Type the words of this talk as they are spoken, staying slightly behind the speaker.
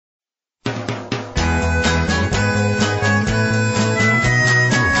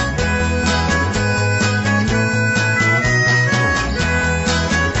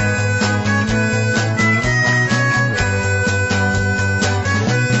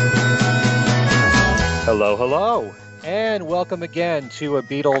Hello, hello, and welcome again to a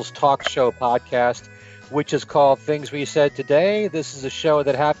Beatles talk show podcast, which is called Things We Said Today. This is a show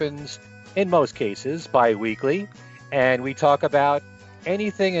that happens, in most cases, bi-weekly, and we talk about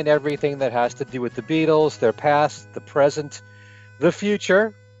anything and everything that has to do with the Beatles, their past, the present, the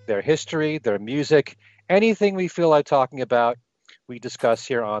future, their history, their music, anything we feel like talking about, we discuss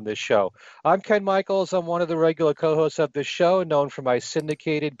here on this show. I'm Ken Michaels. I'm one of the regular co-hosts of this show, known for my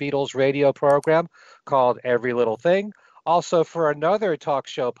syndicated Beatles radio program called Every Little Thing. Also for another talk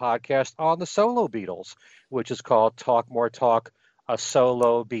show podcast on the solo Beatles, which is called Talk More Talk, a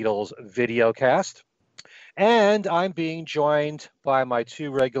solo Beatles videocast. And I'm being joined by my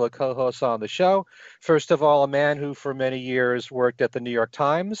two regular co-hosts on the show. First of all, a man who for many years worked at the New York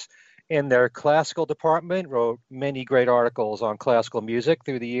Times in their classical department, wrote many great articles on classical music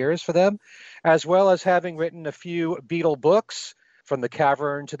through the years for them, as well as having written a few Beatle books, From the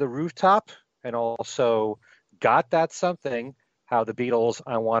Cavern to the Rooftop, and also Got That Something, How the Beatles,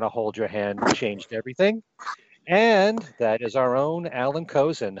 I Want to Hold Your Hand, Changed Everything. And that is our own Allan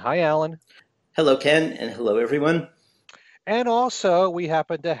Kozinn. Hi, Allan. Hello, Ken, and hello, everyone. And also, we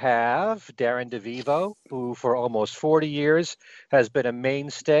happen to have Darren DeVivo, who for almost 40 years has been a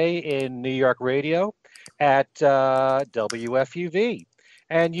mainstay in New York radio at WFUV.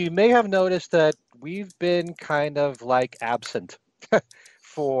 And you may have noticed that we've been kind of like absent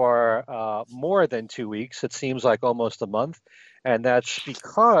for more than 2 weeks. It seems like almost a month. And that's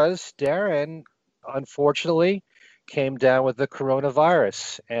because Darren, unfortunately, came down with the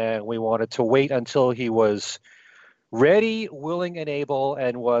coronavirus. And we wanted to wait until he was ready, willing, and able,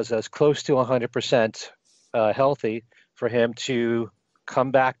 and was as close to 100% healthy for him to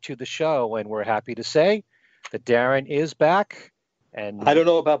come back to the show. And we're happy to say that Darren is back. And I don't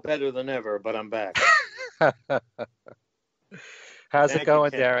know about better than ever, but I'm back. How's it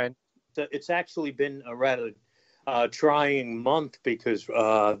going, Darren? It's actually been a rather trying month because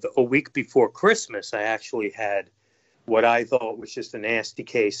a week before Christmas, I actually had what I thought was just a nasty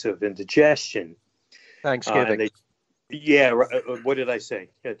case of indigestion. Thanksgiving. Yeah, what did I say?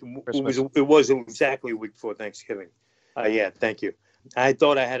 It was exactly a week before Thanksgiving. Yeah, thank you. I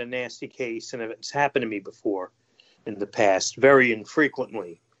thought I had a nasty case, and it's happened to me before in the past, very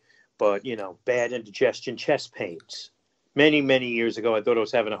infrequently. But, bad indigestion, chest pains. Many, many years ago, I thought I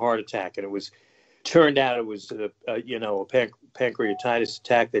was having a heart attack, and turned out it was, a pancreatitis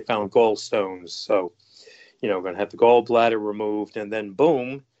attack. They found gallstones. So, we're going to have the gallbladder removed, and then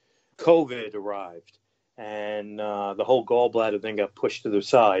boom, COVID arrived. And the whole gallbladder thing got pushed to the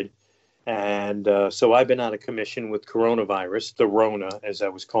side. And so I've been out of commission with coronavirus, the Rona, as I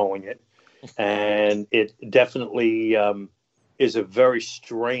was calling it. And it definitely is a very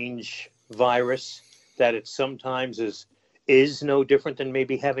strange virus that it sometimes is no different than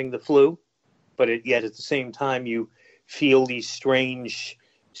maybe having the flu. But yet at the same time, you feel these strange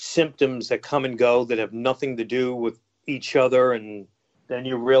symptoms that come and go that have nothing to do with each other. And then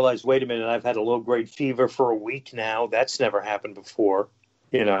you realize, wait a minute, I've had a low-grade fever for a week now. That's never happened before,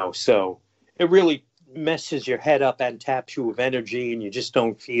 So it really messes your head up and taps you of energy, and you just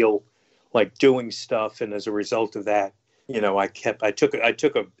don't feel like doing stuff. And as a result of that, ended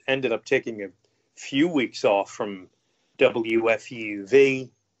up taking a few weeks off from WFUV,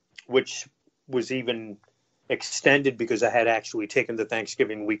 which was even extended because I had actually taken the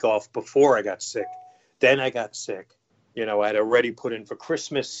Thanksgiving week off before I got sick. Then I got sick. I'd already put in for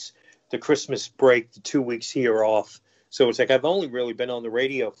Christmas, the Christmas break, the 2 weeks here off. So it's like I've only really been on the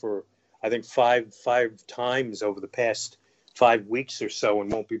radio for, I think, five times over the past 5 weeks or so,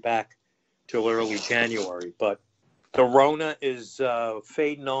 and won't be back till early January. But the Rona is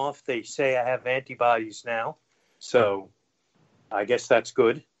fading off. They say I have antibodies now. So I guess that's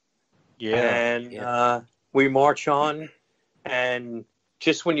good. Yeah. And we march on. And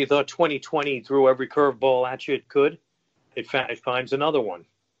just when you thought 2020 threw every curveball at you it could, it finds another one.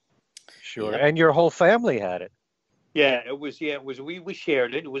 Sure. Yeah. And your whole family had it. Yeah, it was. We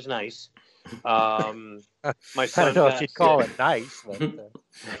shared it. It was nice. My son. I don't know if you'd call it nice.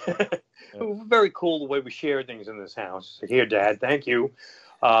 But, very cool the way we share things in this house. Here, Dad, thank you.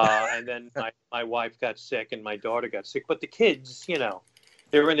 And then my wife got sick and my daughter got sick. But the kids,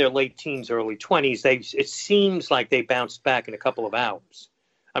 they're in their late teens, early 20s. It seems like they bounced back in a couple of hours.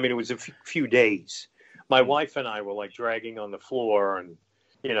 I mean, it was a few days. My wife and I were like dragging on the floor, and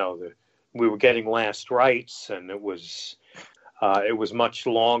we were getting last rites, and it was much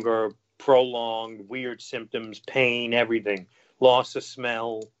longer, prolonged, weird symptoms, pain, everything, loss of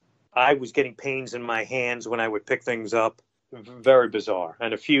smell. I was getting pains in my hands when I would pick things up. Very bizarre.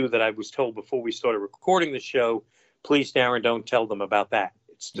 And a few that I was told before we started recording the show, please, Darren, don't tell them about that.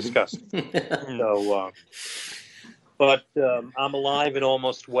 It's disgusting. So, but I'm alive and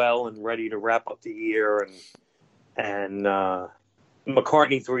almost well and ready to wrap up the year. And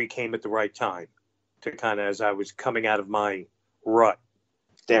McCartney III came at the right time to kind of, as I was coming out of my rut,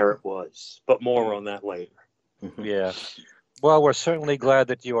 there it was. But more on that later. Yeah. Well, we're certainly glad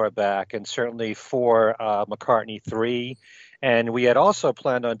that you are back, and certainly for McCartney III. And we had also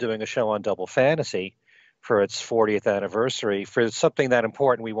planned on doing a show on Double Fantasy for its 40th anniversary. For something that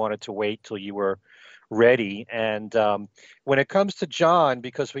important, we wanted to wait till you were ready. And when it comes to John,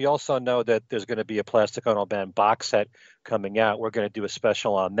 because we also know that there's going to be a Plastic Ono Band box set coming out, we're going to do a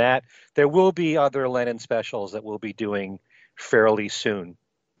special on that. There will be other Lennon specials that we'll be doing fairly soon.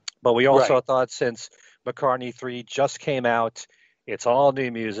 But we also thought, since McCartney III just came out, it's all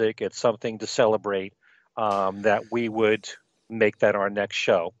new music, it's something to celebrate, that we would make that our next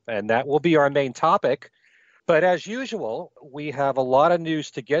show. And that will be our main topic. But as usual, we have a lot of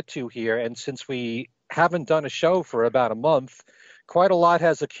news to get to here. And since we haven't done a show for about a month, quite a lot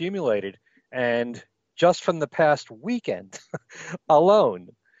has accumulated. And just from the past weekend alone,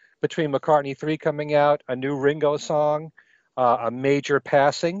 between McCartney III coming out, a new Ringo song, a major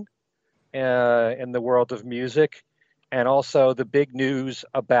passing in the world of music, and also the big news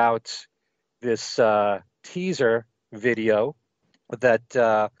about this teaser video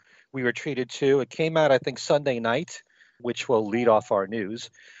that we were treated to. It came out, I think, Sunday night, which will lead off our news.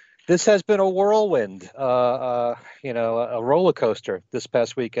 This has been a whirlwind, a roller coaster this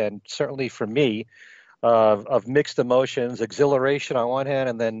past weekend, certainly for me, of mixed emotions, exhilaration on one hand,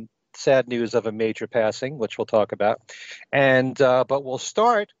 and then sad news of a major passing, which we'll talk about. And but we'll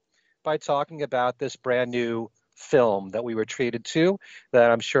start by talking about this brand new film that we were treated to,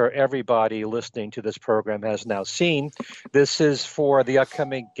 that I'm sure everybody listening to this program has now seen. This is for the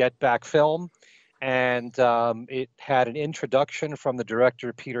upcoming Get Back film, and it had an introduction from the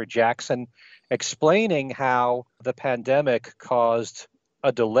director Peter Jackson explaining how the pandemic caused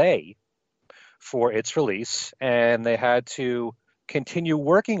a delay for its release, and they had to continue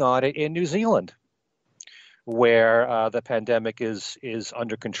working on it in New Zealand, where the pandemic is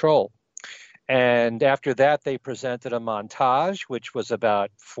under control. And after that, they presented a montage, which was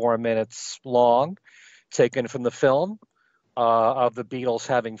about 4 minutes long, taken from the film, of the Beatles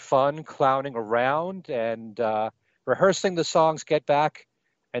having fun, clowning around, and rehearsing the songs Get Back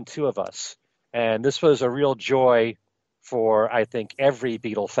and Two of Us. And this was a real joy for, I think, every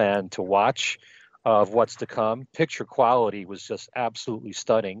Beatle fan to watch of what's to come. Picture quality was just absolutely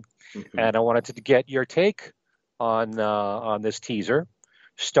stunning. Mm-hmm. And I wanted to get your take on this teaser,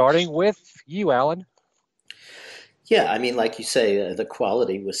 starting with you, Allan. Yeah, I mean, like you say, the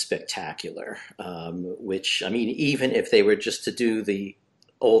quality was spectacular, which, I mean, even if they were just to do the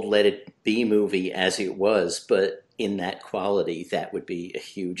old Let It Be movie as it was, but in that quality, that would be a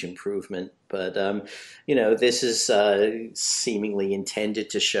huge improvement. But, this is seemingly intended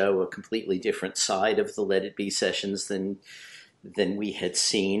to show a completely different side of the Let It Be sessions than we had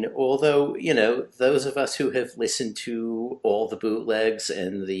seen. Although, those of us who have listened to all the bootlegs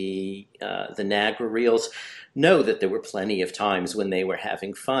and the Niagara reels know that there were plenty of times when they were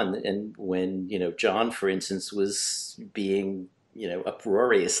having fun, and when, John, for instance, was being,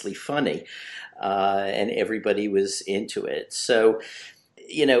 uproariously funny, and everybody was into it. So,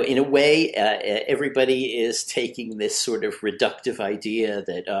 in a way, everybody is taking this sort of reductive idea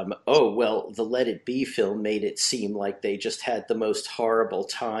that, the Let It Be film made it seem like they just had the most horrible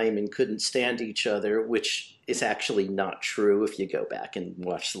time and couldn't stand each other, which is actually not true. If you go back and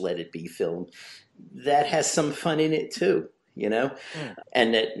watch the Let It Be film, that has some fun in it too, and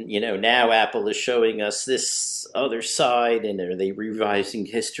that, now Apple is showing us this other side, and are they revising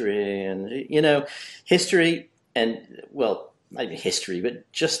history? And, history and, well, not even history,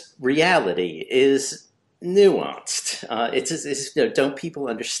 but just reality is nuanced. Don't people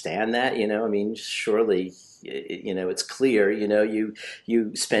understand that? I mean, surely, it's clear.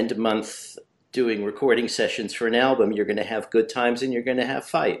 You spend a month doing recording sessions for an album, you're going to have good times and you're going to have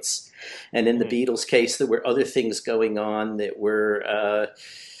fights. And in the Beatles' case, there were other things going on that were,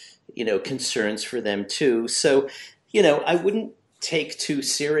 concerns for them too. So, I wouldn't take too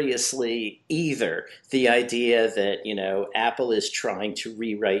seriously either the idea that, Apple is trying to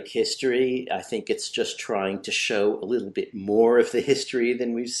rewrite history. I think it's just trying to show a little bit more of the history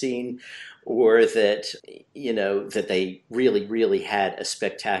than we've seen, or that, that they really, really had a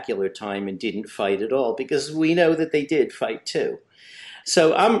spectacular time and didn't fight at all, because we know that they did fight too.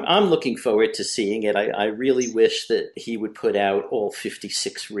 So I'm looking forward to seeing it. I really wish that he would put out all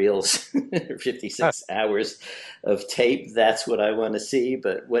 56 reels, 56 hours of tape. That's what I want to see.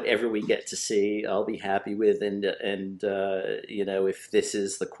 But whatever we get to see, I'll be happy with. And you know, if this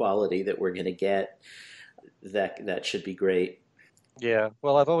is the quality that we're going to get, that should be great. Yeah.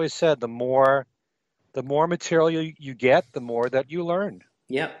 Well, I've always said the more material you get, the more that you learn.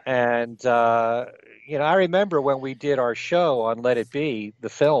 Yeah. And I remember when we did our show on Let It Be, the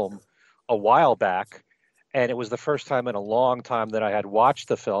film, a while back, and it was the first time in a long time that I had watched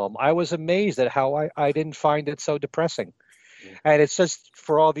the film. I was amazed at how I didn't find it so depressing. Yeah. And it's just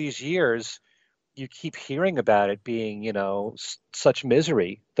for all these years, you keep hearing about it being, such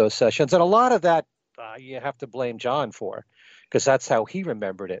misery, those sessions. And a lot of that you have to blame John for, because that's how he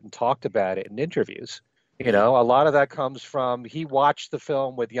remembered it and talked about it in interviews. A lot of that comes from he watched the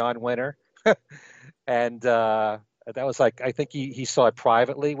film with Jan Winter, and that was like I think he saw it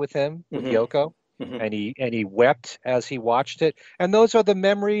privately with him with Yoko, and he wept as he watched it. And those are the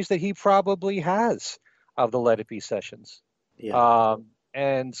memories that he probably has of the Let It Be sessions. Yeah.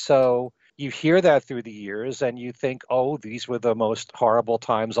 And so you hear that through the years, and you think, oh, these were the most horrible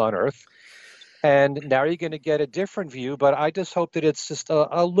times on earth. And now you're going to get a different view, but I just hope that it's just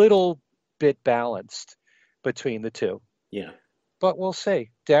a little bit balanced between the two. Yeah. But we'll see.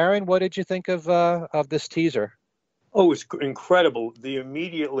 Darren, what did you think of this teaser? Oh, it's incredible.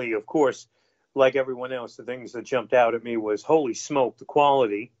 Immediately, of course, like everyone else, the things that jumped out at me was, holy smoke, the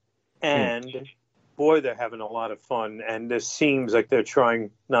quality. And boy, they're having a lot of fun. And this seems like they're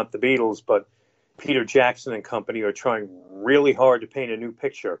trying, not the Beatles, but Peter Jackson and company are trying really hard to paint a new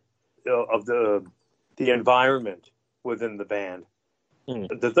picture of the environment within the band.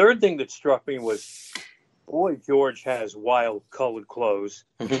 The third thing that struck me was, boy, George has wild colored clothes.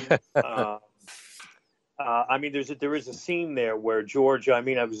 I mean, there is a scene there where George. I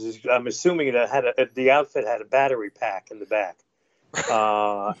mean, I'm assuming it had the outfit had a battery pack in the back,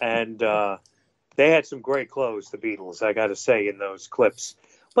 and they had some great clothes. The Beatles, I got to say, in those clips.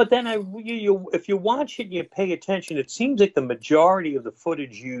 But then if you watch it, you pay attention. It seems like the majority of the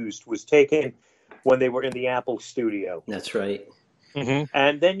footage used was taken when they were in the Apple studio. That's right.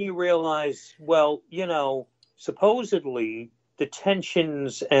 And then you realize, well, supposedly the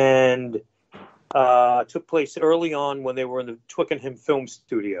tensions and took place early on when they were in the Twickenham film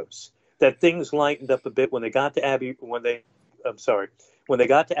studios. That things lightened up a bit when they got to when they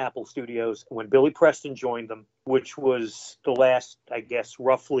got to Apple Studios, when Billy Preston joined them, which was the last, I guess,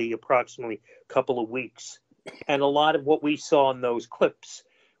 approximately couple of weeks. And a lot of what we saw in those clips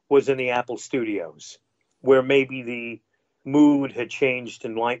was in the Apple Studios, where maybe the mood had changed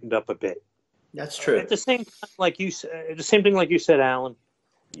and lightened up a bit. That's true. At the same time, like you said, Allan,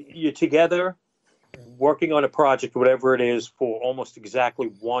 you're together working on a project, whatever it is, for almost exactly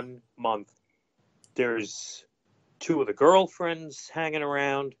 1 month. There's two of the girlfriends hanging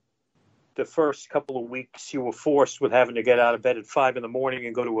around. The first couple of weeks, you were forced with having to get out of bed at 5 a.m.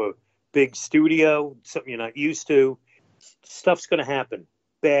 and go to a big studio, something you're not used to. Stuff's going to happen,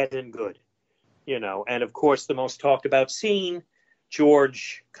 bad and good, And of course, the most talked about scene,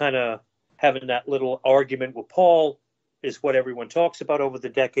 George kind of having that little argument with Paul, is what everyone talks about over the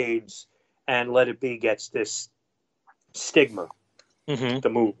decades. And Let It Be gets this stigma, the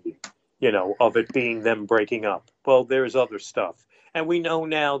movie, of it being them breaking up. Well, there's other stuff. And we know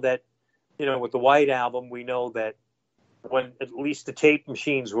now that, with the White Album, we know that when at least the tape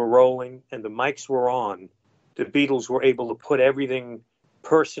machines were rolling and the mics were on, the Beatles were able to put everything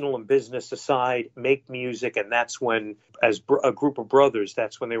personal and business aside, make music, and that's when, as a group of brothers,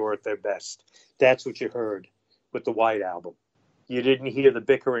 that's when they were at their best. That's what you heard with the White Album. You didn't hear the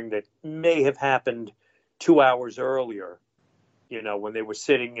bickering that may have happened 2 hours earlier, when they were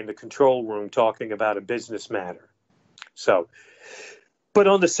sitting in the control room talking about a business matter. So, but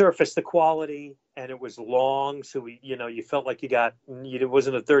on the surface, the quality, and it was long, so you felt like it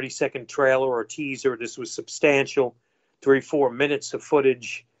wasn't a 30-second trailer or a teaser. This was substantial, 3-4 minutes of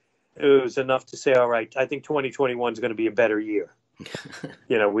footage. It was enough to say, all right, I think 2021 is going to be a better year.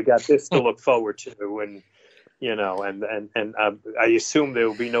 We got this to look forward to, and I assume there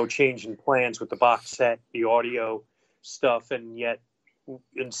will be no change in plans with the box set, the audio stuff, and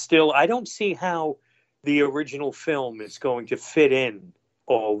still, I don't see how the original film is going to fit in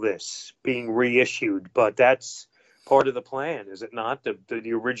all this being reissued, but that's part of the plan, is it not?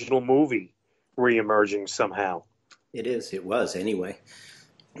 The original movie reemerging somehow. It is. It was anyway.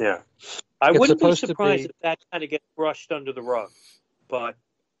 Yeah. I wouldn't be surprised if that kind of gets brushed under the rug, but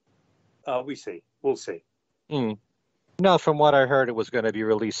we'll see. No, from what I heard, it was going to be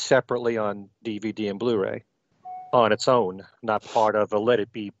released separately on DVD and Blu-ray. on its own, not part of a Let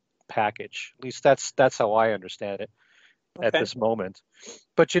It Be package. At least that's how I understand it at Okay. this moment.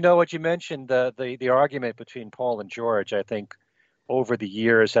 But you know what you mentioned, the argument between Paul and George, I think over the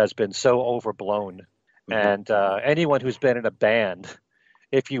years has been so overblown. Mhm. And anyone who's been in a band,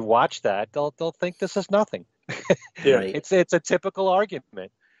 if you watch that, they'll think this is nothing. Yeah. Right, It's a typical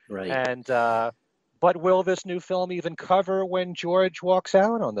argument. right. And but will this new film even cover when George walks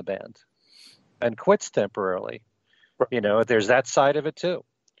out on the band and quits temporarily? You know, there's that side of it too.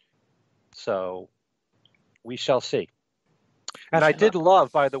 So we shall see. And I Yeah. did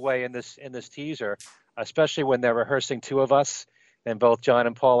love, by the way, in this teaser, especially when they're rehearsing two of us, and both John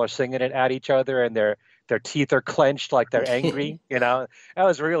and Paul are singing it at each other, and their teeth are clenched like they're angry. You know, that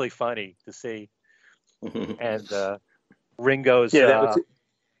was really funny to see. And Ringo's Yeah, that was.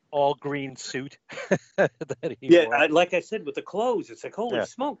 all green suit that he Yeah, wore. like I said with the clothes, it's like holy Yeah.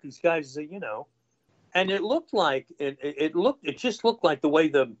 smoke, these guys, and it looked like it just looked like the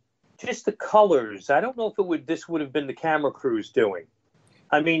way just the colors. I don't know if this would have been the camera crews doing.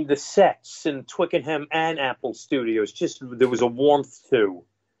 I mean, the sets in Twickenham and Apple Studios, just there was a warmth to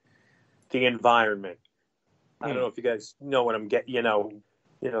the environment. I don't know if you guys know what I'm getting.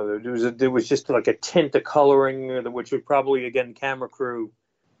 There was just like a tint of coloring, which was probably again camera crew,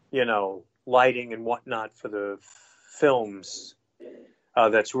 lighting and whatnot for the films.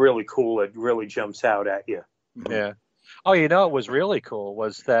 That's really cool. It really jumps out at you. Yeah. Oh, you know, what was really cool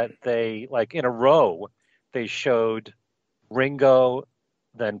was that they, like in a row, they showed Ringo,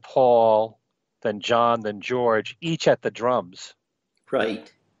 then Paul, then John, then George, each at the drums.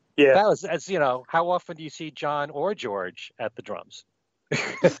 Right. Yeah. That was, as you know, how often do you see John or George at the drums?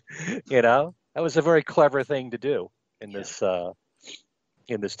 You know, that was a very clever thing to do in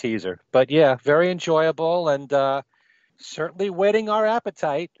this teaser. But yeah, very enjoyable and certainly whetting our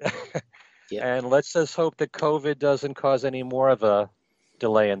appetite. Yeah. And let's just hope that COVID doesn't cause any more of a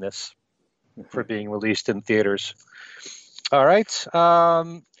delay in this for being released in theaters. All right.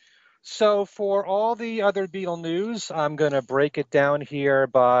 So for all the other Beatle news, I'm going to break it down here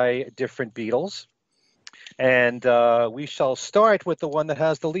by different Beatles. And we shall start with the one that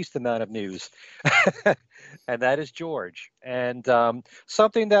has the least amount of news, and that is George. And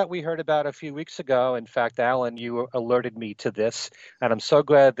something that we heard about a few weeks ago. In fact, Allan, you alerted me to this, and I'm so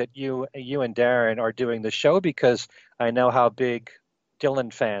glad that you and Darren are doing the show because I know how big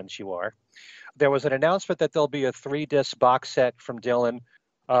Dylan fans you are. There was an announcement that there'll be a 3-disc box set from Dylan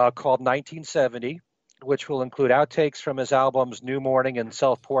called 1970, which will include outtakes from his albums New Morning and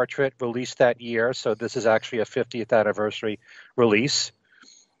Self Portrait, released that year. So this is actually a 50th anniversary release.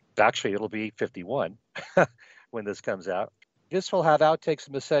 Actually, it'll be 51 when this comes out. This will have outtakes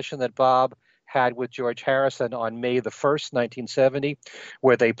from a session that Bob had with George Harrison on May the 1st, 1970,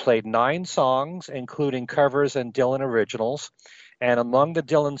 where they played 9 songs, including covers and Dylan originals. And among the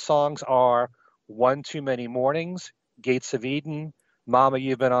Dylan songs are One Too Many Mornings, Gates of Eden, Mama,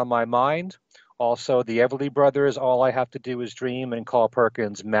 You've Been on My Mind. Also, the Everly Brothers, All I Have to Do Is Dream, and Carl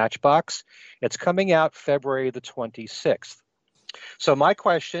Perkins' Matchbox. It's coming out February the 26th. So my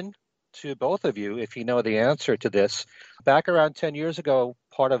question to both of you, if you know the answer to this, back around 10 years ago,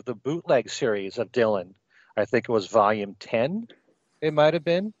 part of the bootleg series of Dylan, I think it was volume 10, it might have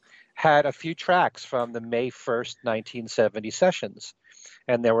been, had a few tracks from the May 1st, 1970 sessions.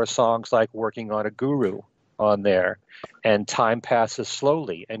 And there were songs like Working on a Guru on there and Time Passes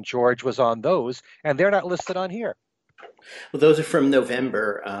Slowly. And George was on those, and they're not listed on here. Well, those are from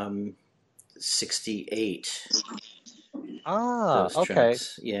November 68. Those Okay.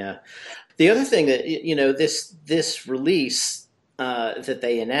 tracks. Yeah. The other thing that this release that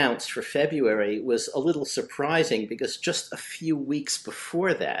they announced for February was a little surprising because just a few weeks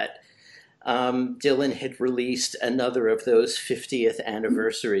before that, Dylan had released another of those 50th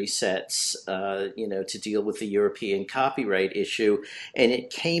anniversary sets, to deal with the European copyright issue, and it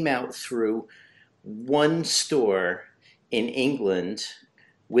came out through one store in England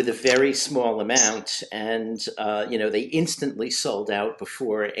with a very small amount, and they instantly sold out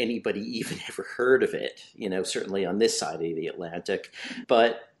before anybody even ever heard of it. Certainly on this side of the Atlantic,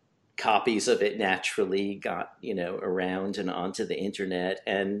 but copies of it naturally got around and onto the internet,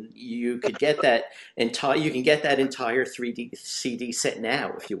 and you could get that entire 3D CD set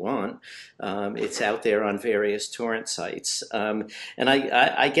now if you want. It's out there on various torrent sites, and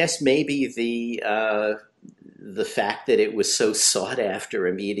I guess maybe the fact that it was so sought after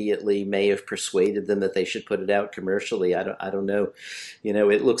immediately may have persuaded them that they should put it out commercially. I don't know.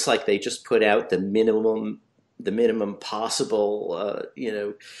 It looks like they just put out the minimum possible,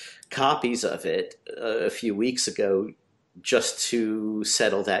 copies of it a few weeks ago, just to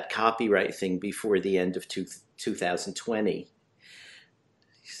settle that copyright thing before the end of 2020.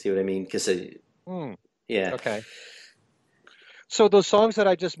 See what I mean? Because, yeah. Okay. So those songs that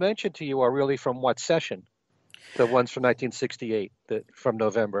I just mentioned to you are really from what session? The ones from 1968, from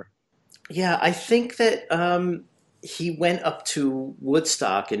November. Yeah, I think that he went up to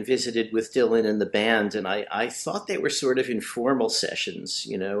Woodstock and visited with Dylan and the band, and I thought they were sort of informal sessions.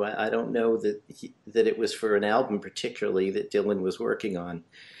 You know, I don't know that it was for an album particularly that Dylan was working on.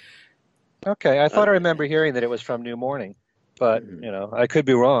 Okay, I thought I remember hearing that it was from New Morning, but I could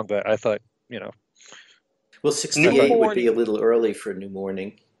be wrong. But I thought, Well, 68 would be a little early for New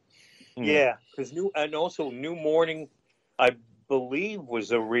Morning. Yeah, because New Morning, I believe,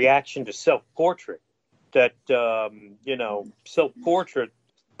 was a reaction to Self Portrait. That Self Portrait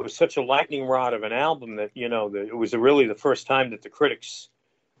was such a lightning rod of an album that that it was really the first time that the critics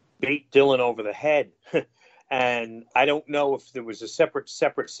beat Dylan over the head. And I don't know if there was a separate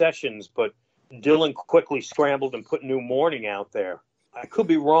sessions, but Dylan quickly scrambled and put New Morning out there. I could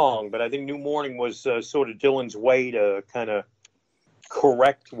be wrong, but I think New Morning was sort of Dylan's way to kind of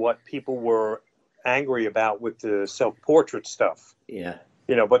correct what people were angry about with the Self-Portrait stuff. Yeah.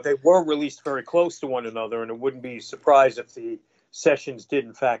 But they were released very close to one another, and it wouldn't be surprised if the sessions did,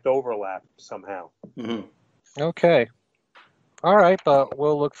 in fact, overlap somehow. Mm-hmm. Okay. All right, but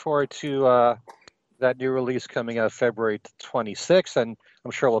we'll look forward to that new release coming out February 26th, and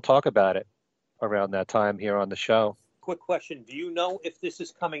I'm sure we'll talk about it around that time here on the show. Quick question. Do you know if this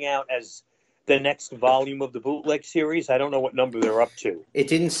is coming out as the next volume of the bootleg series? I don't know what number they're up to. It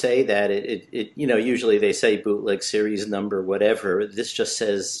didn't say that. It usually they say bootleg series number, whatever. This just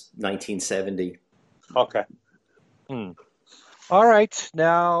says 1970. Okay. All right.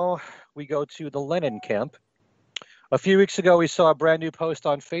 Now we go to the Lennon camp. A few weeks ago, we saw a brand new post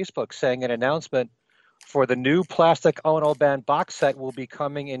on Facebook saying an announcement for the new Plastic Ono Band box set will be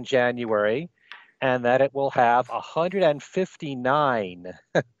coming in January, and that it will have 159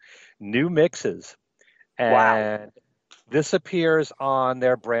 new mixes. And wow. This appears on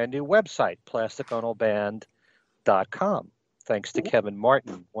their brand new website, plasticonoband.com. Thanks to Kevin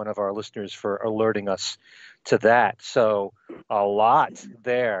Martin, one of our listeners, for alerting us to that. So a lot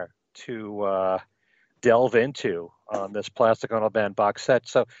there to delve into on this Plastic Ono Band box set.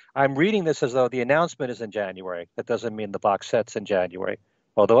 So I'm reading this as though the announcement is in January. That doesn't mean the box set's in January,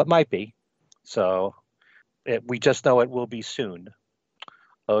 although it might be. So we just know it will be soon.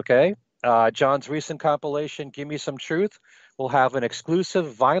 Okay. John's recent compilation, Give Me Some Truth, will have an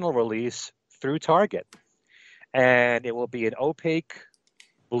exclusive vinyl release through Target. And it will be an opaque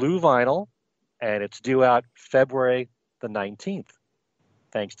blue vinyl, and it's due out February the 19th.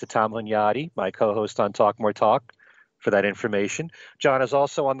 Thanks to Tom Hunyadi, my co-host on Talk More Talk, for that information. John is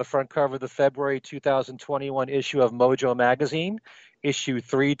also on the front cover of the February 2021 issue of Mojo Magazine, issue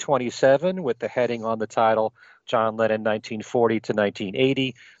 327, with the heading on the title, John Lennon 1940 to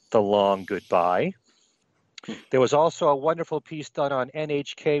 1980, The Long Goodbye. There was also a wonderful piece done on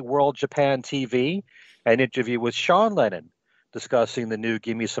NHK World Japan TV, an interview with Sean Lennon, discussing the new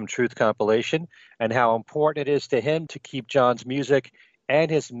Give Me Some Truth compilation and how important it is to him to keep John's music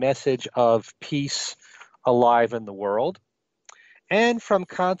and his message of peace alive in the world. And from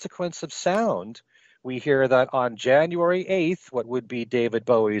Consequence of Sound, we hear that on January 8th, what would be David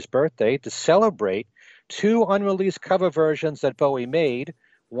Bowie's birthday, to celebrate two unreleased cover versions that Bowie made,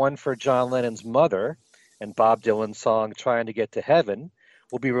 one for John Lennon's mother and Bob Dylan's song Trying to Get to Heaven,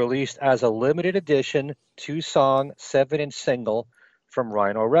 will be released as a limited edition 2-song 7-inch single from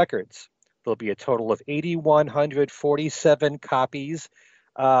Rhino Records. There'll be a total of 8,147 copies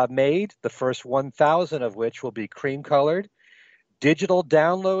made, the first 1,000 of which will be cream-colored. Digital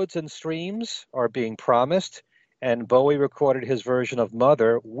downloads and streams are being promised, and Bowie recorded his version of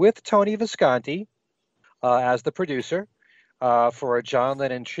Mother with Tony Visconti as the producer for a John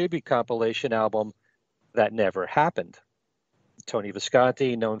Lennon tribute compilation album that never happened. Tony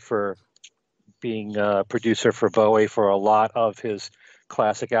Visconti, known for being a producer for Bowie for a lot of his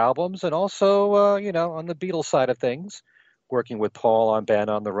classic albums, and also, on the Beatles side of things, working with Paul on Band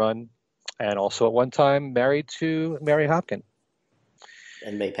on the Run, and also at one time married to Mary Hopkin.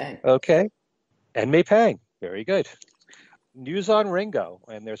 And May Pang. Okay. And May Pang. Very good. News on Ringo,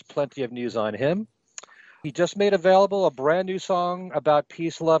 and there's plenty of news on him. He just made available a brand new song about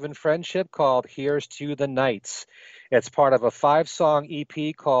peace, love, and friendship called Here's to the Nights. It's part of a 5-song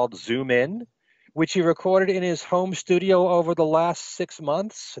EP called Zoom In, which he recorded in his home studio over the last 6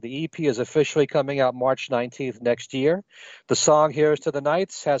 months. The EP is officially coming out March 19th next year. The song Here's to the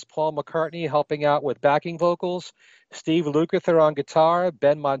Nights has Paul McCartney helping out with backing vocals, Steve Lukather on guitar,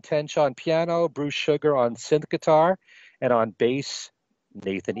 Ben Montench on piano, Bruce Sugar on synth guitar, and on bass,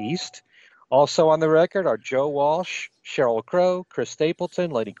 Nathan East. Also on the record are Joe Walsh, Sheryl Crow, Chris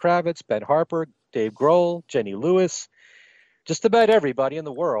Stapleton, Lenny Kravitz, Ben Harper, Dave Grohl, Jenny Lewis. Just about everybody in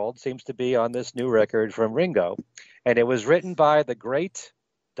the world seems to be on this new record from Ringo. And it was written by the great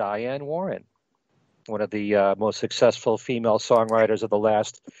Diane Warren, one of the most successful female songwriters of the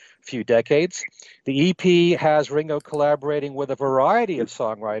last few decades. The EP has Ringo collaborating with a variety of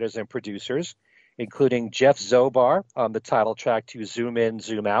songwriters and producers, including Jeff Zobar on the title track to Zoom In,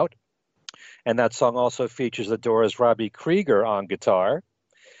 Zoom Out. And that song also features the Doors' Robbie Krieger on guitar.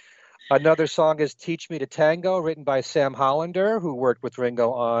 Another song is Teach Me to Tango, written by Sam Hollander, who worked with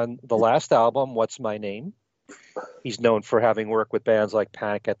Ringo on the last album, What's My Name? He's known for having worked with bands like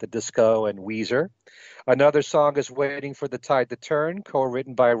Panic at the Disco and Weezer. Another song is Waiting for the Tide to Turn,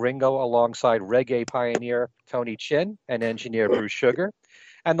 co-written by Ringo alongside reggae pioneer Tony Chin and engineer Bruce Sugar.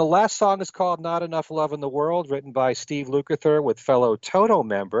 And the last song is called Not Enough Love in the World, written by Steve Lukather with fellow Toto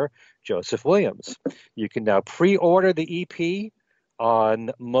member Joseph Williams. You can now pre-order the EP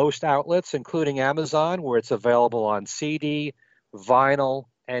on most outlets, including Amazon, where it's available on CD, vinyl,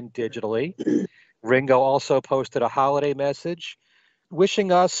 and digitally. Ringo also posted a holiday message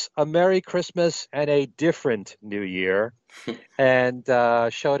wishing us a Merry Christmas and a different New Year, and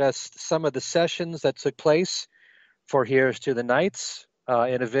showed us some of the sessions that took place for Here's to the Nights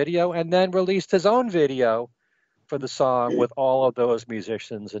in a video, and then released his own video for the song with all of those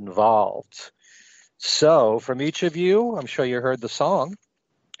musicians involved. So from each of you, I'm sure you heard the song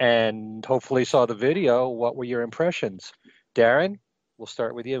and hopefully saw the video. What were your impressions? Darren, we'll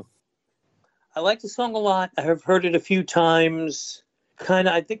start with you. I like the song a lot. I have heard it a few times.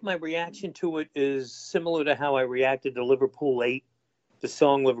 I think my reaction to it is similar to how I reacted to Liverpool 8, the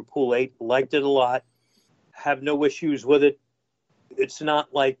song Liverpool 8. Liked it a lot. Have no issues with it. It's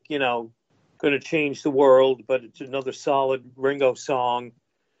not like, going to change the world, but it's another solid Ringo song.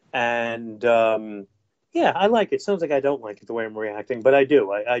 And, I like it. Sounds like I don't like it the way I'm reacting, but I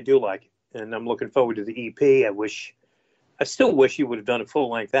do. I do like it. And I'm looking forward to the EP. I still wish he would have done a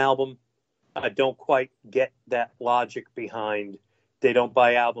full-length album. I don't quite get that logic behind they don't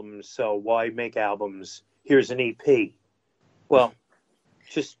buy albums, so why make albums? Here's an EP. Well,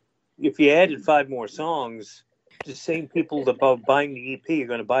 just if you added 5 more songs, the same people that are buying the EP are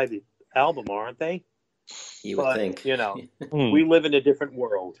going to buy the album, aren't they? You would think. We live in a different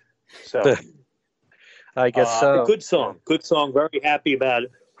world. So I guess so. Good song. Very happy about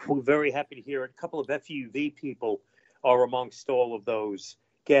it. We're very happy to hear it. A couple of FUV people are amongst all of those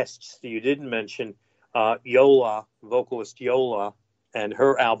guests that you didn't mention. Yola, vocalist Yola, and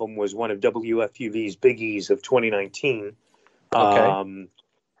her album was one of WFUV's biggies of 2019. Okay.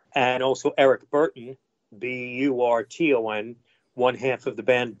 And also Eric Burton, Burton, one half of the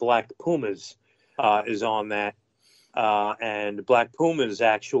band Black Pumas, is on that. And Black Pumas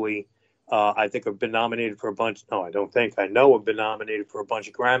actually, I think, have been nominated for a bunch. No, I don't think. I know have been nominated for a bunch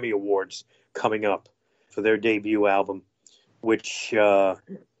of Grammy Awards coming up for their debut album, which, for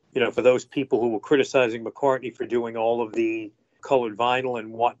those people who were criticizing McCartney for doing all of the colored vinyl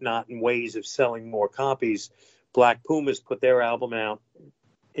and whatnot and ways of selling more copies, Black Pumas put their album out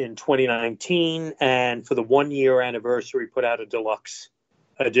in 2019, and for the 1-year anniversary put out a deluxe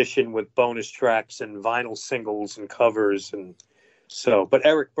edition with bonus tracks and vinyl singles and covers. And so, but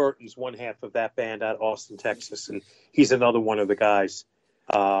Eric Burton's one half of that band out of Austin, Texas, and he's another one of the guys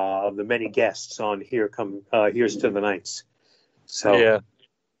of the many guests on Here's to the Nights. So yeah.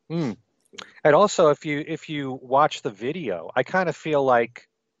 And also, if you watch the video, I kind of feel like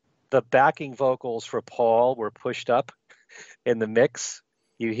the backing vocals for Paul were pushed up in the mix.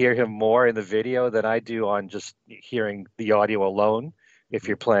 You hear him more in the video than I do on just hearing the audio alone, if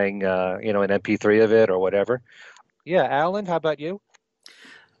you're playing, an MP3 of it or whatever. Yeah, Allan, how about you?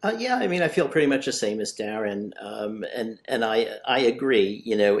 I feel pretty much the same as Darren, and I agree.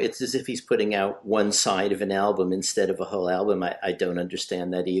 It's as if he's putting out one side of an album instead of a whole album. I don't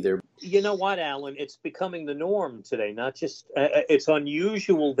understand that either. You know what, Allan? It's becoming the norm today. Not just it's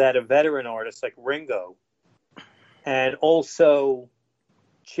unusual that a veteran artist like Ringo, and also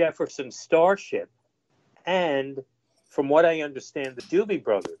Jefferson Starship, and from what I understand, the Doobie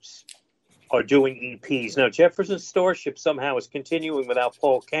Brothers are doing EPs. Now, Jefferson Starship somehow is continuing without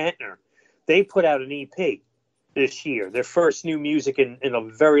Paul Kantner. They put out an EP this year, their first new music in a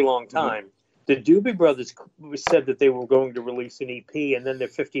very long time. The Doobie Brothers said that they were going to release an EP, and then their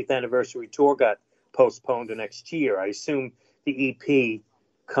 50th anniversary tour got postponed to next year. I assume the EP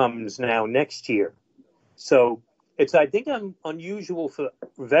comes now next year. So it's, I think, unusual for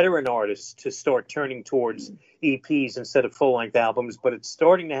veteran artists to start turning towards EPs instead of full-length albums, but it's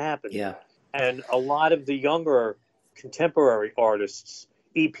starting to happen. Yeah. And a lot of the younger contemporary artists,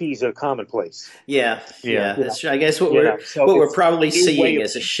 EPs are commonplace. Yeah. That's, I guess what So we're it's probably a new way seeing of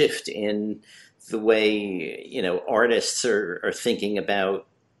is a shift in the way, artists are thinking about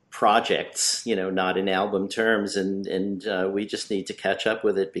projects, not in album terms, and we just need to catch up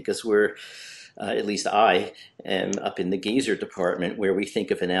with it because we're at least I am up in the geezer department where we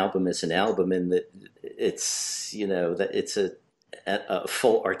think of an album as an album, and that it's that it's a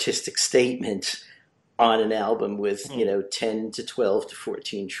full artistic statement on an album with 10 to 12 to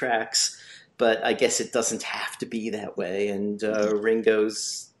 14 tracks. But I guess it doesn't have to be that way, and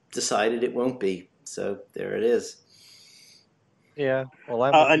Ringo's decided it won't be. So there it is. Yeah. Well,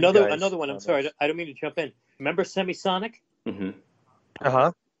 I'm with you guys another one. I'm sorry, I don't mean to jump in. Remember Semisonic? Mm-hmm.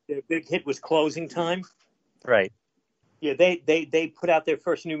 Uh-huh. Their big hit was Closing Time. Right. Yeah, they put out their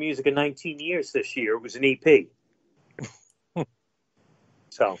first new music in 19 years this year. It was an EP.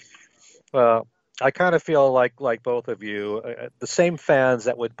 So, well, I kind of feel like both of you, the same fans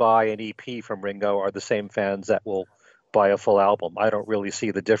that would buy an EP from Ringo are the same fans that will buy a full album. I don't really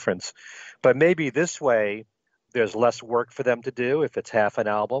see the difference. But maybe this way, there's less work for them to do. If it's half an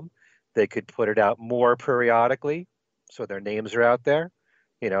album, they could put it out more periodically, so their names are out there.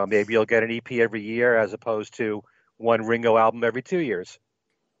 Maybe you'll get an EP every year as opposed to one Ringo album every 2 years.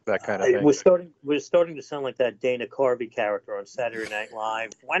 That kind of thing. We're starting to sound like that Dana Carvey character on Saturday Night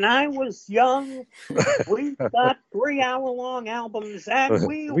Live. When I was young, we got 3-hour-long albums and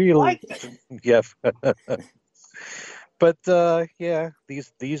we liked it. Yeah. But yeah,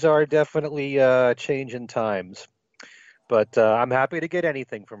 these are definitely changing times. But I'm happy to get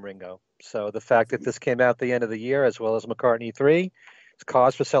anything from Ringo. So the fact that this came out the end of the year, as well as McCartney III, is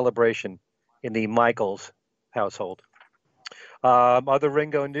cause for celebration in the Michaels household. Other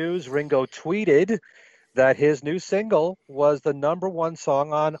Ringo news: Ringo tweeted that his new single was the #1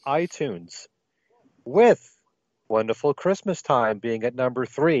 song on iTunes, with Wonderful Christmas Time being at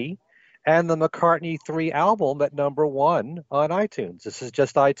 #3, and the McCartney III album at #1 on iTunes. This is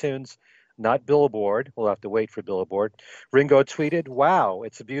just iTunes, not Billboard. We'll have to wait for Billboard. Ringo tweeted, "Wow,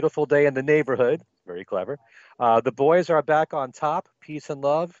 it's a beautiful day in the neighborhood." Very clever. "The boys are back on top. Peace and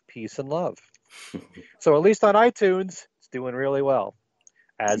love, peace and love." So at least on iTunes, it's doing really well,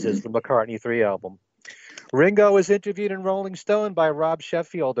 as is the McCartney III album. Ringo is interviewed in Rolling Stone by Rob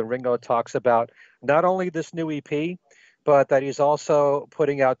Sheffield, and Ringo talks about not only this new EP, but that he's also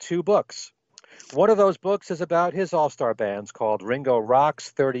putting out 2 books. One of those books is about his All-Star bands, called Ringo Rocks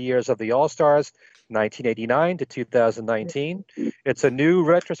 30 Years of the All-Stars, 1989 to 2019. It's a new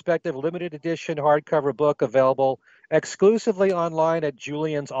retrospective limited edition hardcover book available exclusively online at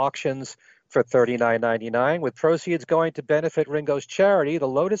Julian's Auctions for $39.99, with proceeds going to benefit Ringo's charity, the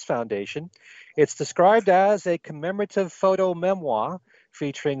Lotus Foundation. It's described as a commemorative photo memoir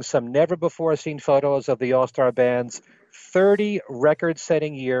featuring some never-before-seen photos of the All-Star Band's 30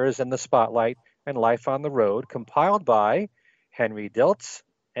 record-setting years in the spotlight and life on the road, compiled by Henry Diltz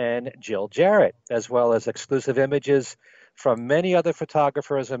and Jill Jarrett, as well as exclusive images from many other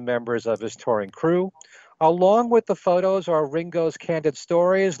photographers and members of his touring crew. Along with the photos are Ringo's candid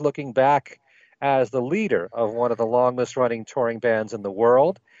stories, looking back as the leader of one of the longest-running touring bands in the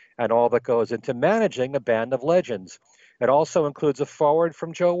world, and all that goes into managing a band of legends. It also includes a foreword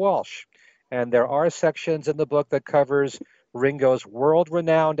from Joe Walsh, and there are sections in the book that covers Ringo's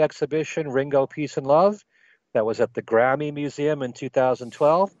world-renowned exhibition, Ringo, Peace and Love, that was at the Grammy Museum in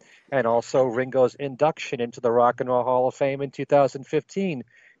 2012, and also Ringo's induction into the Rock and Roll Hall of Fame in 2015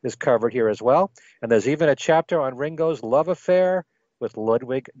 is covered here as well. And there's even a chapter on Ringo's love affair with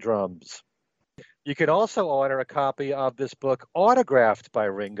Ludwig drums. You can also order a copy of this book autographed by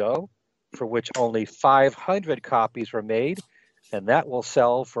Ringo, for which only 500 copies were made, and that will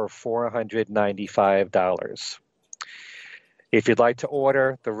sell for $495. If you'd like to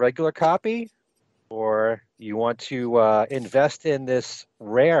order the regular copy, or you want to invest in this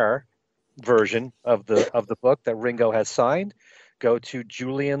rare version of the book that Ringo has signed, go to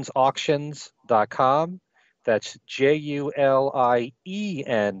juliansauctions.com. That's JULIENS,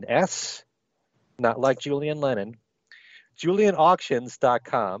 not like Julian Lennon.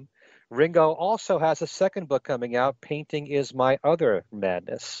 julianauctions.com. Ringo also has a second book coming out, Painting is My Other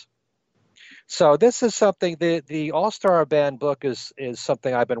Madness. So this is something, the All-Star Band book is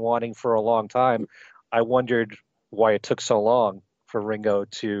something I've been wanting for a long time. I wondered why it took so long for Ringo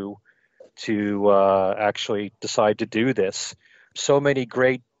to actually decide to do this. So many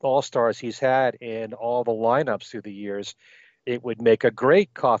great All-Stars he's had in all the lineups through the years. It would make a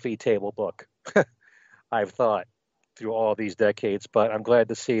great coffee table book, I've thought, through all these decades, but I'm glad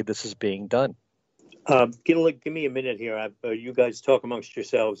to see this is being done. Give me a minute here. You guys talk amongst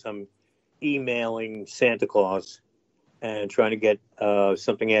yourselves. I'm emailing Santa Claus. and trying to get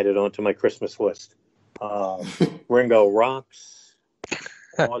something added onto my Christmas list. Ringo rocks,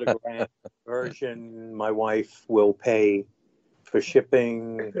 autograph version. My wife will pay for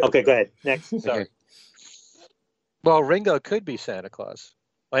shipping. Okay, go ahead. Next. Sorry. Well, Ringo could be Santa Claus.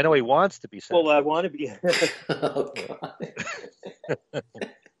 I know he wants to be Santa Well, I want to be. Oh, God.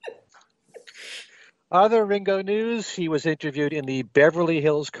 Other Ringo news, he was interviewed in the Beverly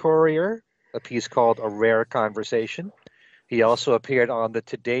Hills Courier, a piece called A Rare Conversation. He also appeared on the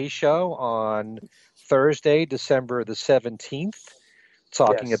Today Show on Thursday, December the 17th,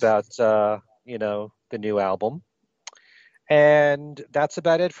 talking about, the new album. And that's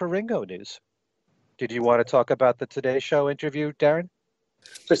about it for Ringo news. Did you want to talk about the Today Show interview, Darren?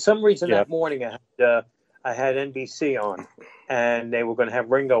 For some reason that morning, I had NBC on, and they were going to have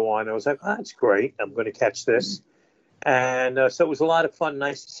Ringo on. I was like, oh, that's great. I'm going to catch this. And so it was a lot of fun.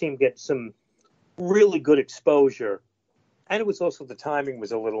 Nice to see him get some really good exposure. And it was also, the timing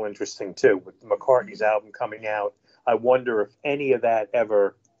was a little interesting, too, with McCartney's album coming out. I wonder if any of that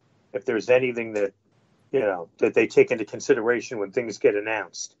if there's anything that, that they take into consideration when things get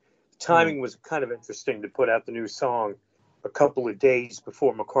announced. The timing was kind of interesting to put out the new song a couple of days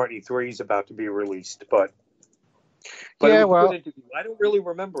before McCartney III is about to be released. But yeah, it was a good interview. I don't really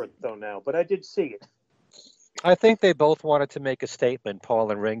remember it, though, now, but I did see it. I think they both wanted to make a statement, Paul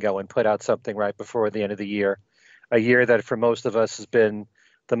and Ringo, and put out something right before the end of the year, a year that for most of us has been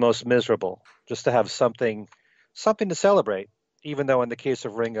the most miserable, just to have something to celebrate, even though in the case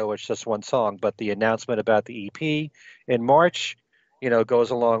of Ringo, it's just one song. But the announcement about the EP in March,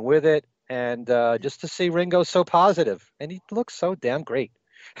 goes along with it. And just to see Ringo so positive, and he looks so damn great.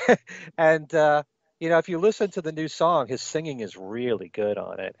 And, if you listen to the new song, his singing is really good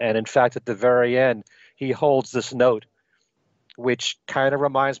on it. And in fact, at the very end, he holds this note, which kind of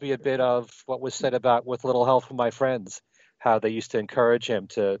reminds me a bit of what was said about With Little Help from My Friends, how they used to encourage him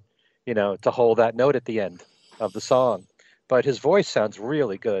to hold that note at the end of the song. But his voice sounds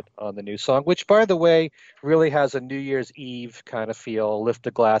really good on the new song, which, by the way, really has a New Year's Eve kind of feel. Lift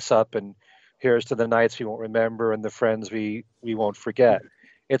the glass up and here's to the nights we won't remember and the friends we won't forget.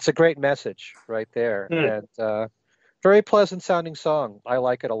 It's a great message right there. And very pleasant sounding song. I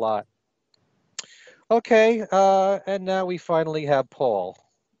like it a lot. Okay, and now we finally have Paul.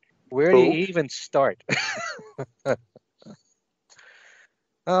 Where do you even start?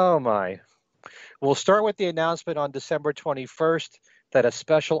 Oh, my. We'll start with the announcement on December 21st that a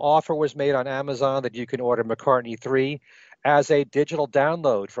special offer was made on Amazon that you can order McCartney III as a digital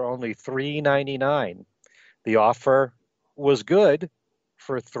download for only $3.99. The offer was good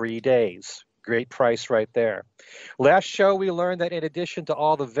for 3 days. Great price right there. Last show, we learned that in addition to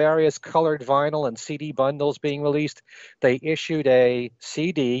all the various colored vinyl and CD bundles being released, they issued a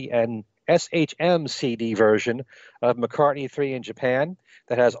CD and SHM CD version of McCartney III in Japan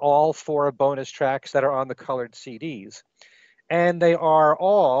that has all 4 bonus tracks that are on the colored CDs. And they are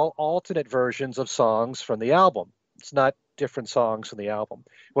all alternate versions of songs from the album. It's not different songs from the album.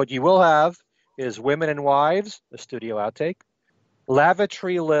 What you will have is Women and Wives, a studio outtake,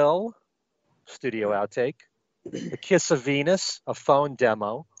 Lavatory Lil, studio outtake, The Kiss of Venus, a phone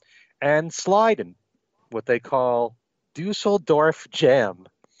demo, and Slidin', what they call Dusseldorf Jam.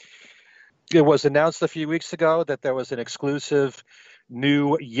 It was announced a few weeks ago that there was an exclusive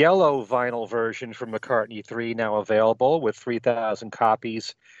new yellow vinyl version from McCartney III now available with 3,000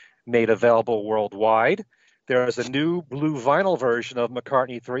 copies made available worldwide. There is a new blue vinyl version of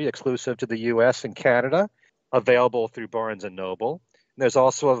McCartney III exclusive to the US and Canada, available through Barnes & Noble. There's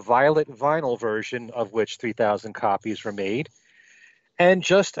also a violet vinyl version of which 3,000 copies were made. And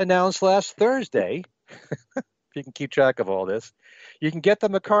just announced last Thursday, if you can keep track of all this, you can get the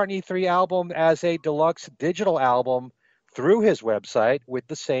McCartney III album as a deluxe digital album through his website with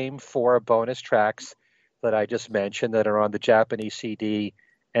the same 4 bonus tracks that I just mentioned that are on the Japanese CD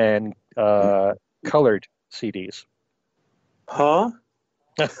and colored CDs. Huh?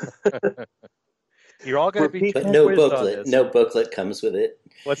 You're all going to be but no booklet. No booklet comes with it.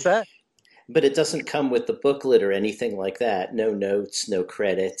 What's that? But it doesn't come with the booklet or anything like that. No notes, no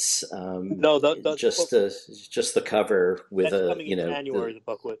credits. No, just the cover with that's coming in January. The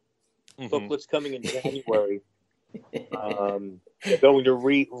booklet. Mm-hmm. Booklet's coming in January. They're going to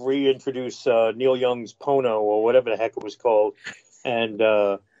reintroduce Neil Young's Pono or whatever the heck it was called, and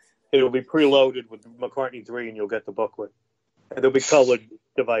it'll be preloaded with McCartney III, and you'll get the booklet. And there'll be colored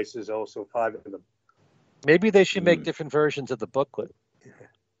devices also, 5 of them. Maybe they should make different versions of the booklet.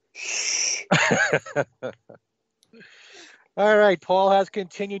 All right, Paul has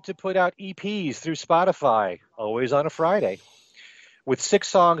continued to put out EPs through Spotify, always on a Friday, with 6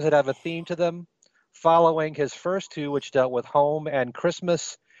 songs that have a theme to them, Following his first two, which dealt with home and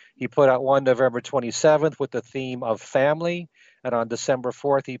Christmas, he put out one November 27th with the theme of family, and on December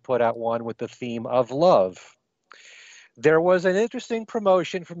 4th, he put out one with the theme of love. There was an interesting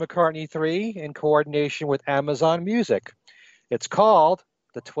promotion from McCartney III in coordination with Amazon Music. It's called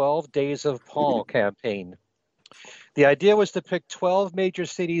the 12 Days of Paul campaign. The idea was to pick 12 major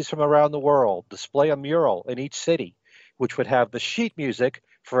cities from around the world, display a mural in each city, which would have the sheet music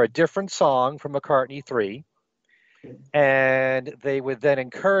for a different song from McCartney III, and they would then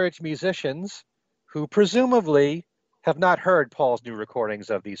encourage musicians who presumably have not heard Paul's new recordings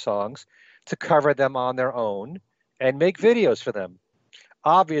of these songs to cover them on their own and make videos for them.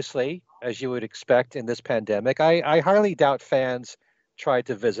 Obviously, as you would expect in this pandemic, I highly doubt fans tried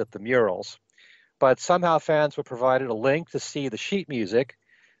to visit the murals, but somehow fans were provided a link to see the sheet music.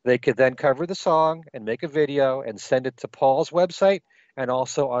 They could then cover the song and make a video and send it to Paul's website and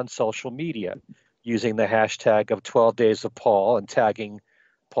also on social media using the hashtag of 12 Days of Paul and tagging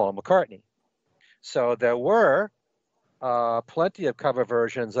Paul McCartney. So there were plenty of cover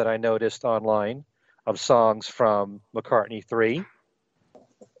versions that I noticed online of songs from McCartney III.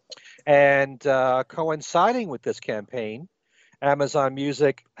 And coinciding with this campaign, Amazon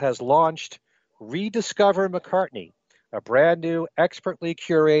Music has launched Rediscover McCartney, a brand new, expertly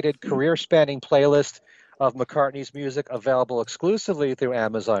curated, career-spanning playlist of McCartney's music available exclusively through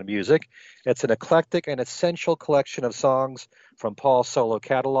Amazon Music. It's an eclectic and essential collection of songs from Paul's solo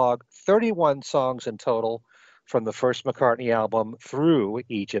catalog, 31 songs in total from the first McCartney album through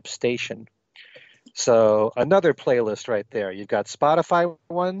Egypt Station. So another playlist right there. You've got Spotify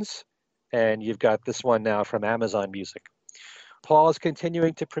ones, and you've got this one now from Amazon Music. Paul is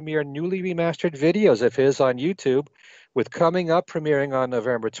continuing to premiere newly remastered videos of his on YouTube, with Coming Up premiering on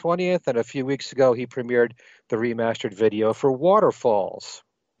November 20th, and a few weeks ago he premiered the remastered video for Waterfalls,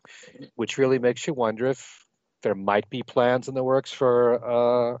 which really makes you wonder if there might be plans in the works for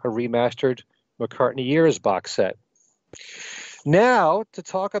a remastered McCartney Years box set. Now, to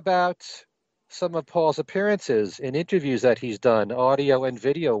talk about some of Paul's appearances in interviews that he's done, audio and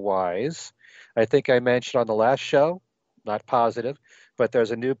video-wise. I think I mentioned on the last show, not positive, but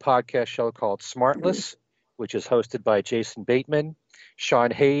there's a new podcast show called Smartless, which is hosted by Jason Bateman.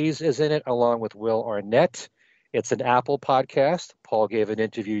 Sean Hayes is in it, along with Will Arnett. It's an Apple podcast. Paul gave an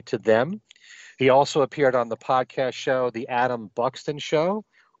interview to them. He also appeared on the podcast show, The Adam Buxton Show.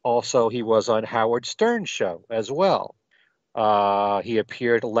 Also, he was on Howard Stern's show as well. He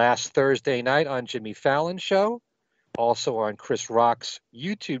appeared last Thursday night on Jimmy Fallon's show, also on Chris Rock's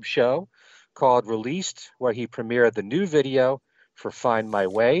YouTube show called Released, where he premiered the new video for Find My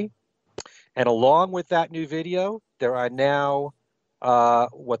Way. And along with that new video, there are now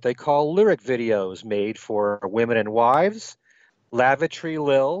what they call lyric videos made for Women and Wives, Lavatory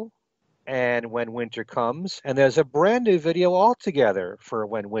Lil, and When Winter Comes. And there's a brand new video altogether for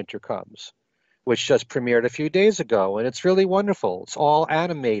When Winter Comes, which just premiered a few days ago, and it's really wonderful. It's all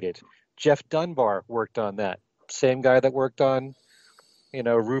animated. Jeff Dunbar worked on that. Same guy that worked on,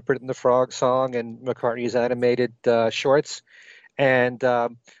 Rupert and the Frog song and McCartney's animated shorts. And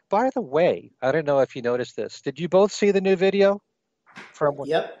by the way, I don't know if you noticed this. Did you both see the new video?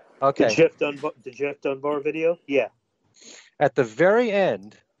 Yep. Okay. The Jeff Dunbar video? Yeah. At the very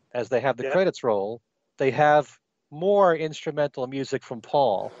end, as they have the credits roll, they have more instrumental music from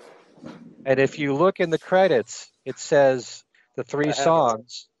Paul. And if you look in the credits, it says the three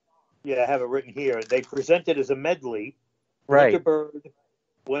songs. I have it written here. They present it as a medley. Right. Winterbird,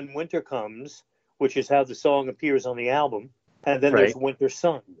 When Winter Comes, which is how the song appears on the album. And then there's Winter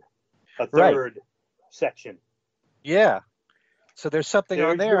Sun, a third section. Yeah. So there's something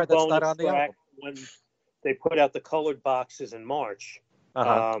on there that's not on the album. When they put out the colored boxes in March,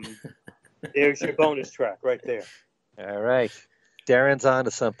 there's your bonus track right there. All right. Darren's on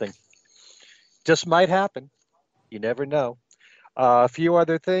to something. Just might happen. You never know. A few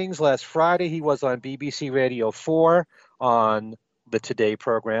other things. Last Friday, he was on BBC Radio 4 on the Today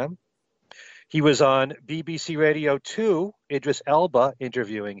program. He was on BBC Radio 2, Idris Elba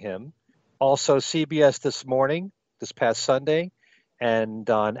interviewing him. Also CBS This Morning, this past Sunday. And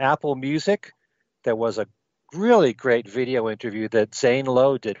on Apple Music, there was a really great video interview that Zane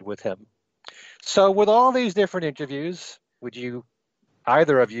Lowe did with him. So with all these different interviews, would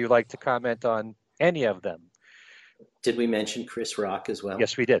either of you like to comment on any of them? Did we mention Chris Rock as well?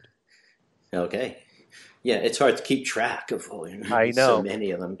 Yes, we did. Okay. Yeah, it's hard to keep track of I know. So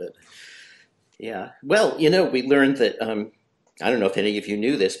many of them, but yeah. Well, we learned that, I don't know if any of you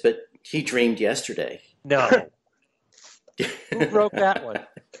knew this, but he dreamed yesterday. No. Who broke that one?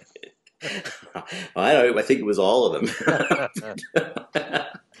 I think it was all of them.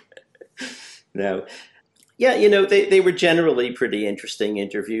 No. Yeah, they were generally pretty interesting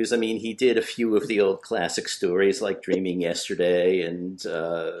interviews. I mean, he did a few of the old classic stories like Dreaming Yesterday and,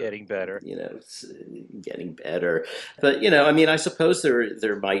 Getting better. Getting better. But, I mean, I suppose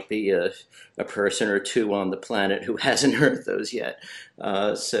there might be a person or two on the planet who hasn't heard those yet.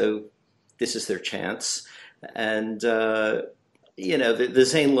 So this is their chance. And, the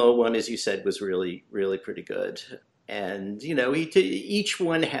Zane Lowe one, as you said, was really, really pretty good. And, each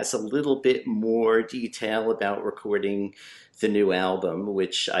one has a little bit more detail about recording the new album,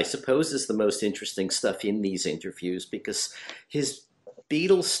 which I suppose is the most interesting stuff in these interviews because his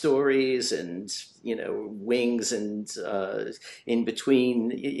Beatles stories and, Wings and in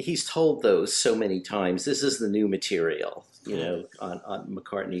between, he's told those so many times. This is the new material, on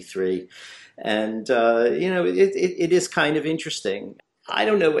McCartney III. And, it is kind of interesting. I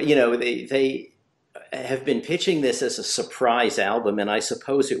don't know, they have been pitching this as a surprise album, and I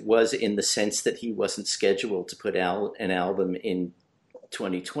suppose it was in the sense that he wasn't scheduled to put out an album in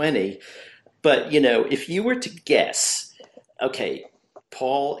 2020. But, if you were to guess, okay,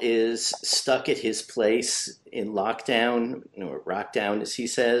 Paul is stuck at his place in lockdown, or rockdown, as he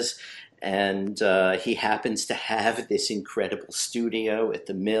says, and he happens to have this incredible studio at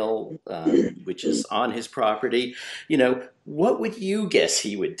the mill, which is on his property. What would you guess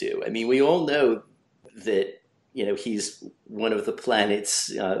he would do? I mean, we all know that he's one of the planet's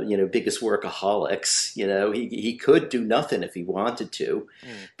biggest workaholics. He could do nothing if he wanted to,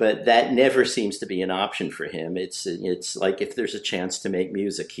 but that never seems to be an option for him. It's like if there's a chance to make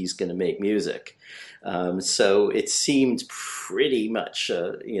music, he's going to make music. So it seemed pretty much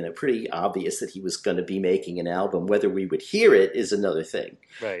pretty obvious that he was going to be making an album. Whether we would hear it is another thing,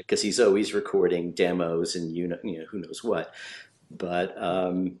 right? Because he's always recording demos and who knows what, but.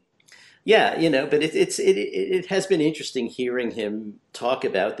 Yeah, but it has been interesting hearing him talk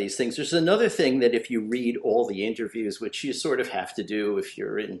about these things. There's another thing that if you read all the interviews, which you sort of have to do if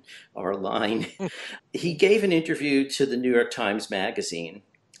you're in our line, he gave an interview to the New York Times Magazine,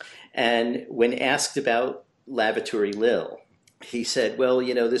 and when asked about Lavatory Lil, he said, well,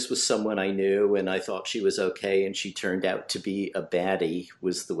 this was someone I knew and I thought she was okay and she turned out to be a baddie,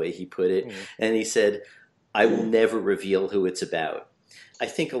 was the way he put it. And he said, I will never reveal who it's about. I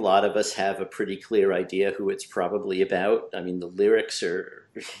think a lot of us have a pretty clear idea who it's probably about. I mean, the lyrics are,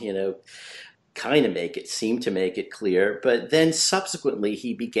 kind of seem to make it clear. But then subsequently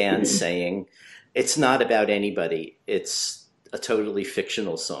he began saying, it's not about anybody. It's a totally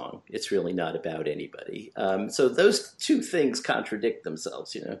fictional song. It's really not about anybody. So those two things contradict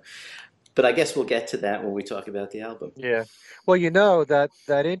themselves, But I guess we'll get to that when we talk about the album. Yeah. Well,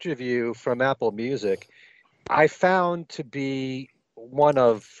 that interview from Apple Music, I found to be one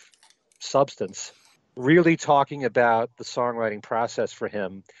of substance, really talking about the songwriting process for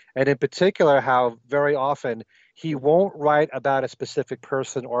him, and in particular how very often he won't write about a specific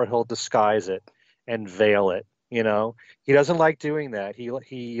person or he'll disguise it and veil it. He doesn't like doing that. He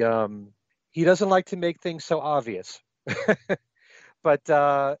doesn't like to make things so obvious.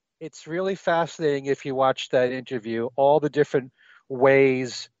 But it's really fascinating if you watch that interview, all the different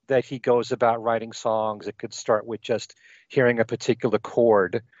ways that he goes about writing songs. It could start with just hearing a particular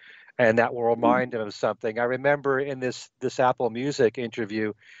chord, and that will remind him of something. I remember in this Apple Music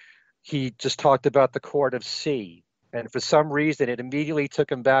interview, he just talked about the chord of C, and for some reason, it immediately took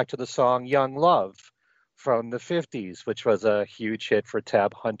him back to the song "Young Love" from the 50s, which was a huge hit for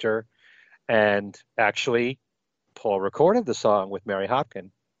Tab Hunter, and actually, Paul recorded the song with Mary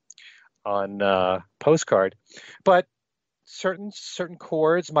Hopkin on Postcard, but certain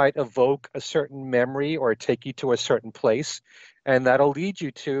chords might evoke a certain memory or take you to a certain place, and that'll lead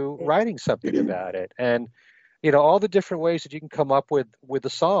you to writing something about it. And all the different ways that you can come up with a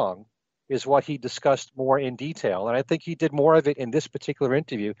song is what he discussed more in detail. And I think he did more of it in this particular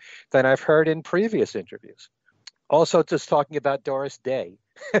interview than I've heard in previous interviews. Also, just talking about Doris Day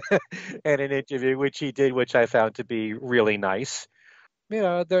in an interview which he did, which I found to be really nice.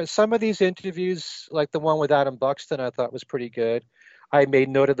 There's some of these interviews, like the one with Adam Buxton, I thought was pretty good. I made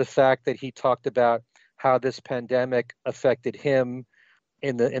note of the fact that he talked about how this pandemic affected him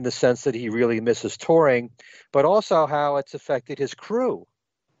in the sense that he really misses touring, but also how it's affected his crew,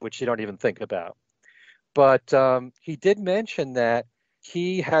 which you don't even think about. But he did mention that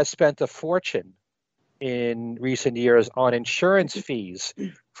he has spent a fortune in recent years on insurance fees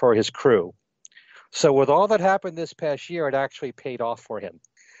for his crew. So with all that happened this past year, it actually paid off for him.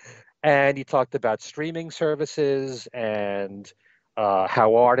 And he talked about streaming services and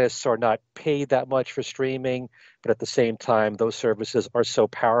how artists are not paid that much for streaming, but at the same time, those services are so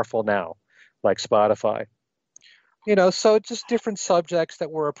powerful now, like Spotify. So just different subjects that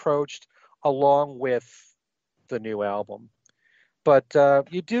were approached, along with the new album. But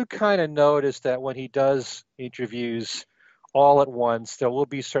you do kind of notice that when he does interviews all at once, there will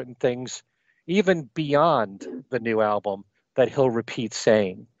be certain things, even beyond the new album, that he'll repeat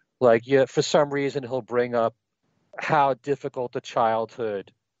saying. Like, yeah, for some reason, he'll bring up how difficult a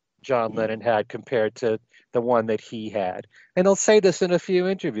childhood John Lennon had compared to the one that he had. And he'll say this in a few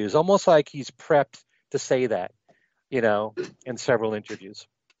interviews, almost like he's prepped to say that, in several interviews,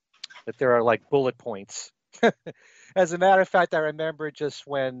 that there are like bullet points. As a matter of fact, I remember just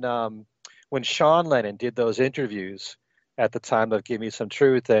when Sean Lennon did those interviews at the time of Give Me Some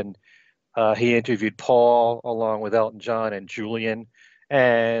Truth, and he interviewed Paul along with Elton John and Julian.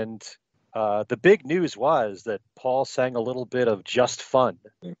 And the big news was that Paul sang a little bit of Just Fun,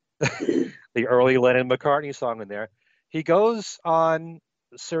 the early Lennon-McCartney song in there. He goes on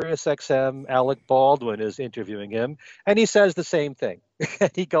Sirius XM, Alec Baldwin is interviewing him, and he says the same thing.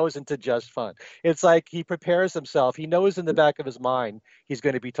 He goes into Just Fun. It's like he prepares himself. He knows in the back of his mind he's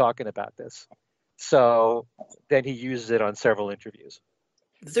going to be talking about this. So then he uses it on several interviews.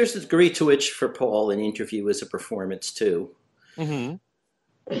 There's a degree to which for Paul an interview is a performance too. Mm-hmm.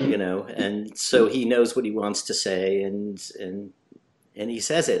 And so he knows what he wants to say, and he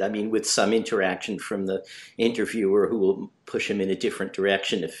says it. I mean, with some interaction from the interviewer who will push him in a different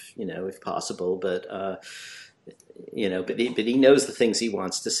direction if possible. But he knows the things he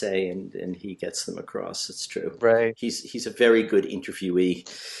wants to say, and he gets them across. It's true. Right. He's a very good interviewee.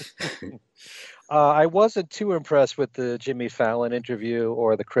 I wasn't too impressed with the Jimmy Fallon interview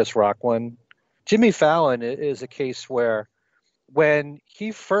or the Chris Rock one. Jimmy Fallon is a case where when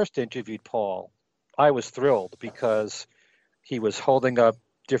he first interviewed Paul, I was thrilled because he was holding up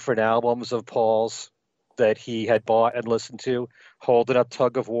different albums of Paul's that he had bought and listened to, holding up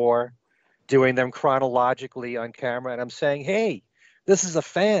Tug of War, doing them chronologically on camera. And I'm saying, hey, this is a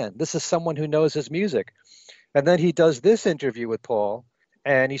fan. This is someone who knows his music. And then he does this interview with Paul,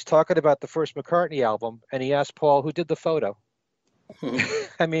 and he's talking about the first McCartney album, and he asked Paul who did the photo.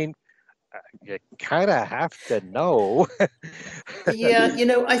 I mean, you kind of have to know. Yeah,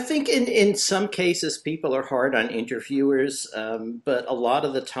 I think in some cases people are hard on interviewers, but a lot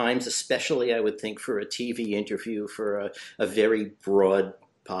of the times, especially I would think for a TV interview for a very broad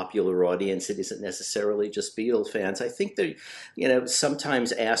popular audience, it isn't necessarily just Beatles fans. I think they,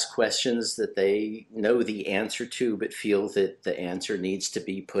 sometimes ask questions that they know the answer to, but feel that the answer needs to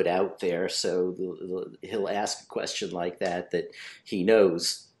be put out there. So he'll ask a question like that he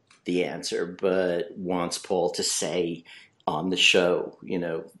knows the answer, but wants Paul to say on the show,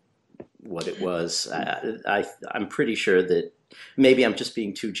 what it was. I'm pretty sure that maybe I'm just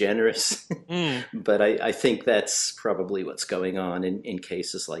being too generous, but I think that's probably what's going on in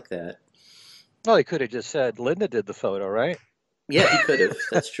cases like that. Well, he could have just said Linda did the photo, right? Yeah, he could have.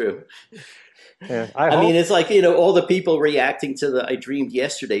 That's true. Yeah, I mean, it's like, all the people reacting to the I Dreamed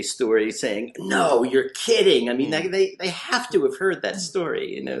Yesterday story saying, no, you're kidding. I mean, they have to have heard that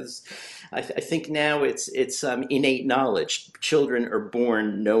story. I think now it's innate knowledge. Children are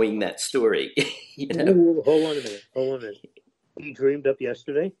born knowing that story. Ooh, hold on a minute. He dreamed up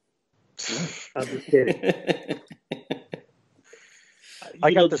yesterday? I'm just kidding.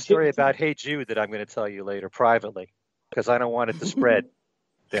 I got the story about Hey Jude that I'm going to tell you later privately because I don't want it to spread,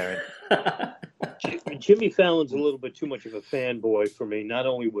 Darren. Jimmy Fallon's a little bit too much of a fanboy for me, not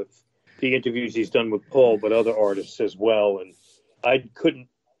only with the interviews he's done with Paul, but other artists as well. And I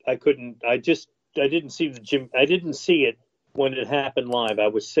didn't see it when it happened live. I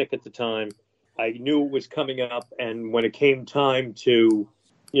was sick at the time. I knew it was coming up, and when it came time to,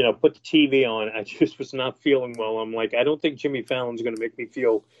 put the TV on, I just was not feeling well. I'm like, I don't think Jimmy Fallon's going to make me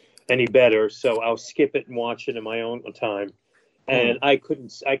feel any better, so I'll skip it and watch it in my own time. And I couldn't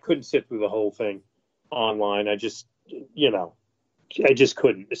sit through the whole thing online. I just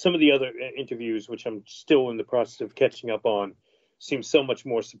couldn't. Some of the other interviews, which I'm still in the process of catching up on, seem so much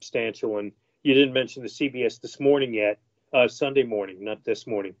more substantial. And you didn't mention the CBS This Morning yet, Sunday morning, not this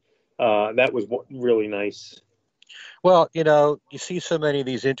morning. That was really nice. Well, you see so many of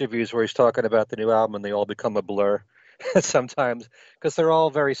these interviews where he's talking about the new album and they all become a blur sometimes because they're all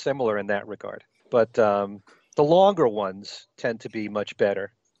very similar in that regard. But the longer ones tend to be much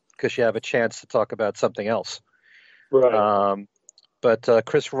better because you have a chance to talk about something else. Right. But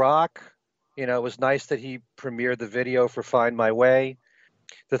Chris Rock, it was nice that he premiered the video for Find My Way.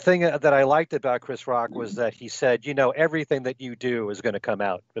 The thing that I liked about Chris Rock was that he said, everything that you do is going to come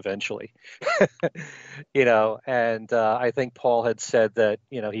out eventually, and I think Paul had said that,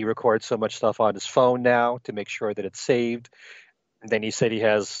 he records so much stuff on his phone now to make sure that it's saved. And then he said he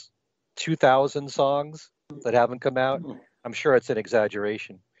has 2,000 songs that haven't come out. I'm sure it's an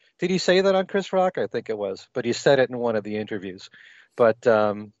exaggeration. Did he say that on Chris Rock? I think it was, but he said it in one of the interviews. But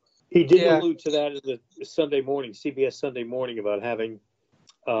he did yeah. allude to that in the Sunday morning, CBS Sunday Morning, about having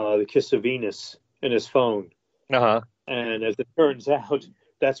the Kiss of Venus in his phone. Uh-huh. And as it turns out,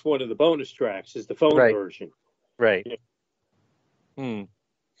 that's one of the bonus tracks, is the phone version. Right. Yeah.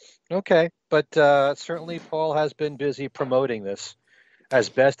 Okay. But certainly Paul has been busy promoting this as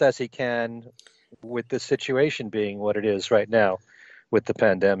best as he can, with the situation being what it is right now with the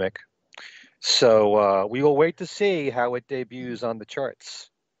pandemic. So we will wait to see how it debuts on the charts.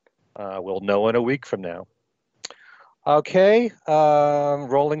 We'll know in a week from now. Okay,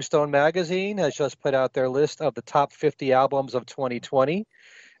 Rolling Stone magazine has just put out their list of the top 50 albums of 2020,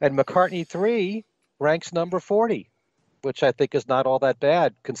 and McCartney III ranks number 40, which I think is not all that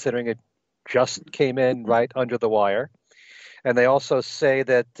bad considering it just came in right under the wire. And they also say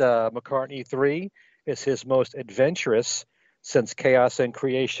that McCartney III is his most adventurous since Chaos and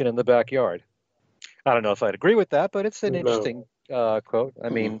Creation in the Backyard. I don't know if I'd agree with that, but it's an interesting quote. I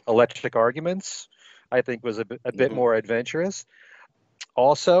mean, Electric Arguments, I think, was a bit more adventurous.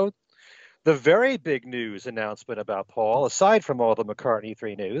 Also, the very big news announcement about Paul, aside from all the McCartney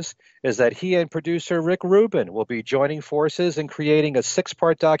III news, is that he and producer Rick Rubin will be joining forces in creating a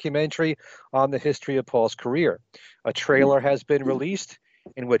 6-part documentary on the history of Paul's career. A trailer has been released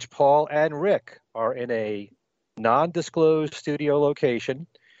in which Paul and Rick are in a non-disclosed studio location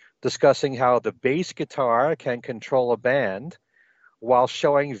discussing how the bass guitar can control a band, while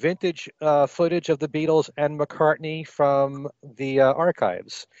showing vintage footage of the Beatles and McCartney from the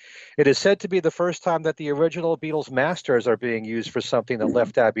archives. It is said to be the first time that the original Beatles masters are being used for something that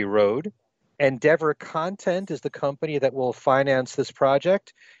left Abbey Road. Endeavor Content is the company that will finance this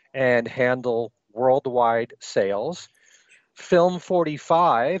project and handle worldwide sales. Film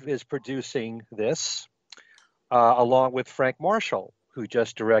 45 is producing this, along with Frank Marshall, who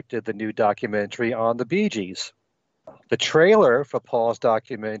just directed the new documentary on the Bee Gees. The trailer for Paul's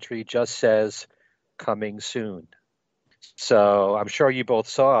documentary just says, coming soon. So I'm sure you both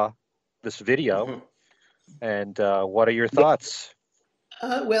saw this video. And what are your thoughts?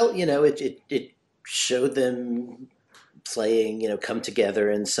 Well, it showed them playing, Come Together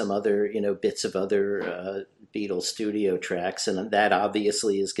and some other, bits of other Beatles studio tracks. And that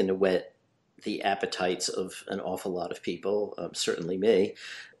obviously is going to whet the appetites of an awful lot of people, certainly me.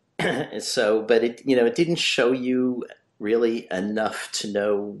 So, but it didn't show you really enough to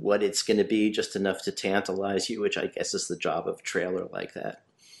know what it's going to be, just enough to tantalize you, which I guess is the job of a trailer like that.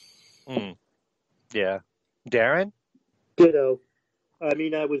 Yeah. Darren? Ditto. I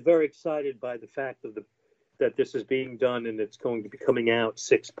mean, I was very excited by the fact that this is being done and it's going to be coming out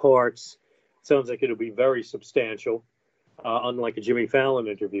 6 parts. Sounds like it'll be very substantial, unlike a Jimmy Fallon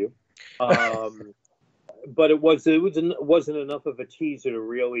interview. But it wasn't enough of a teaser to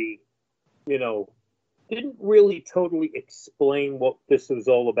really, didn't really totally explain what this was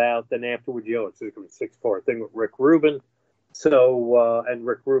all about. Then afterwards, it's a 6-part thing with Rick Rubin. So, and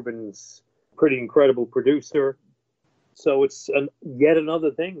Rick Rubin's pretty incredible producer. So it's yet another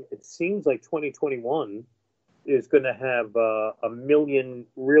thing. It seems like 2021 is going to have a million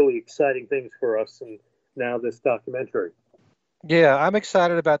really exciting things for us, and now this documentary. Yeah, I'm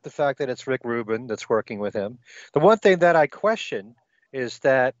excited about the fact that it's Rick Rubin that's working with him. The one thing that I question is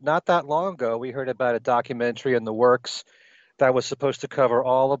that not that long ago, we heard about a documentary in the works that was supposed to cover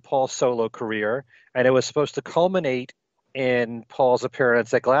all of Paul's solo career, and it was supposed to culminate in Paul's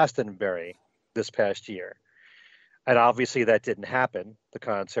appearance at Glastonbury this past year. And obviously that didn't happen, the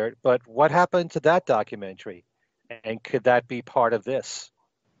concert. But what happened to that documentary? And could that be part of this?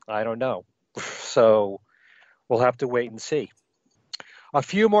 I don't know. So we'll have to wait and see. A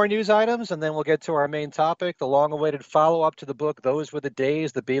few more news items, and then we'll get to our main topic. The long-awaited follow-up to the book, Those Were the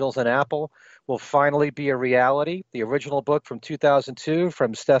Days, The Beatles and Apple, will finally be a reality. The original book from 2002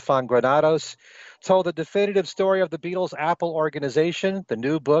 from Stefan Granados told the definitive story of the Beatles-Apple organization. The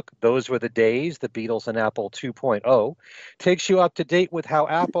new book, Those Were the Days, The Beatles and Apple 2.0, takes you up to date with how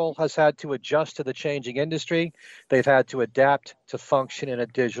Apple has had to adjust to the changing industry. They've had to adapt to function in a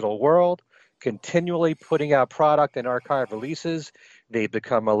digital world, continually putting out product and archive releases. They've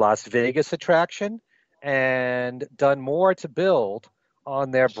become a Las Vegas attraction and done more to build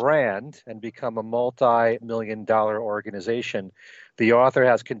on their brand and become a multi-million-dollar organization. The author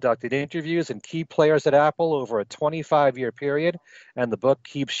has conducted interviews and key players at Apple over a 25-year period, and the book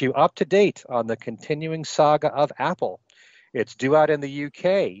keeps you up to date on the continuing saga of Apple. It's due out in the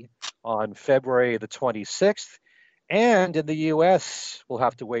UK on February the 26th, and in the US, we'll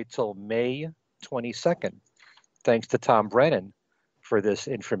have to wait till May 22nd. Thanks to Tom Brennan for this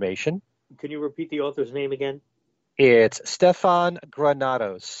information. Can you repeat the author's name again? It's Stefan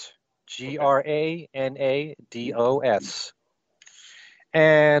Granados, Granados.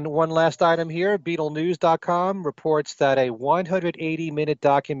 And one last item here, BeatleNews.com reports that a 180-minute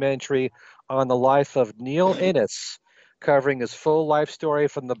documentary on the life of Neil Innes, covering his full life story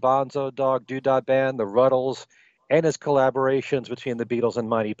from the Bonzo Dog Doodah Band, the Ruddles, and his collaborations between the Beatles and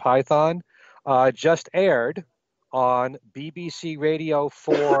Monty Python, just aired on BBC Radio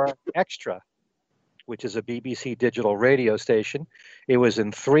 4 Extra, which is a BBC digital radio station. It was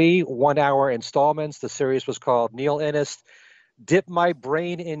in 3 one-hour installments. The series was called Neil Innes, Dip My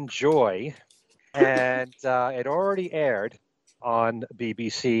Brain in Joy, and it already aired on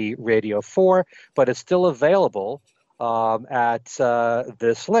BBC Radio 4, but it's still available at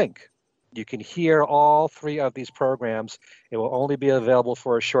this link. You can hear all 3 of these programs. It will only be available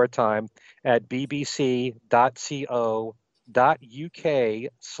for a short time at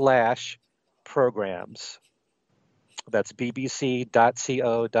bbc.co.uk/programs. That's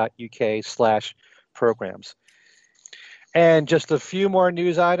bbc.co.uk/programs. And just a few more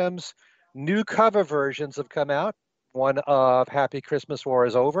news items. New cover versions have come out. One of Happy Christmas War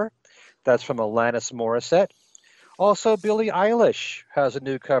is Over. That's from Alanis Morissette. Also, Billie Eilish has a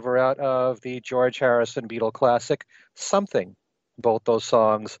new cover out of the George Harrison Beatle classic, Something. Both those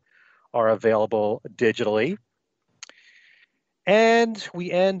songs are available digitally. And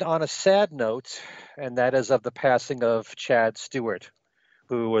we end on a sad note, and that is of the passing of Chad Stewart,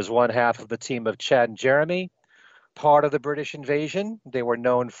 who was one half of the team of Chad and Jeremy, part of the British Invasion. They were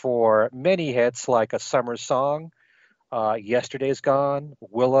known for many hits like A Summer Song, Yesterday's Gone,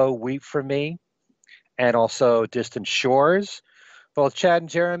 Willow, Weep for Me, and also Distant Shores. Both Chad and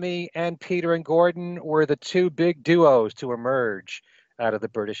Jeremy and Peter and Gordon were the 2 big duos to emerge out of the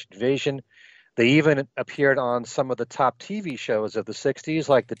British Invasion. They even appeared on some of the top TV shows of the 60s,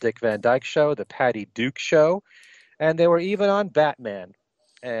 like The Dick Van Dyke Show, The Patty Duke Show, and they were even on Batman.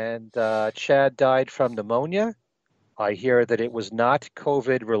 And Chad died from pneumonia. I hear that it was not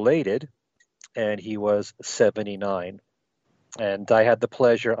COVID related, and he was 79. And I had the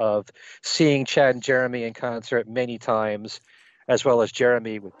pleasure of seeing Chad and Jeremy in concert many times, as well as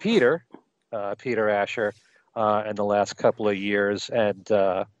Jeremy with Peter Asher, in the last couple of years. And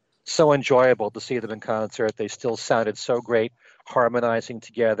so enjoyable to see them in concert. They still sounded so great, harmonizing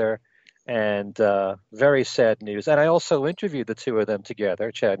together, and very sad news. And I also interviewed the 2 of them together,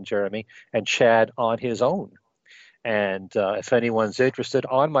 Chad and Jeremy, and Chad on his own. And if anyone's interested,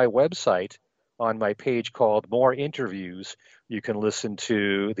 on my website, on my page called More Interviews, you can listen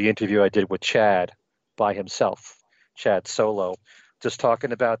to the interview I did with Chad by himself, Chad solo, just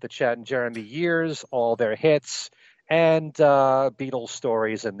talking about the Chad and Jeremy years, all their hits, and Beatles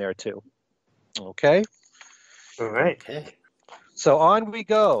stories in there too. Okay? All right. Okay. So on we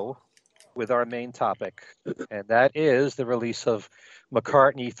go with our main topic, and that is the release of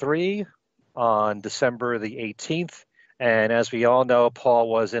McCartney III on December the 18th. And as we all know, Paul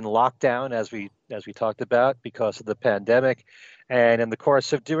was in lockdown, as we talked about, because of the pandemic. And in the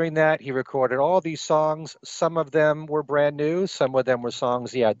course of doing that, he recorded all these songs. Some of them were brand new. Some of them were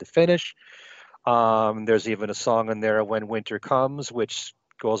songs he had to finish. There's even a song in there, When Winter Comes, which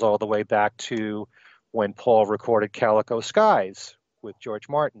goes all the way back to when Paul recorded Calico Skies with George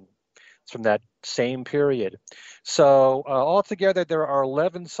Martin. It's from that same period. So altogether, there are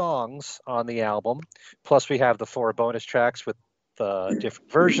 11 songs on the album. Plus, we have the 4 bonus tracks with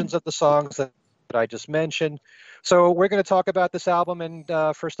different versions of the songs that I just mentioned. So we're going to talk about this album and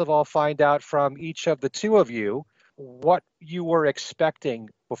first of all, find out from each of the 2 of you what you were expecting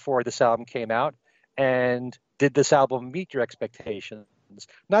before this album came out, and did this album meet your expectations?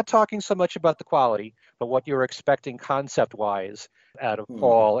 Not talking so much about the quality, but what you were expecting concept-wise out of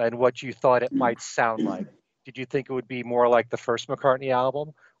Paul and what you thought it might sound like. Did you think it would be more like the first McCartney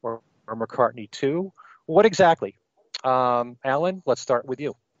album or McCartney II? What exactly? Allan, let's start with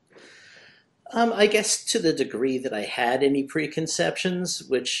you. I guess to the degree that I had any preconceptions,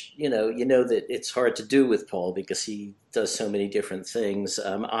 which, you know that it's hard to do with Paul because he does so many different things.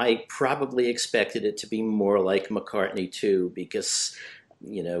 I probably expected it to be more like McCartney II because,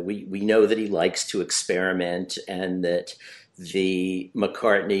 we know that he likes to experiment, and that the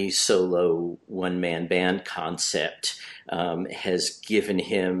McCartney solo one-man band concept has given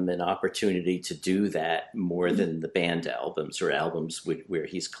him an opportunity to do that more than the band albums or albums where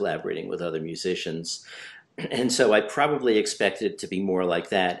he's collaborating with other musicians. And so I probably expected it to be more like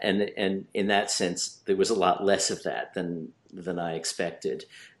that. And in that sense, there was a lot less of that than I expected.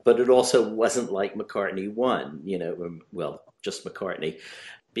 But it also wasn't like McCartney 1, well, just McCartney,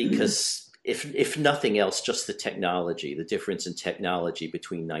 because if nothing else, just the technology, the difference in technology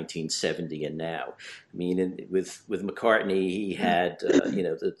between 1970 and now. I mean, with McCartney, he had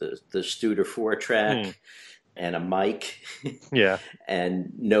the Studer 4-track and a mic, Yeah,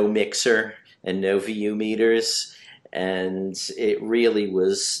 and no mixer and no VU meters, and it really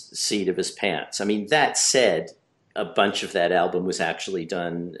was seat of his pants. I mean, that said, a bunch of that album was actually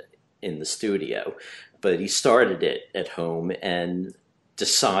done in the studio, but he started it at home and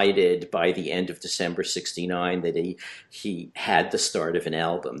decided by the end of December '69 that he had the start of an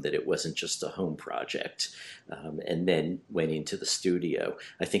album, that it wasn't just a home project, and then went into the studio.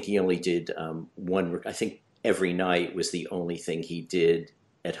 I think he only did one. I think Every Night was the only thing he did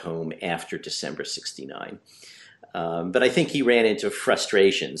at home after December '69. But I think he ran into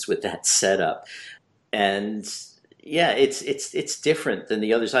frustrations with that setup, and yeah, it's different than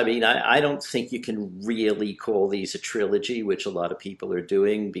the others. I mean, I don't think you can really call these a trilogy, which a lot of people are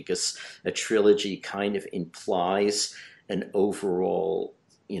doing, because a trilogy kind of implies an overall,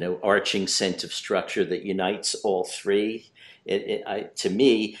 arching sense of structure that unites all three. To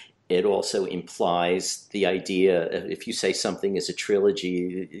me, it also implies the idea, if you say something is a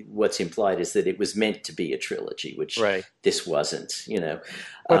trilogy, what's implied is that it was meant to be a trilogy, which this wasn't,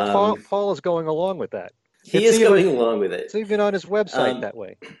 But Paul is going along with that. He is going along with it. It's even on his website that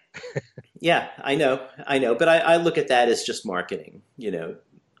way. Yeah, I know. But I look at that as just marketing,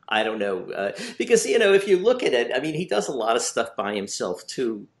 I don't know. Because, if you look at it, I mean, he does a lot of stuff by himself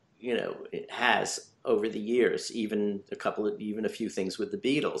too, it has over the years, even a few things with the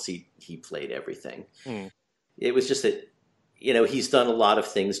Beatles, he played everything. It was just that, he's done a lot of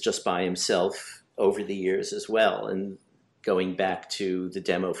things just by himself over the years as well. And going back to the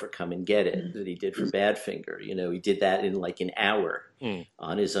demo for Come and Get It that he did for Badfinger, he did that in like an hour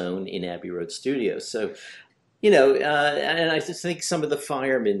on his own in Abbey Road Studios. So, and I just think some of the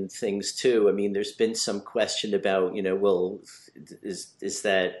Fireman things too. I mean, there's been some question about, well, is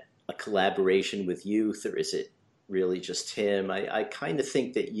that a collaboration with Youth, or is it really just him? I kind of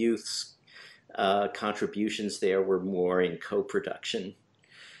think that Youth's contributions there were more in co-production.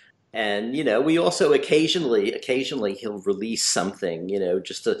 And, we also occasionally he'll release something,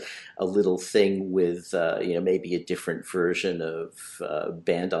 just a little thing with, maybe a different version of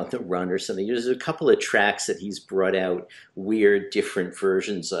Band on the Run or something. There's a couple of tracks that he's brought out weird, different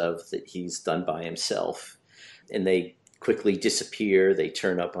versions of that he's done by himself. And they quickly disappear. They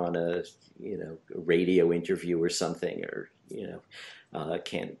turn up on a radio interview or something, or,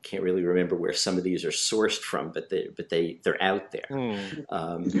 can't really remember where some of these are sourced from, but they're out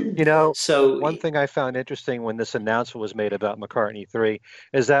there. So one thing I found interesting when this announcement was made about McCartney III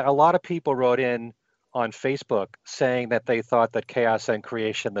is that a lot of people wrote in on Facebook saying that they thought that Chaos and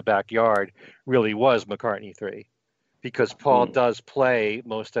Creation in the Backyard really was McCartney III, because Paul does play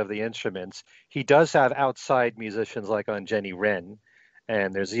most of the instruments. He does have outside musicians like on Jenny Wren.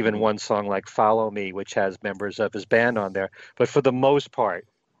 And there's even one song like Follow Me, which has members of his band on there. But for the most part,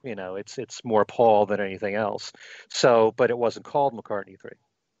 it's more Paul than anything else. So, but it wasn't called McCartney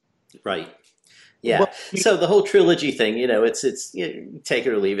III. Right. Yeah. Well, so the whole trilogy thing, it's take it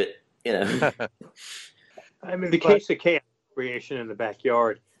or leave it, I mean, the case of Chaos Creation in the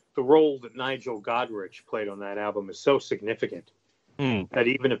Backyard, the role that Nigel Godrich played on that album is so significant that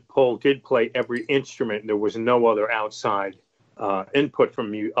even if Paul did play every instrument, there was no other outside input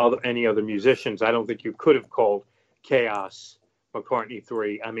from any other musicians, I don't think you could have called Chaos McCartney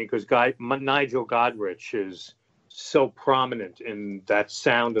III. I mean, because Nigel Godrich is so prominent in that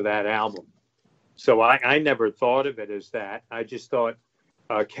sound of that album. So I never thought of it as that. I just thought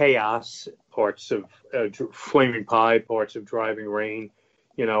Chaos, parts of Flaming Pie, parts of Driving Rain,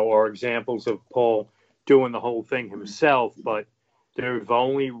 are examples of Paul doing the whole thing himself. But there have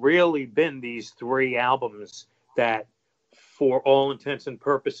only really been these three albums that, for all intents and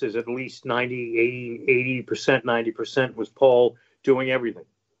purposes, at least 80%, 90% was Paul doing everything.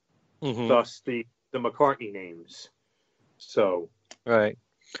 Thus the McCartney names. So. Right.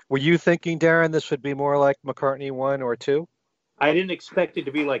 Were you thinking, Darren, this would be more like McCartney 1 or 2? I didn't expect it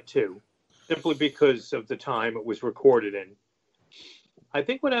to be like 2, simply because of the time it was recorded in. I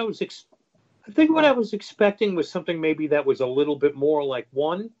think what I was expecting was something maybe that was a little bit more like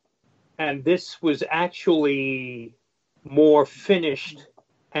 1, and this was actually more finished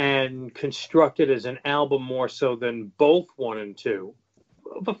and constructed as an album more so than both 1 and 2.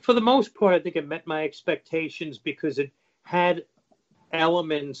 But for the most part, I think it met my expectations because it had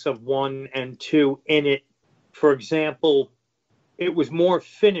elements of 1 and 2 in it. For example, it was more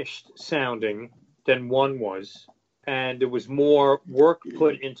finished sounding than 1 was, and there was more work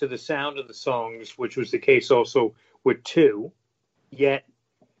put into the sound of the songs, which was the case also with 2. Yet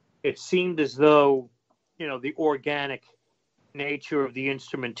it seemed as though, the organic nature of the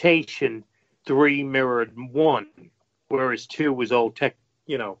instrumentation, 3 mirrored 1, whereas 2 was old tech,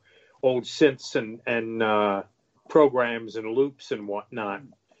 old synths and programs and loops and whatnot.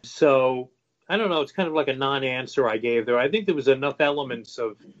 So I don't know. It's kind of like a non-answer I gave there. I think there was enough elements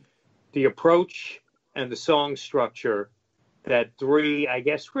of the approach and the song structure that 3, I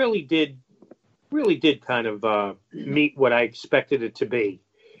guess, really did kind of meet what I expected it to be.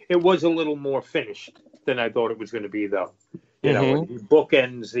 It was a little more finished than I thought it was going to be, though. He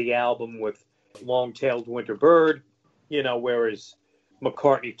bookends the album with Long-Tailed Winter Bird, whereas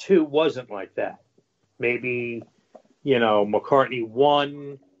McCartney II wasn't like that. Maybe, McCartney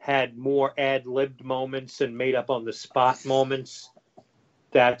 1 had more ad-libbed moments and made up on the spot moments.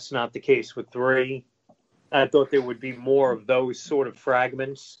 That's not the case with 3. I thought there would be more of those sort of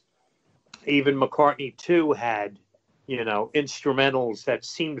fragments. Even McCartney 2 had, instrumentals that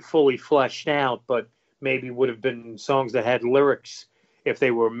seemed fully fleshed out, but maybe would have been songs that had lyrics if they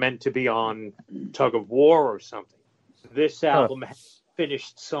were meant to be on Tug of War or something. This album has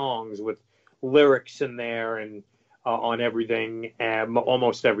finished songs with lyrics in there and on everything,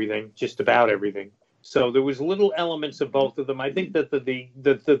 almost everything, just about everything. So there was little elements of both of them. I think that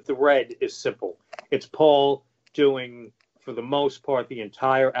the thread is simple. It's Paul doing, for the most part, the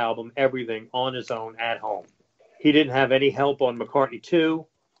entire album, everything on his own at home. He didn't have any help on McCartney 2,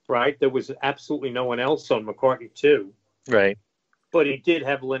 right? There was absolutely no one else on McCartney 2. Right. But he did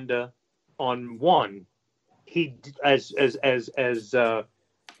have Linda on 1. He, as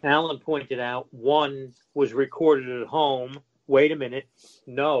Allan pointed out, 1 was recorded at home. Wait a minute.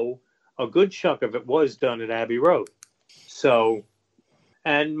 No, a good chunk of it was done at Abbey Road. So,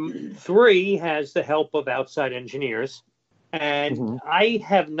 and 3 has the help of outside engineers. And I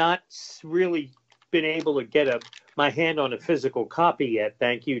have not really been able to get my hand on a physical copy yet,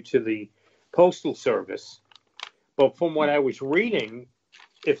 thank you to the Postal Service. But from what I was reading,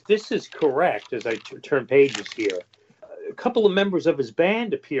 if this is correct, as I turn pages here, a couple of members of his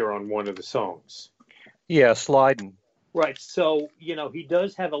band appear on one of the songs. Yeah, sliding. Right. So, he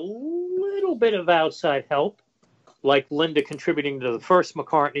does have a little bit of outside help, like Linda contributing to the first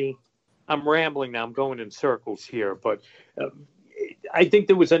McCartney. I'm rambling now. I'm going in circles here, but I think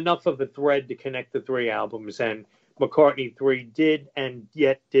there was enough of a thread to connect the 3 albums, and McCartney 3 did and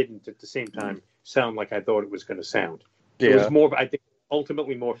yet didn't at the same time sound like I thought it was going to sound. Yeah. It was more, I think,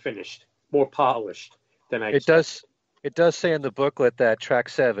 ultimately more finished, more polished than I expected. It does say in the booklet that track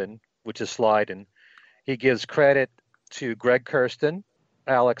 7, which is Slidin', he gives credit to Greg Kurstin,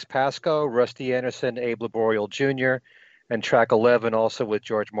 Alex Pascoe, Rusty Anderson, Abe Laboriel Jr., and track 11 also with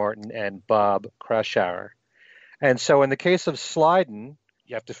George Martin and Bob Krashower. And so in the case of Slidin',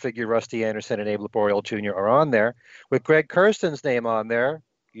 you have to figure Rusty Anderson and Abe Laboriel Jr. are on there. With Greg Kurstin's name on there,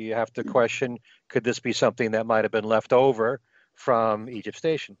 you have to question, could this be something that might have been left over from Egypt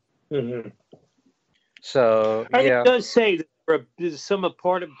Station? Mm-hmm. So, It does say that some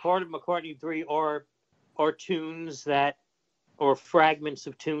part of McCartney 3 are tunes that, or fragments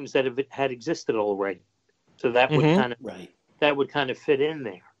of tunes that had existed already. So that would kind of fit in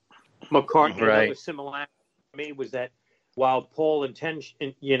there. McCartney, another similarity to me was that while Paul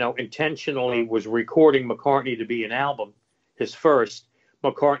intentionally was recording McCartney to be an album, his first,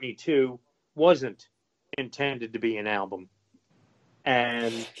 McCartney 2 wasn't intended to be an album.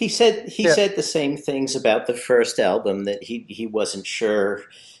 And he said the same things about the first album, that he wasn't sure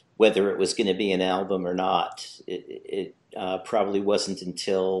whether it was going to be an album or not. It probably wasn't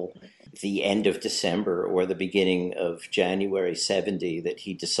until the end of December or the beginning of January 70 that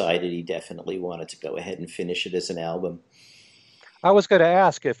he decided he definitely wanted to go ahead and finish it as an album. I was going to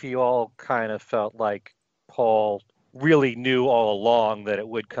ask if you all kind of felt like Paul really knew all along that it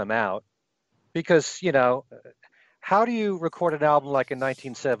would come out, because, how do you record an album like in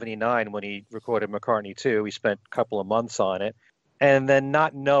 1979 when he recorded McCartney 2? He spent a couple of months on it, and then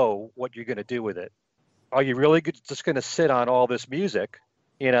not know what you're going to do with it. Are you really just going to sit on all this music?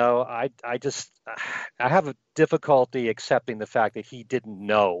 I have a difficulty accepting the fact that he didn't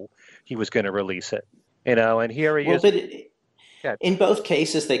know he was going to release it. And here he is. But in both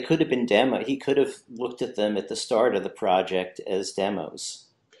cases, they could have been demo. He could have looked at them at the start of the project as demos.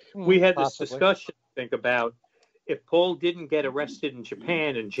 We had this discussion, I think, about if Paul didn't get arrested in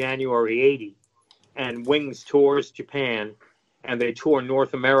Japan in January 80 and Wings tours Japan and they tour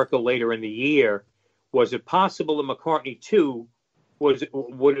North America later in the year, was it possible that McCartney 2,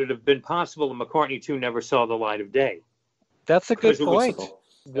 would it have been possible that McCartney 2 never saw the light of day? That's a good point.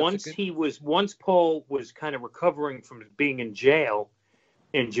 Once Paul was kind of recovering from being in jail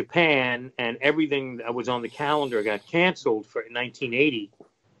in Japan and everything that was on the calendar got canceled for 1980,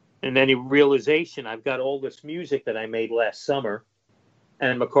 And then a realization, I've got all this music that I made last summer,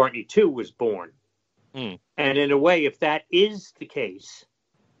 and McCartney II was born. Mm. And in a way, if that is the case,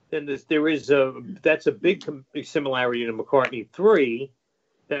 then that's a big similarity to McCartney III,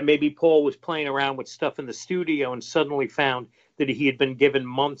 that maybe Paul was playing around with stuff in the studio and suddenly found that he had been given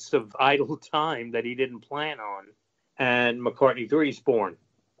months of idle time that he didn't plan on. And McCartney III is born.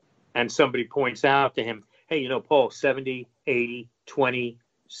 And somebody points out to him, hey, you know, Paul, 70, 80, 20,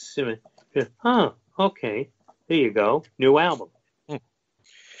 70. Huh, okay, there you go, new album.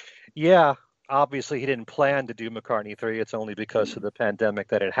 Yeah, obviously he didn't plan to do McCartney 3. It's only because of the pandemic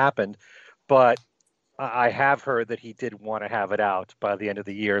that it happened. But I have heard that he did want to have it out by the end of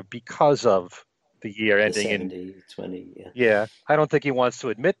the year because of the year ending 70, 20, yeah. Yeah, I don't think he wants to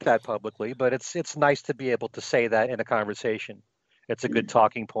admit that publicly, but it's nice to be able to say that in a conversation. It's a good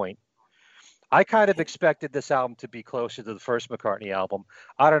talking point. I kind of expected this album to be closer to the first McCartney album.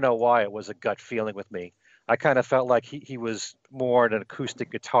 I don't know why, it was a gut feeling with me. I kind of felt like he was more in an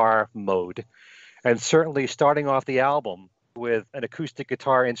acoustic guitar mode. And certainly starting off the album with an acoustic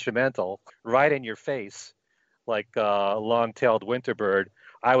guitar instrumental right in your face, like Long-Tailed Winterbird,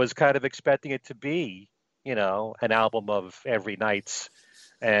 I was kind of expecting it to be, you know, an album of Every Nights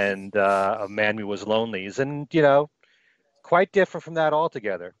and A Man Who Was Lonely's. And, you know, quite different from that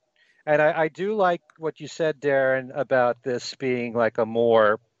altogether. And I do like what you said, Darren, about this being like a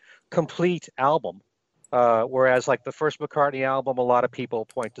more complete album. Whereas like the first McCartney album, a lot of people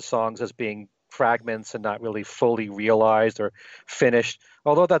point to songs as being fragments and not really fully realized or finished,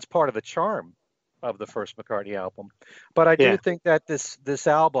 although that's part of the charm of the first McCartney album. But I do think that this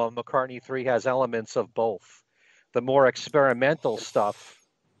album, McCartney III, has elements of both. The more experimental stuff,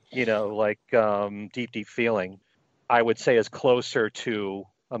 you know, like Deep, Deep Feeling, I would say is closer to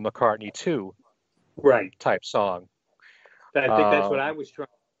a McCartney II right type song. I think that's what I was trying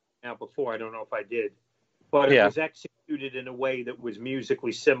out before. I don't know if I did. But it was executed in a way that was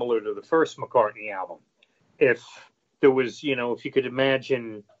musically similar to the first McCartney album. If there was, you know, if you could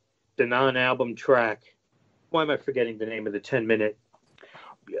imagine the non-album track, why am I forgetting the name of the 10-minute?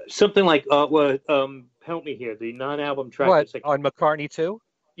 Something like, help me here. The non-album track. What, is like, on McCartney II?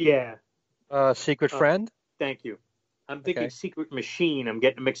 Yeah. Secret Friend? Thank you. I'm thinking Secret Machine. I'm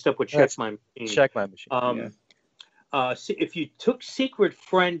getting mixed up with Check My Machine. Check My Machine. If you took Secret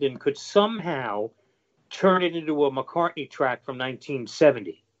Friend and could somehow turn it into a McCartney track from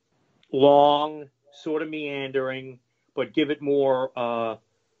 1970, long, sort of meandering, but give it more,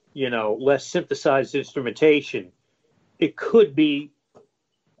 less synthesized instrumentation, it could be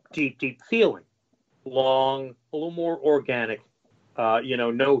Deep, Deep Feeling. Long, a little more organic,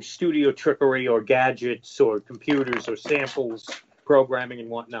 no studio trickery or gadgets or computers or samples, programming and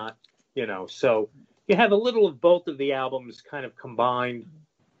whatnot, so you have a little of both of the albums kind of combined.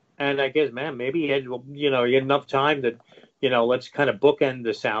 And I guess, man, maybe he had enough time that, let's kind of bookend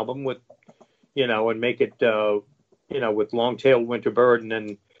this album with, and make it, with Long-Tailed Winterbird, and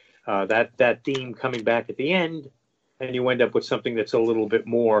then that theme coming back at the end, and you end up with something that's a little bit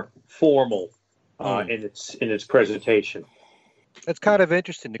more formal in its presentation. It's kind of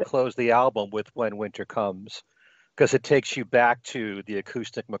interesting to close the album with When Winter Comes, because it takes you back to the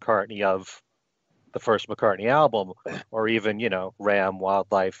acoustic McCartney of the first McCartney album, or even, Ram,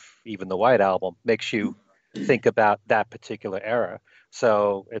 Wildlife, even the White Album, makes you think about that particular era.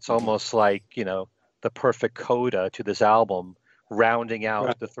 So it's almost like, the perfect coda to this album, rounding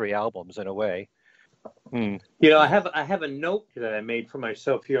out the three albums in a way. I have a note that I made for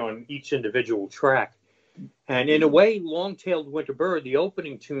myself here on each individual track. And in a way, Long-Tailed Winterbird, the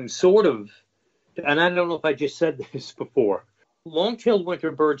opening tune sort of, and I don't know if I just said this before, Long-Tailed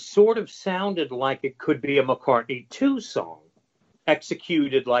Winterbird sort of sounded like it could be a McCartney II song,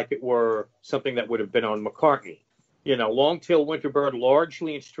 executed like it were something that would have been on McCartney. Long-Tailed Winterbird,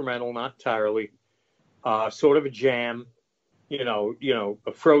 largely instrumental, not entirely, sort of a jam,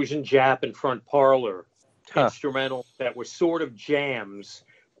 a Frozen Jap in Front Parlor, instrumental that were sort of jams,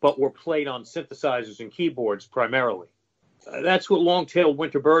 but were played on synthesizers and keyboards primarily. That's what Long-Tailed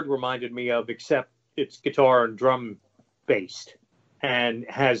Winterbird reminded me of, except it's guitar and drum based and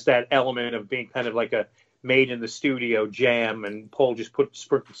has that element of being kind of like a made in the studio jam, and Paul just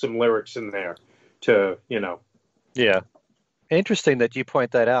sprinkled some lyrics in there to, Yeah. Interesting that you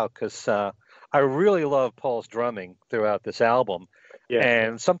point that out, because I really love Paul's drumming throughout this album. Yeah.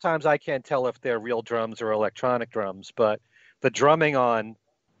 And sometimes I can't tell if they're real drums or electronic drums, but the drumming on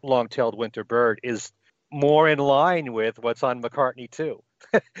Long-Tailed Winterbird is more in line with what's on McCartney too.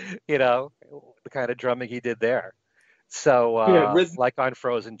 The kind of drumming he did there. So, like on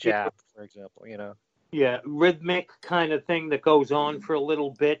Frozen Jap, for example, Yeah, rhythmic kind of thing that goes on for a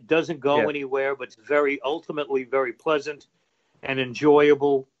little bit, doesn't go anywhere, but it's ultimately very pleasant and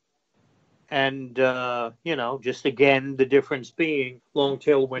enjoyable. And, just again, the difference being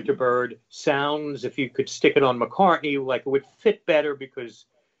long-tailed winterbird sounds, if you could stick it on McCartney, like it would fit better because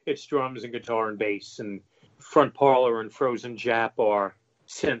it's drums and guitar and bass, and front parlor and frozen Jap are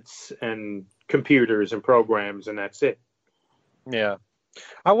synths and computers and programs, and that's it. Yeah.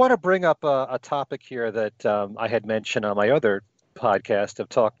 I want to bring up a topic here that I had mentioned on my other podcast of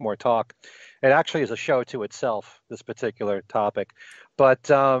Talk More Talk. It actually is a show to itself, this particular topic. But,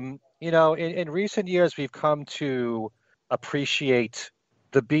 in recent years, we've come to appreciate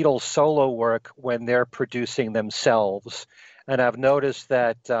the Beatles' solo work when they're producing themselves. And I've noticed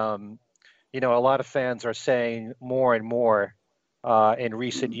that, a lot of fans are saying more and more in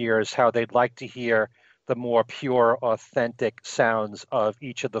recent years how they'd like to hear the more pure, authentic sounds of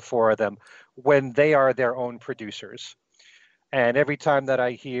each of the four of them when they are their own producers. And every time that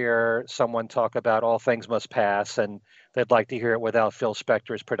I hear someone talk about All Things Must Pass and they'd like to hear it without Phil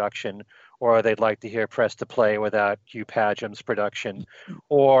Spector's production, or they'd like to hear Press to Play without Hugh Padgham's production,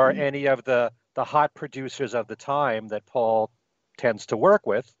 or any of the hot producers of the time that Paul tends to work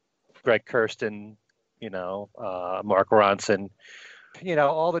with, Greg Kurstin, Mark Ronson,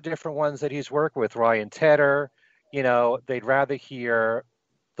 all the different ones that he's worked with, Ryan Tedder, they'd rather hear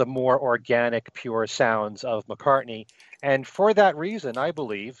the more organic, pure sounds of McCartney. And for that reason, I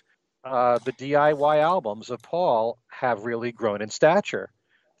believe the DIY albums of Paul have really grown in stature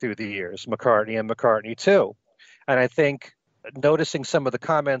through the years, McCartney and McCartney II. And I think noticing some of the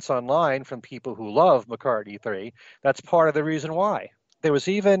comments online from people who love McCartney III, that's part of the reason why. There was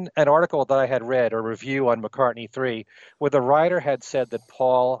even an article that I had read, a review on McCartney III, where the writer had said that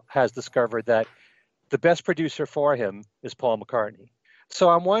Paul has discovered that the best producer for him is Paul McCartney. So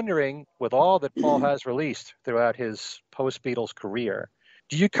I'm wondering, with all that Paul has released throughout his post-Beatles career,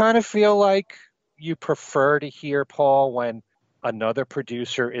 do you kind of feel like you prefer to hear Paul when another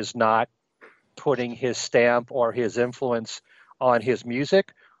producer is not putting his stamp or his influence on his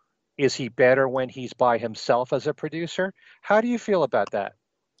music? Is he better when he's by himself as a producer? How do you feel about that?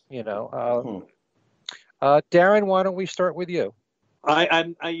 Darren, why don't we start with you?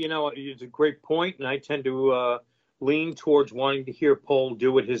 It's a great point, and I tend to lean towards wanting to hear Paul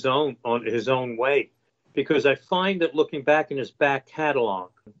do it on his own way, because I find that looking back in his back catalog,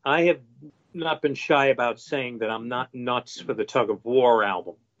 I have not been shy about saying that I'm not nuts for the Tug of War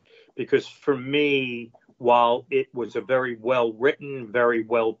album, because for me, while it was a very well written, very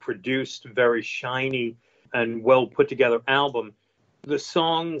well produced, very shiny, and well put together album, the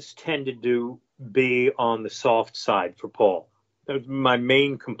songs tended to be on the soft side for Paul. That was my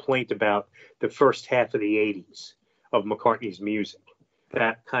main complaint about the first half of the 80s of McCartney's music,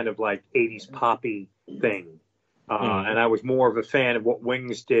 that kind of like 80s poppy thing. And I was more of a fan of what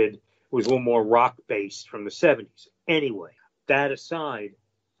Wings did. It was a little more rock based from the 70s. Anyway, that aside,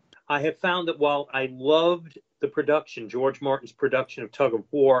 I have found that while I loved the production, George Martin's production of Tug of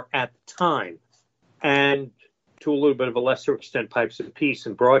War at the time, and to a little bit of a lesser extent, Pipes of Peace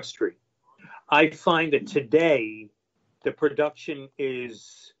and Broad Street, I find that today the production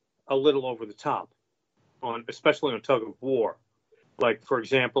is a little over the top, especially on Tug of War. Like, for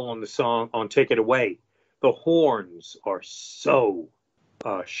example, on the song on Take It Away, the horns are so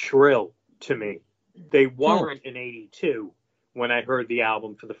shrill to me. They weren't in 82 when I heard the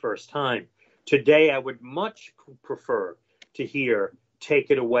album for the first time. Today, I would much prefer to hear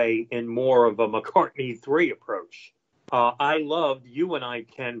Take It Away in more of a McCartney III approach. You and I,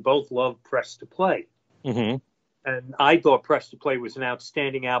 Ken, both love Press to Play. Mm-hmm. And I thought Press to Play was an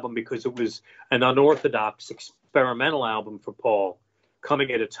outstanding album because it was an unorthodox experimental album for Paul,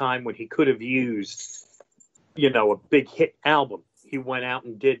 coming at a time when he could have used, a big hit album. He went out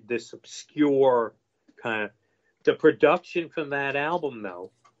and did this obscure kind of... The production from that album, though,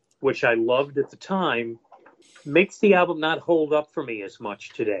 which I loved at the time, makes the album not hold up for me as much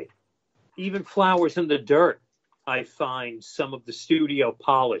today. Even Flowers in the Dirt, I find some of the studio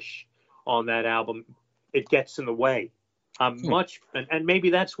polish on that album, it gets in the way. And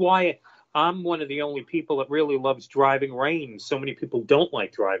maybe that's why I'm one of the only people that really loves Driving Rain. So many people don't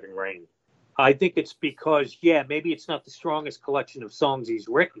like Driving Rain. I think it's because, maybe it's not the strongest collection of songs he's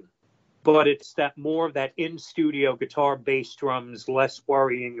written, but it's that more of that in-studio guitar, bass, drums, less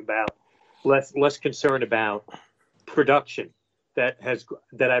concern about production that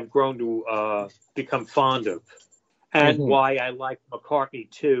I've grown to become fond of, and why I like McCartney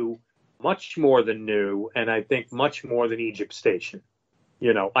II much more than New, and I think much more than Egypt Station.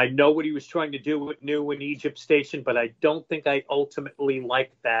 I know what he was trying to do with New and Egypt Station, but I don't think I ultimately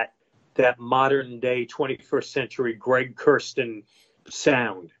like that that modern day 21st century Greg Kurstin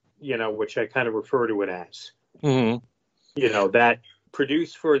sound, which I kind of refer to it as. Mm-hmm. That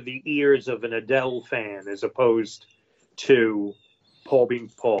produced for the ears of an Adele fan as opposed to Paul being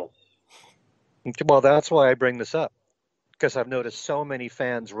Paul. Well, that's why I bring this up, because I've noticed so many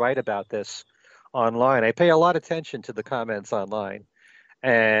fans write about this online. I pay a lot of attention to the comments online,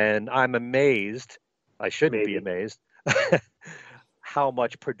 and I'm amazed. I shouldn't be Maybe. amazed how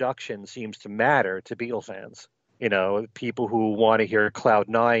much production seems to matter to Beatles fans. People who want to hear Cloud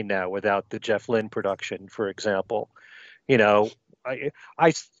Nine now without the Jeff Lynne production, for example. You know, I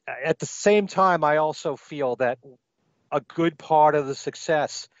at the same time, I also feel that a good part of the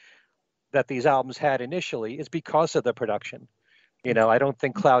success that these albums had initially is because of the production. I don't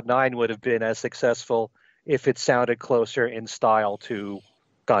think Cloud Nine would have been as successful if it sounded closer in style to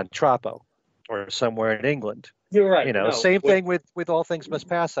Gone Troppo or Somewhere in England. You're right. Same thing with All Things Must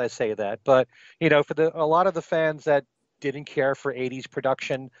Pass. I say that, but for a lot of the fans that didn't care for 80s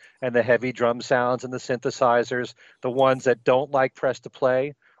production and the heavy drum sounds and the synthesizers, the ones that don't like press to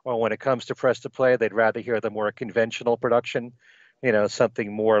play, or when it comes to press to play, they'd rather hear the more conventional production,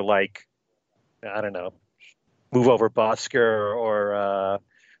 something more like, I don't know, Move Over Busker or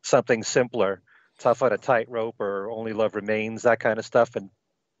something simpler, Tough on a Tightrope or Only Love Remains, that kind of stuff, and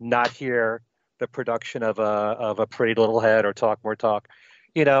not hear the production of a Pretty Little Head or Talk More Talk.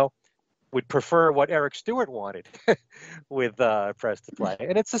 Would prefer what Eric Stewart wanted with Press to Play.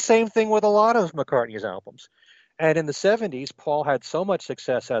 And it's the same thing with a lot of McCartney's albums. And in the 70s, Paul had so much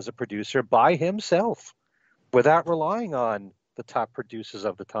success as a producer by himself without relying on the top producers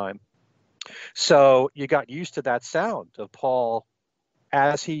of the time. So you got used to that sound of Paul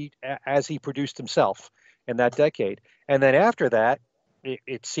as he produced himself in that decade. And then after that,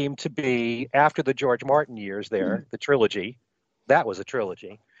 it seemed to be after the George Martin years there, the trilogy, that was a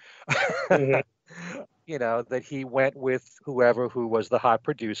trilogy. That he went with whoever who was the hot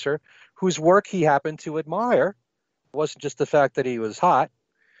producer, whose work he happened to admire. It wasn't just the fact that he was hot,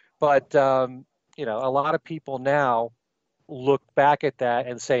 but a lot of people now look back at that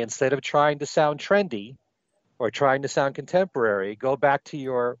and say, instead of trying to sound trendy or trying to sound contemporary, go back to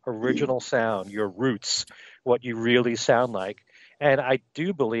your original sound, your roots, what you really sound like. And I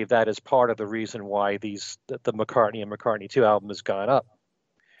do believe that is part of the reason why the McCartney and McCartney II album has gone up.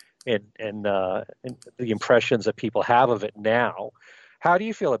 And the impressions that people have of it now. How do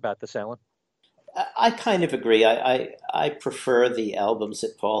you feel about this, Allan? I kind of agree. I prefer the albums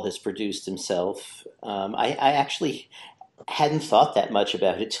that Paul has produced himself. I actually hadn't thought that much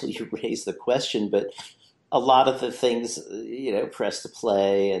about it till you raised the question, but a lot of the things, Press to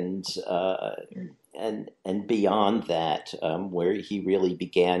Play and beyond that, where he really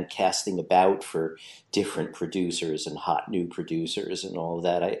began casting about for different producers and hot new producers and all of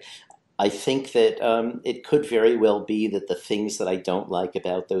that. I think that it could very well be that the things that I don't like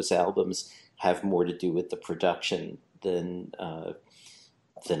about those albums have more to do with the production than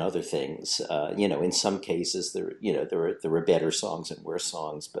other things. In some cases, there were better songs and worse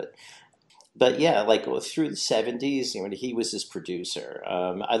songs, but yeah, like through the 70s, when he was his producer,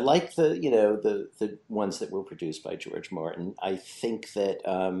 I like the ones that were produced by George Martin. I think that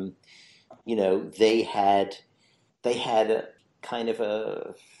they had a kind of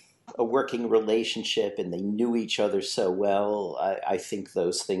a working relationship, and they knew each other so well. I think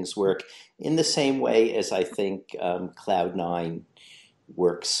those things work in the same way as I think Cloud Nine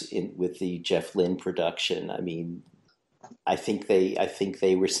works with the Jeff Lynne production. I mean, I think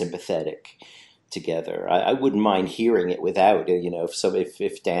they were sympathetic together. I wouldn't mind hearing it without it.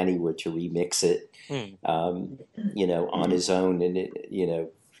 If Danny were to remix it, on his own, and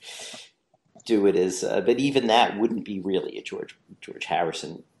do it as. But even that wouldn't be really a George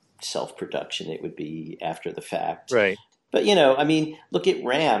Harrison self-production. It would be after the fact. Right. But look at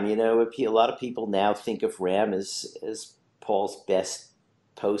Ram. A lot of people now think of Ram as Paul's best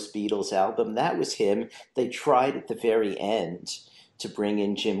post-Beatles album. That was him. They tried at the very end to bring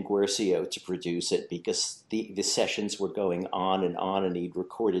in Jim Guercio to produce it because the sessions were going on, and he'd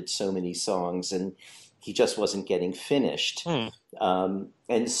recorded so many songs, and he just wasn't getting finished.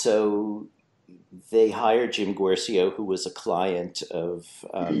 And so they hired Jim Guercio, who was a client of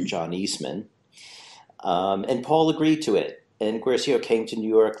John Eastman, and Paul agreed to it. And Guercio came to New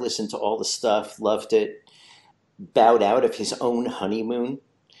York, listened to all the stuff, loved it, bowed out of his own honeymoon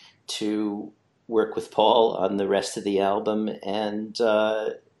to work with Paul on the rest of the album. And,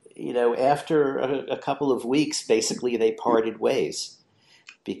 after a couple of weeks, basically they parted ways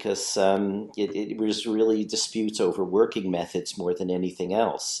because it was really disputes over working methods more than anything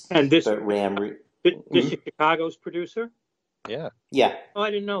else. And this, but Ram... this is Chicago's producer? Yeah. Yeah. Oh,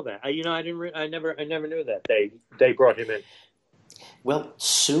 I didn't know that. I never knew that they brought him in. Well,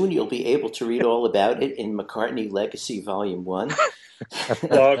 soon you'll be able to read all about it in McCartney Legacy Volume 1.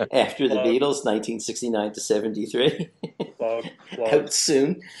 Plug, After the plug, Beatles, 1969 to 73. plug, plug, Out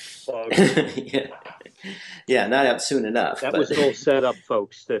soon. plug. Yeah. Yeah, not out soon enough. That but was all set up,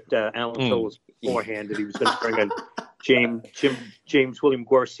 folks. That Allan told us beforehand that he was going to bring in James William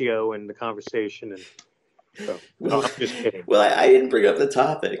Guercio in the conversation, and so well, I'm just kidding. well, I didn't bring up the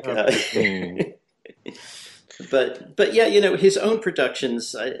topic. But yeah, his own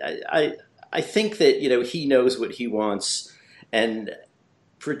productions. I think that he knows what he wants, and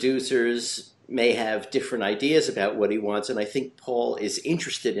producers may have different ideas about what he wants, and I think Paul is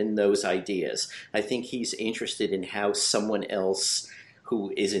interested in those ideas. I think he's interested in how someone else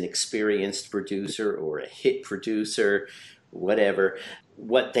who is an experienced producer or a hit producer, whatever,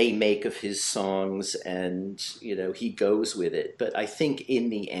 what they make of his songs, and he goes with it. But I think in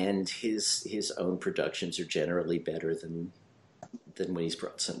the end his own productions are generally better than when he's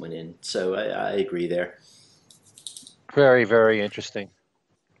brought someone in. So I agree there. Very, very interesting.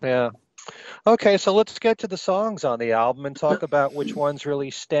 Yeah. Okay, so let's get to the songs on the album and talk about which ones really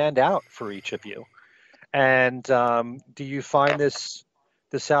stand out for each of you. And do you find this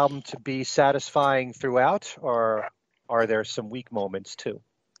album to be satisfying throughout, or are there some weak moments too?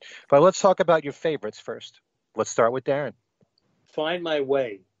 But let's talk about your favorites first. Let's start with Darren. Find My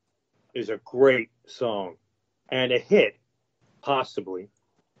Way is a great song and a hit, possibly,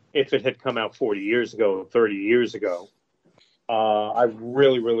 if it had come out 40 years ago, 30 years ago. I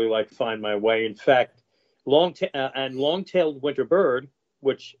really, really like Find My Way. In fact, Long-Tailed Winter Bird,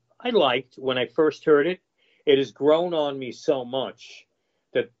 which I liked when I first heard it, it has grown on me so much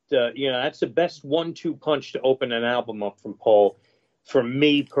that, that's the best 1-2 punch to open an album up from Paul, for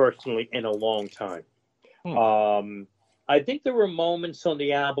me personally, in a long time. I think there were moments on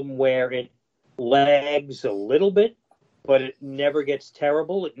the album where it lags a little bit, but it never gets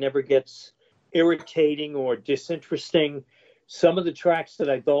terrible. It never gets irritating or disinteresting. Some of the tracks that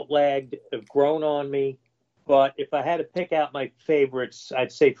I thought lagged have grown on me, but if I had to pick out my favorites,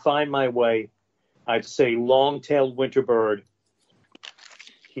 I'd say Find My Way. I'd say Long-Tailed Winter Bird.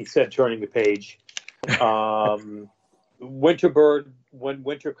 He said, turning the page. Winter Bird, When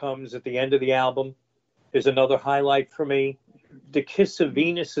Winter Comes at the end of the album, is another highlight for me. The Kiss of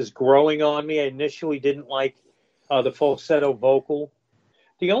Venus is growing on me. I initially didn't like the falsetto vocal.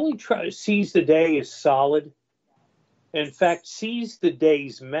 The only Seize the Day is solid. In fact, Seize the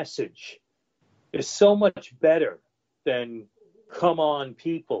Day's message is so much better than Come On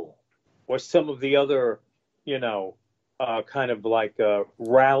People or some of the other, kind of like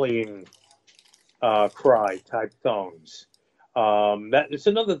rallying cry type songs. It's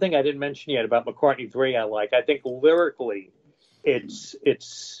another thing I didn't mention yet about McCartney III I like. I think lyrically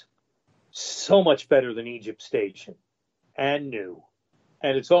it's so much better than Egypt Station and New.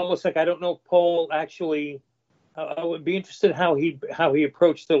 And it's almost like, I don't know if Paul actually... I would be interested in how he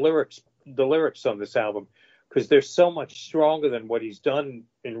approached the lyrics on this album, because they're so much stronger than what he's done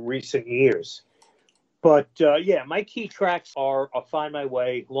in recent years. But my key tracks are Find My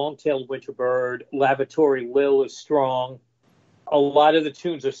Way, Long-Tailed Winter Bird, Lavatory Lil is strong. A lot of the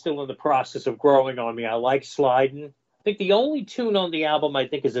tunes are still in the process of growing on me. I like Slidin'. I think the only tune on the album I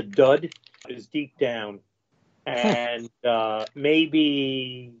think is a dud is Deep Down. And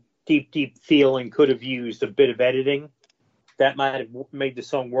maybe Deep, Deep Feeling could have used a bit of editing. That might have made the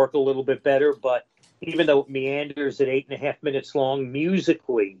song work a little bit better, but even though it meanders at 8.5 minutes long,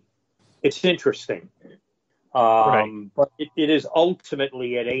 musically, it's interesting. Right. But it is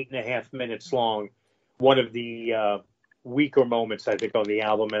ultimately at 8.5 minutes long, one of the weaker moments, I think, on the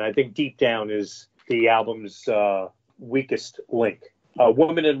album. And I think Deep Down is the album's weakest link.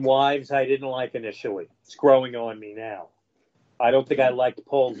 Women and Wives, I didn't like initially. It's growing on me now. I don't think I liked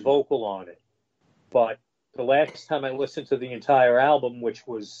Paul's vocal on it. But the last time I listened to the entire album, which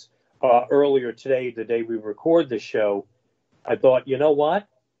was earlier today, the day we record the show, I thought, you know what?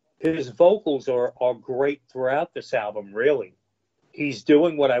 His vocals are great throughout this album, really. He's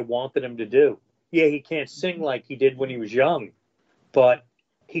doing what I wanted him to do. Yeah, he can't sing like he did when he was young, but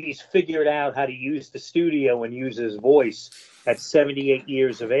he's figured out how to use the studio and use his voice at 78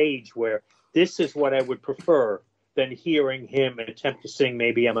 years of age, where this is what I would prefer than hearing him attempt to sing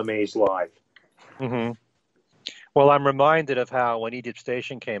maybe MMA's live. Mm-hmm. Well, I'm reminded of how when Egypt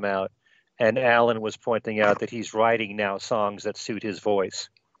Station came out and Allan was pointing out that he's writing now songs that suit his voice,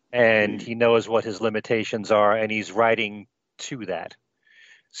 and he knows what his limitations are, and he's writing to that.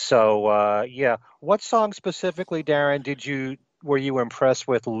 So, what song specifically, Darren, were you impressed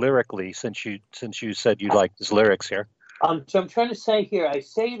with lyrically, since you said you liked his lyrics here? So I'm trying to say here, I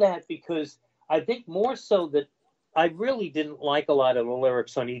say that because I think more so that I really didn't like a lot of the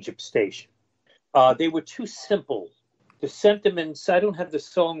lyrics on Egypt Station. They were too simple. The sentiments, I don't have the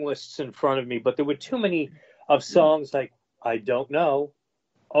song lists in front of me, but there were too many of songs like, I don't know,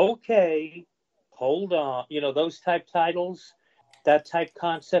 okay, hold on, those type titles, that type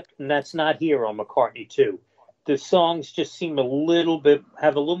concept, and that's not here on McCartney II. The songs just seem have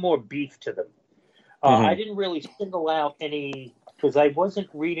a little more beef to them. I didn't really single out any, because I wasn't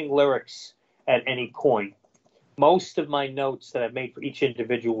reading lyrics at any point. Most of my notes that I've made for each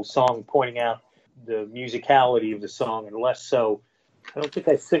individual song pointing out the musicality of the song, and less so, I don't think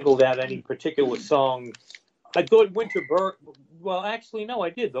I singled out any particular song. I thought Winter Bird, well, actually, no, I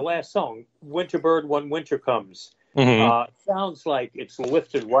did. The last song, Winter Bird When Winter Comes, sounds like it's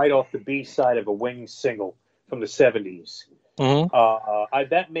lifted right off the B-side of a Wings single from the 70s.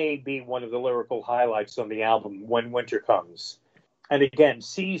 That may be one of the lyrical highlights on the album, When Winter Comes. And again,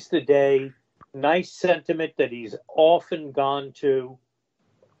 Seize the Day, nice sentiment that he's often gone to,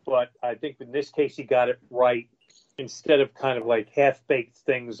 but I think in this case he got it right, instead of kind of like half-baked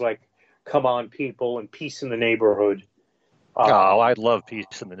things like Come On People and Peace in the Neighborhood. I love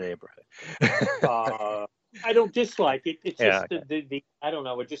Peace in the Neighborhood. I don't dislike it. It's just the I don't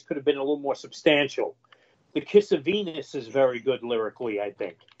know, it just could have been a little more substantial. The Kiss of Venus is very good lyrically, I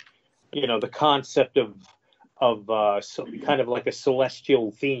think. The concept of kind of like a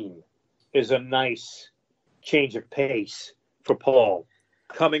celestial theme is a nice change of pace for Paul.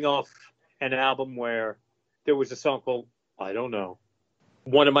 Coming off an album where there was a song called I Don't Know.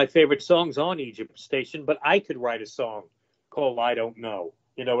 One of my favorite songs on Egypt Station, but I could write a song called I Don't Know.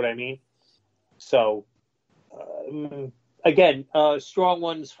 You know what I mean? So, again, strong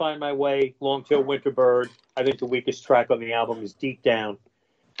ones, Find My Way, Long Tail Winter Bird. I think the weakest track on the album is Deep Down.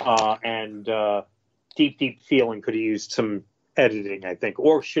 And Deep, Deep Feeling could have used some editing, I think,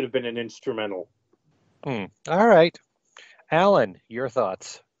 or should have been an instrumental. All right. Allan, your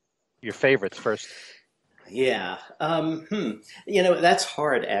thoughts, your favorites first. Yeah. That's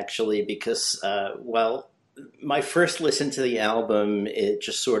hard actually because, my first listen to the album, it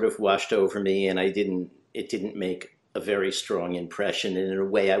just sort of washed over me and it didn't make a very strong impression. And in a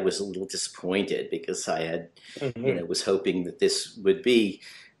way I was a little disappointed because I had, was hoping that this would be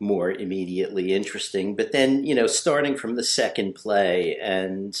more immediately interesting. But then, starting from the second play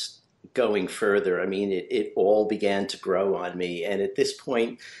and going further, I mean, it all began to grow on me. And at this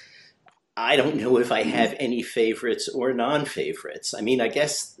point, I don't know if I have any favorites or non-favorites. I mean, I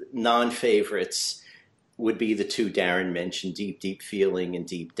guess non-favorites would be the two Darren mentioned, Deep, Deep Feeling and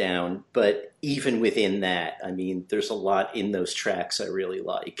Deep Down. But even within that, I mean, there's a lot in those tracks I really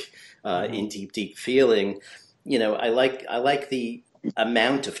like. In Deep, Deep Feeling, I like the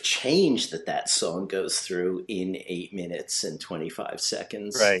amount of change that song goes through in 8 minutes and 25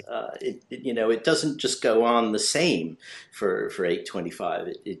 seconds. Right. It doesn't just go on the same for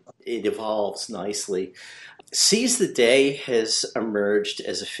 8:25. It evolves nicely. Seize the Day has emerged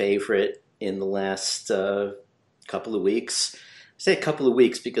as a favorite in the last couple of weeks. I say a couple of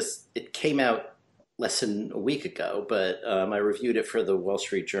weeks because it came out less than a week ago, but I reviewed it for the Wall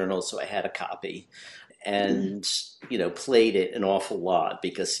Street Journal, so I had a copy. And played it an awful lot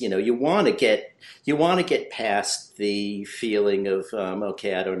because you want to get past the feeling of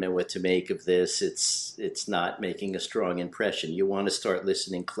okay, I don't know what to make of this. It's not making a strong impression. You want to start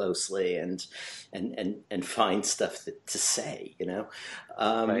listening closely and find stuff to say.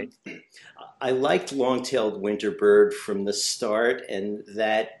 Right. I liked Long-Tailed Winter Bird from the start, and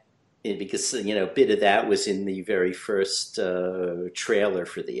that. Because a bit of that was in the very first trailer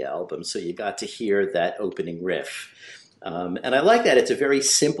for the album, so you got to hear that opening riff, and I like that. It's a very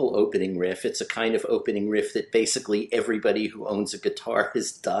simple opening riff. It's a kind of opening riff that basically everybody who owns a guitar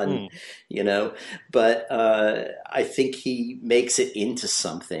has done, But I think he makes it into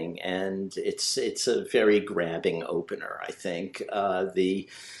something, and it's a very grabbing opener. I think the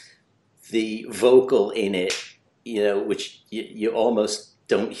vocal in it, which you almost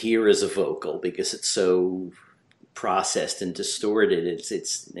don't hear as a vocal because it's so processed and distorted.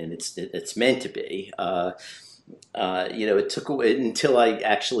 It's meant to be. It took until I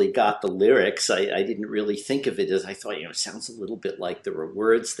actually got the lyrics. I didn't really think of it as I thought. It sounds a little bit like there were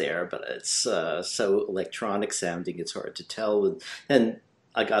words there, but it's so electronic sounding. It's hard to tell. And then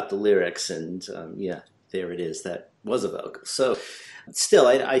I got the lyrics, and there it is. That was a vocal. So. Still,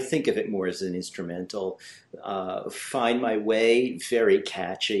 I think of it more as an instrumental. Find My Way, very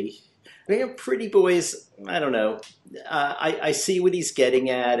catchy. Pretty Boys, I don't know. I see what he's getting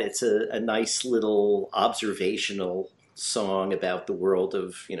at. It's a nice little observational song about the world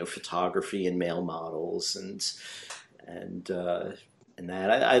of photography and male models, and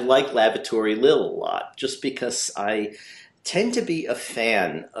that I like Lavatory Lil a lot, just because I tend to be a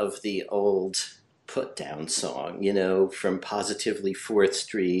fan of the old put down song, from Positively Fourth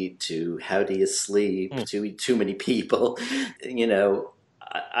Street to How Do You Sleep to Too Many People,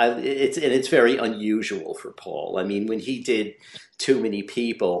 it's very unusual for Paul. I mean, when he did Too Many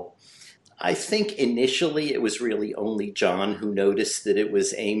People, I think initially it was really only John who noticed that it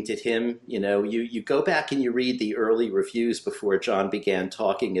was aimed at him. You go back and you read the early reviews before John began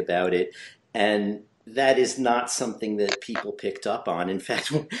talking about it, and that is not something that people picked up on. In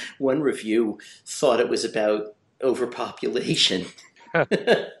fact, one review thought it was about overpopulation.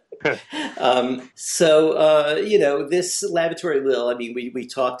 This Lavatory Lil, I mean, we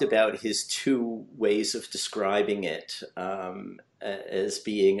talked about his two ways of describing it, as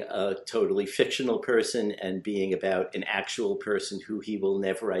being a totally fictional person and being about an actual person who he will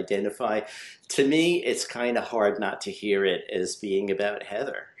never identify. To me, it's kind of hard not to hear it as being about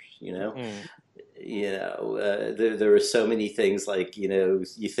Heather, there are so many things like, you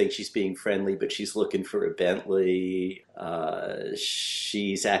think she's being friendly, but she's looking for a Bentley.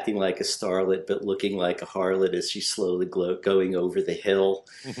 She's acting like a starlet, but looking like a harlot as she's slowly going over the hill.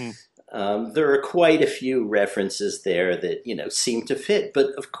 There are quite a few references there that, seem to fit.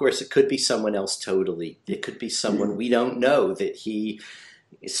 But of course, it could be someone else totally. It could be someone we don't know that he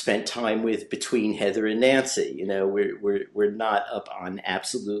spent time with between Heather and Nancy. We're not up on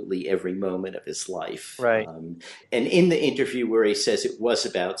absolutely every moment of his life. Right. And in the interview where he says it was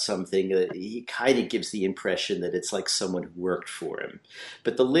about something, he kind of gives the impression that it's like someone who worked for him.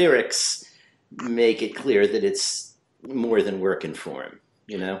 But the lyrics make it clear that it's more than working for him.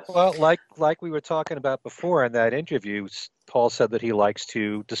 Well, like we were talking about before in that interview, Paul said that he likes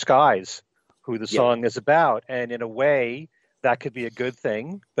to disguise who the song is about, and in a way, that could be a good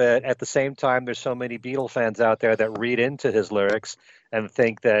thing. But at the same time, there's so many Beatle fans out there that read into his lyrics and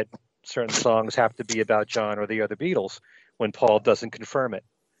think that certain songs have to be about John or the other Beatles when Paul doesn't confirm it.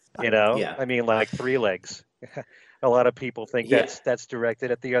 Yeah. I mean, like Three Legs. A lot of people think that's directed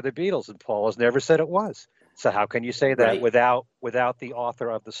at the other Beatles, and Paul has never said it was. So how can you say that without the author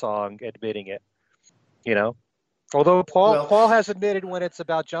of the song admitting it? Although Paul has admitted when it's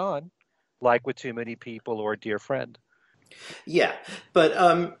about John, like with Too Many People or Dear Friend. Yeah, but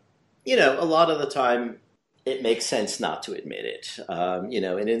a lot of the time it makes sense not to admit it.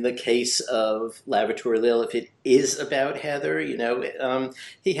 And in the case of Lavatory Lil, if it is about Heather,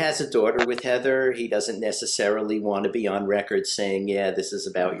 he has a daughter with Heather. He doesn't necessarily want to be on record saying, "Yeah, this is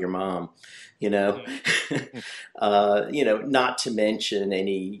about your mom." Not to mention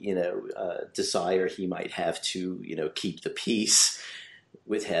any, desire he might have to, keep the peace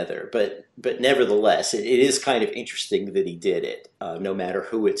with Heather. But nevertheless, it is kind of interesting that he did it, no matter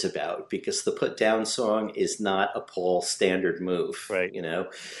who it's about, because the Put Down song is not a Paul standard move, right?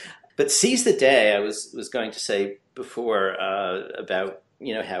 But Seize the Day, I was going to say before about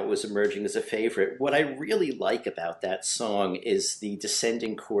how it was emerging as a favorite. What I really like about that song is the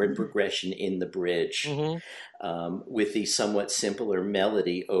descending chord progression in the bridge, with the somewhat simpler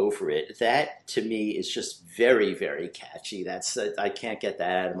melody over it. That to me is just very, very catchy. I can't get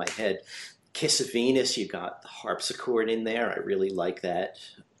that out of my head. Kiss of Venus, you got the harpsichord in there. I really like that.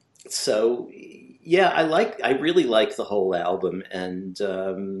 So yeah, I really like the whole album, and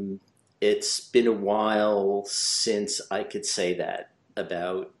it's been a while since I could say that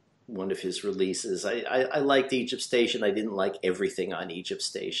about one of his releases. I liked Egypt Station. I didn't like everything on Egypt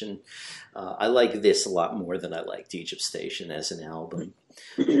Station. I like this a lot more than I liked Egypt Station as an album.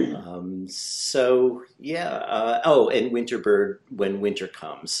 And Winterbird, When Winter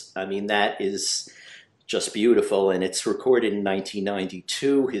Comes. I mean, that is just beautiful, and it's recorded in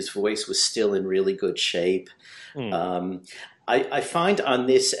 1992. His voice was still in really good shape. I find on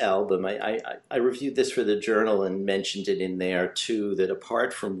this album, I reviewed this for the Journal and mentioned it in there too, that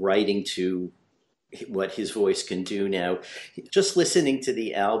apart from writing to what his voice can do now, just listening to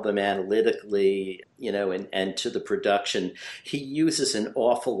the album analytically, and to the production, he uses an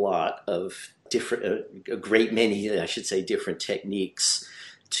awful lot of different, a great many, I should say, different techniques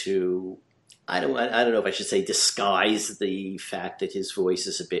to, I don't know if I should say disguise the fact that his voice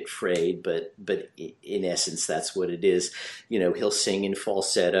is a bit frayed, but in essence, that's what it is. He'll sing in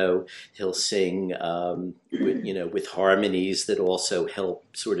falsetto. He'll sing, with harmonies that also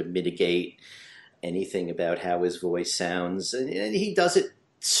help sort of mitigate anything about how his voice sounds. And he does it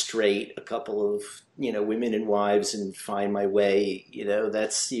straight. A couple of, Women and Wives and Find My Way,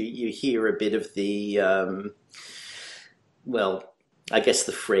 that's, you hear a bit of the, I guess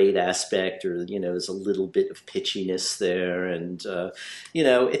the frayed aspect, or there's a little bit of pitchiness there, and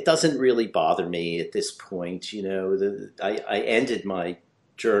it doesn't really bother me at this point. I ended my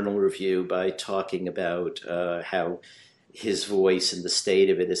journal review by talking about how his voice and the state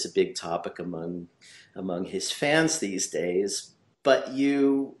of it is a big topic among his fans these days. But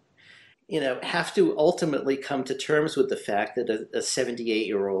you have to ultimately come to terms with the fact that a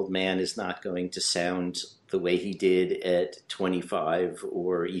 78-year-old man is not going to sound the way he did at 25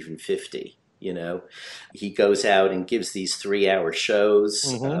 or even 50. He goes out and gives these 3-hour shows.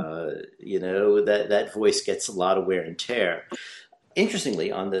 That voice gets a lot of wear and tear.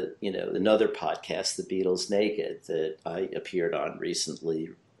 Interestingly, on another podcast, The Beatles Naked, that I appeared on recently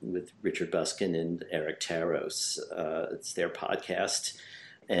with Richard Buskin and Eric Taros, it's their podcast,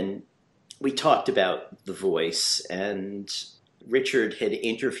 and we talked about the voice, and Richard had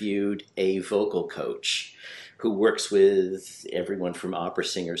interviewed a vocal coach who works with everyone from opera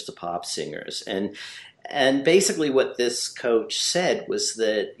singers to pop singers. And basically what this coach said was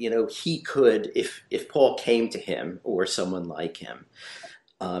that, he could, if Paul came to him or someone like him,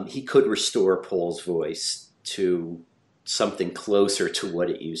 he could restore Paul's voice to something closer to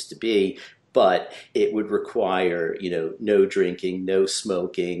what it used to be. But it would require, no drinking, no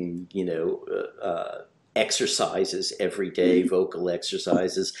smoking, exercises every day, vocal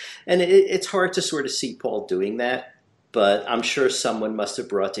exercises. And it's hard to sort of see Paul doing that. But I'm sure someone must have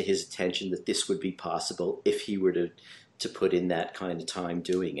brought to his attention that this would be possible if he were to put in that kind of time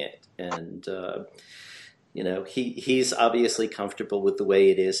doing it. And, he's obviously comfortable with the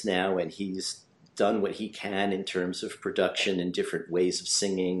way it is now, and he's done what he can in terms of production and different ways of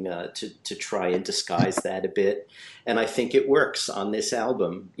singing to try and disguise that a bit. And I think it works on this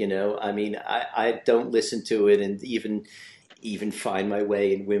album. I don't listen to it and even find my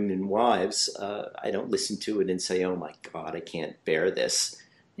way in Women and Wives. I don't listen to it and say, oh my God, I can't bear this.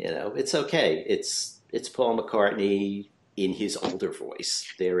 It's okay. It's Paul McCartney in his older voice.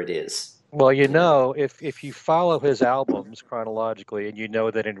 There it is. Well, if you follow his albums chronologically, and you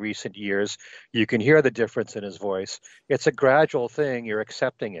know that in recent years you can hear the difference in his voice, it's a gradual thing. You're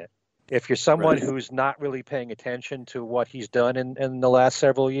accepting it. If you're someone who's not really paying attention to what he's done in the last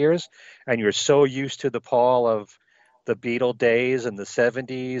several years, and you're so used to the Paul of the Beatle days and the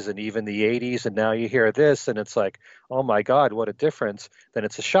 70s and even the 80s, and now you hear this and it's like, oh my God, what a difference, then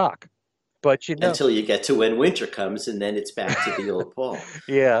it's a shock. But until you get to When Winter Comes, and then it's back to the old Paul.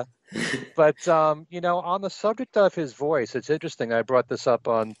 Yeah. But, on the subject of his voice, it's interesting. I brought this up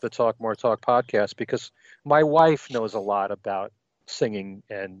on the Talk More Talk podcast because my wife knows a lot about singing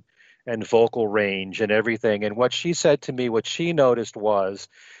and vocal range and everything. And what she said to me, what she noticed was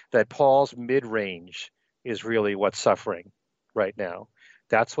that Paul's mid-range is really what's suffering right now.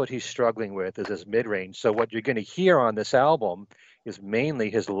 That's what he's struggling with, is his mid-range. So what you're going to hear on this album is mainly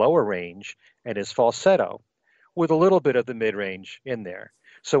his lower range and his falsetto, with a little bit of the mid-range in there.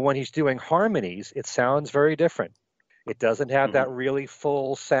 So when he's doing harmonies, it sounds very different. It doesn't have that really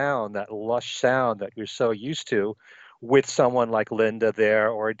full sound, that lush sound that you're so used to with someone like Linda there,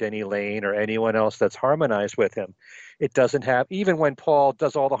 or Denny Lane, or anyone else that's harmonized with him. It doesn't have, even when Paul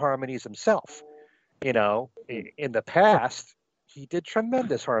does all the harmonies himself, in the past, he did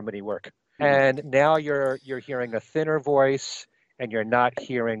tremendous harmony work. And now you're hearing a thinner voice, and you're not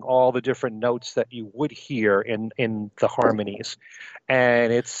hearing all the different notes that you would hear in the harmonies.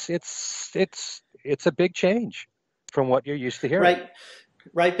 And it's a big change from what you're used to hearing.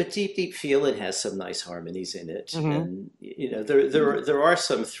 Right. But Deep Feelin' has some nice harmonies in it. And, there are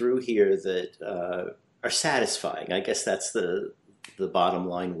some through here that are satisfying. I guess that's the bottom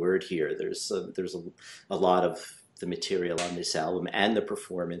line word here. There's a lot of the material on this album, and the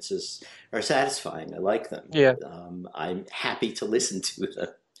performances are satisfying. I like them. Yeah. I'm happy to listen to them.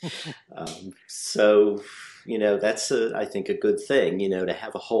 So, that's I think a good thing, to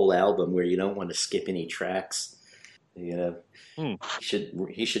have a whole album where you don't want to skip any tracks. He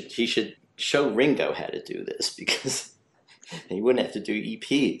should show Ringo how to do this, because he wouldn't have to do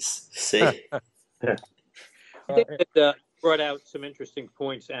EPs. See? I think that brought out some interesting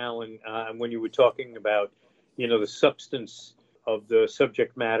points, Allan, when you were talking about the substance of the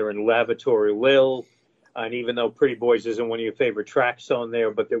subject matter in Lavatory Lil. And even though Pretty Boys isn't one of your favorite tracks on there,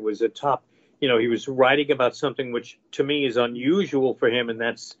 but there was a top, he was writing about something which to me is unusual for him. And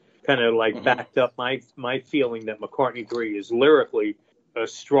that's kind of like backed up my feeling that McCartney III is lyrically a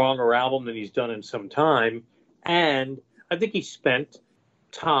stronger album than he's done in some time. And I think he spent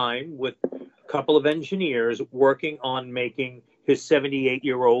time with a couple of engineers working on making his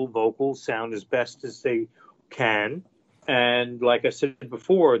 78-year-old vocals sound as best as they can. And like I said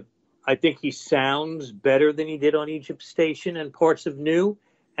before, I think he sounds better than he did on Egypt Station and parts of New,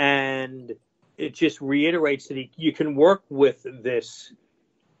 and it just reiterates that you can work with this,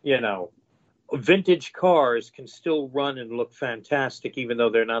 vintage cars can still run and look fantastic, even though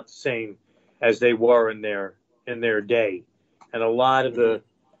they're not the same as they were in their day. And a lot of the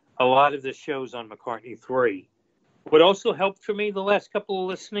shows on McCartney III. What also helped for me the last couple of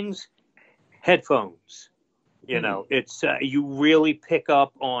listenings, headphones. It's you really pick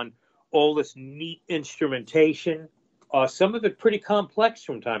up on all this neat instrumentation. Some of it pretty complex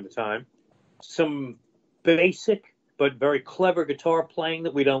from time to time. Some basic but very clever guitar playing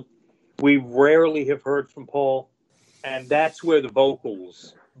that we rarely have heard from Paul. And that's where the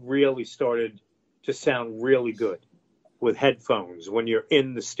vocals really started to sound really good with headphones when you're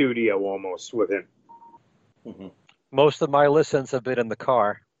in the studio almost with him. Mm-hmm. Most of my listens have been in the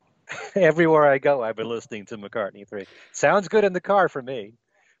car. Everywhere I go, I've been listening to McCartney III. Sounds good in the car for me,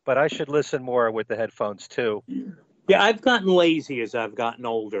 but I should listen more with the headphones too. Yeah, I've gotten lazy as I've gotten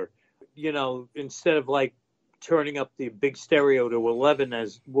older. Instead of like turning up the big stereo to 11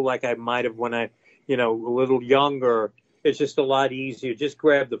 as like I might have when I, a little younger, it's just a lot easier. Just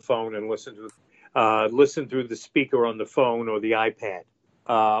grab the phone and listen through the speaker on the phone or the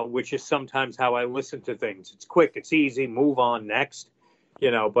iPad, which is sometimes how I listen to things. It's quick, it's easy, move on next.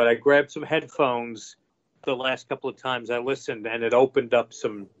 But I grabbed some headphones the last couple of times I listened, and it opened up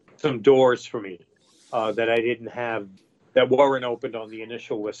some doors for me that I didn't have, that weren't opened on the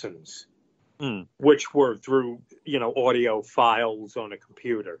initial listens, which were through, audio files on a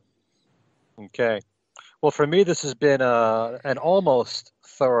computer. Okay. Well, for me, this has been an almost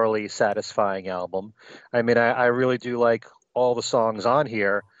thoroughly satisfying album. I mean, I really do like all the songs on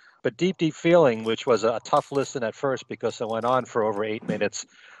here. But Deep, Deep Feeling, which was a tough listen at first because it went on for over 8 minutes,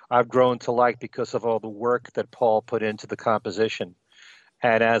 I've grown to like because of all the work that Paul put into the composition.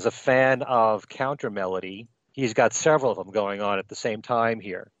 And as a fan of counter melody, he's got several of them going on at the same time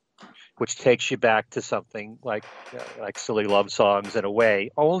here, which takes you back to something like Silly Love Songs in a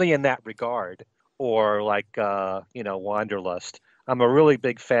way, only in that regard, or like, Wanderlust. I'm a really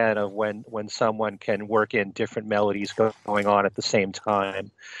big fan of when someone can work in different melodies going on at the same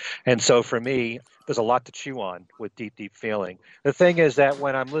time. And so for me, there's a lot to chew on with Deep, Deep Feeling. The thing is that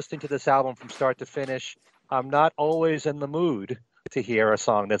when I'm listening to this album from start to finish, I'm not always in the mood to hear a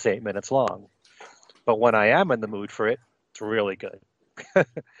song that's 8 minutes long. But when I am in the mood for it, it's really good.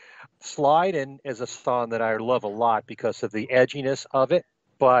 Slide In is a song that I love a lot because of the edginess of it.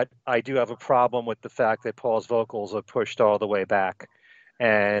 But I do have a problem with the fact that Paul's vocals are pushed all the way back.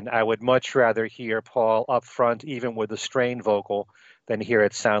 And I would much rather hear Paul up front, even with a strained vocal, than hear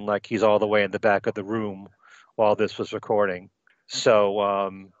it sound like he's all the way in the back of the room while this was recording. So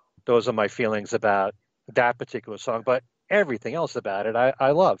those are my feelings about that particular song. But everything else about it,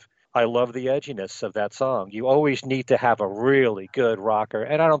 I love. I love the edginess of that song. You always need to have a really good rocker.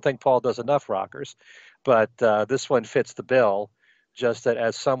 And I don't think Paul does enough rockers. But this one fits the bill. Just that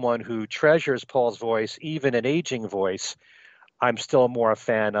as someone who treasures Paul's voice, even an aging voice, I'm still more a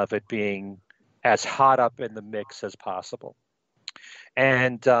fan of it being as hot up in the mix as possible.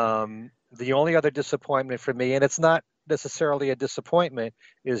 And the only other disappointment for me, and it's not necessarily a disappointment,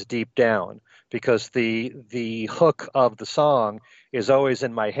 is Deep Down, because the hook of the song is always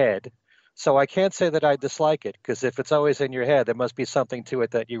in my head. So I can't say that I dislike it, because if it's always in your head, there must be something to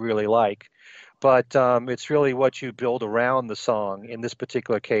it that you really like. But it's really what you build around the song in this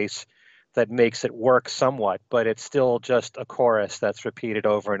particular case that makes it work somewhat, but it's still just a chorus that's repeated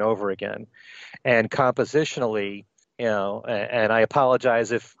over and over again. And compositionally, and I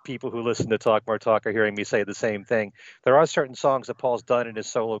apologize if people who listen to Talk More Talk are hearing me say the same thing. There are certain songs that Paul's done in his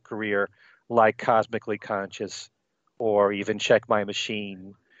solo career, like Cosmically Conscious or even Check My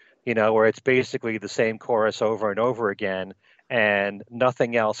Machine, where it's basically the same chorus over and over again and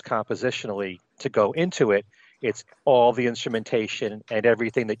nothing else compositionally to go into it. It's all the instrumentation and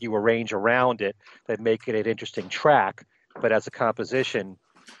everything that you arrange around it that make it an interesting track. But as a composition,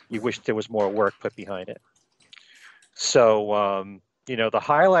 you wish there was more work put behind it. So, the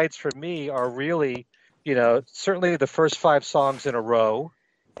highlights for me are really, certainly the first 5 songs in a row.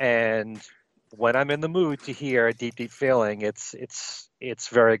 And when I'm in the mood to hear a Deep, Deep Feeling, it's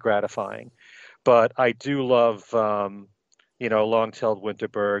very gratifying. But I do love, Long-Tailed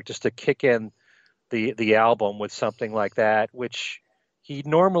Winterberg, just to kick in the album with something like that, which he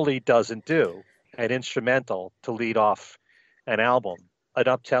normally doesn't do, an instrumental to lead off an album, an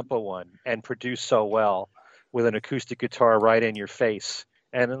up-tempo one, and produce so well with an acoustic guitar right in your face.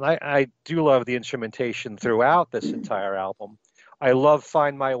 And I do love the instrumentation throughout this entire album. I love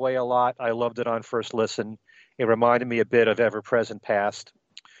Find My Way a lot. I loved it on first listen. It reminded me a bit of Ever Present Past.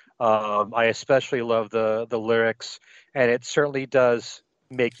 I especially love the lyrics, and it certainly does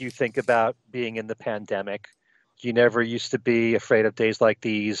make you think about being in the pandemic. You never used to be afraid of days like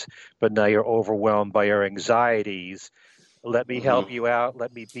these, but now you're overwhelmed by your anxieties. Let me help Hmm. you out.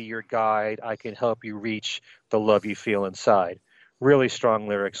 Let me be your guide. I can help you reach the love you feel inside. Really strong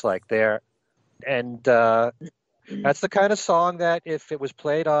lyrics like there. And that's the kind of song that if it was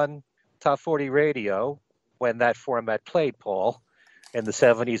played on Top 40 radio, when that format played, Paul, in the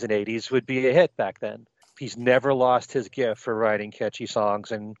 70s and 80s, would be a hit back then. He's never lost his gift for writing catchy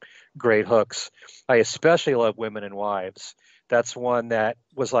songs and great hooks. I especially love Women and Wives. That's one that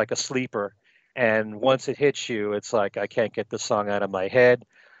was like a sleeper. And once it hits you, it's like, I can't get the song out of my head.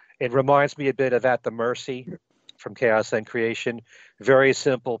 It reminds me a bit of At the Mercy from Chaos and Creation. Very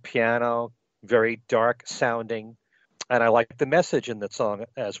simple piano, very dark sounding, and I like the message in that song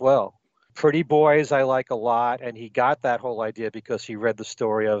as well. Pretty Boys, I like a lot, and he got that whole idea because he read the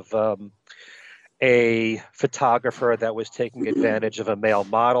story of a photographer that was taking advantage of a male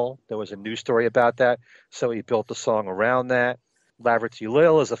model. There was a news story about that, so he built the song around that. Laverty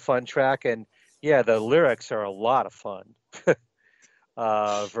Lil is a fun track, and yeah, the lyrics are a lot of fun,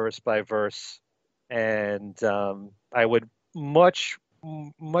 verse by verse, and I would much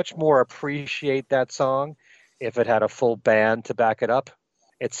more appreciate that song if it had a full band to back it up.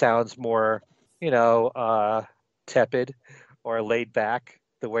 It sounds more, tepid or laid back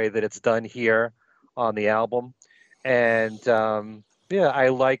the way that it's done here on the album. And yeah, I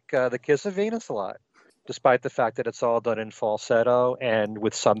like The Kiss of Venus a lot, despite the fact that it's all done in falsetto and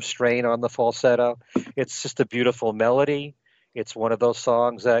with some strain on the falsetto. It's just a beautiful melody. It's one of those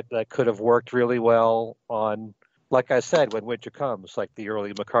songs that could have worked really well on, like I said, When Winter Comes, like the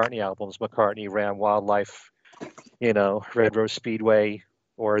early McCartney albums, McCartney, Ram Wildlife, Red Rose Speedway,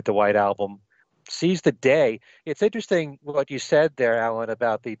 or the White Album. Seize the Day. It's interesting what you said there, Alan,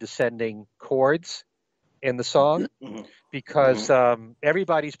 about the descending chords in the song, Hmm. because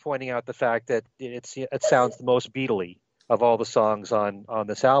everybody's pointing out the fact that it sounds the most Beatley of all the songs on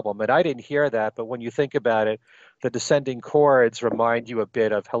this album. And I didn't hear that, but when you think about it, the descending chords remind you a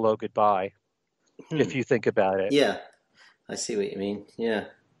bit of Hello Goodbye, Hmm. if you think about it. Yeah, I see what you mean. Yeah.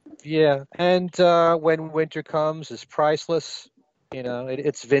 Yeah, and When Winter Comes is priceless.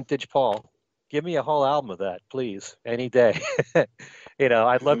 It's vintage Paul. Give me a whole album of that, please, any day.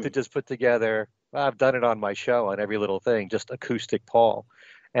 I'd love to Hmm. just put together. I've done it on my show on every little thing, just acoustic Paul,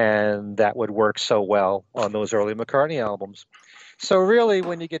 and that would work so well on those early McCartney albums. So really,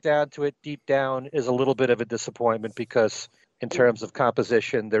 when you get down to it, Deep Down is a little bit of a disappointment because in terms of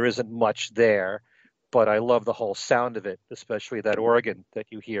composition, there isn't much there. But I love the whole sound of it, especially that organ that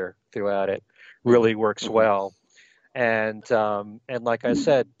you hear throughout it, really works Hmm. well. And like I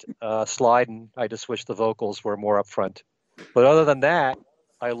said, Slidin', I just wish the vocals were more upfront. But other than that,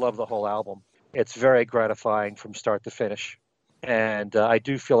 I love the whole album. It's very gratifying from start to finish, and I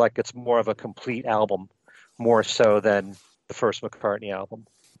do feel like it's more of a complete album, more so than the first McCartney album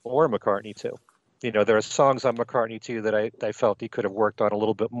or McCartney II. There are songs on McCartney II that I felt he could have worked on a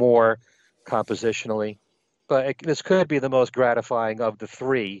little bit more compositionally. But this could be the most gratifying of the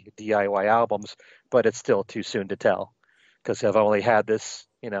three DIY albums, but it's still too soon to tell because I've only had this,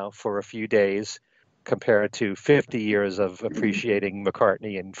 for a few days compared to 50 years of appreciating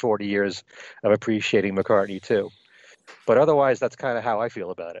McCartney and 40 years of appreciating McCartney too. But otherwise, that's kind of how I feel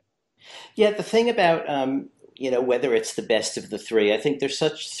about it. Yeah, the thing about whether it's the best of the three, I think there's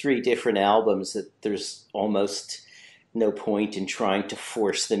such three different albums that there's almost no point in trying to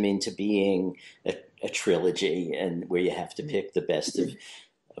force them into being a trilogy and where you have to pick the best of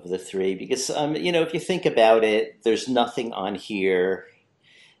the three because if you think about it, there's nothing on here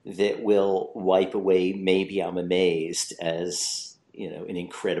that will wipe away Maybe I'm Amazed as an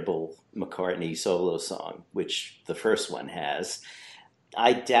incredible McCartney solo song, which the first one has.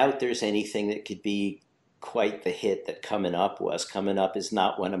 I doubt there's anything that could be quite the hit that Coming Up was. Coming Up is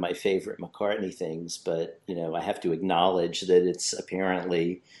not one of my favorite McCartney things, but I have to acknowledge that it's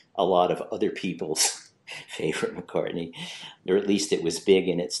apparently a lot of other people's favorite McCartney, or at least it was big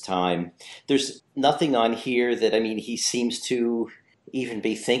in its time. There's nothing on here that he seems to even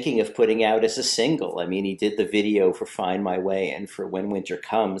be thinking of putting out as a single. He did the video for Find My Way and for When Winter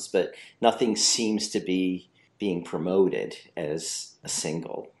Comes, but nothing seems to be being promoted as a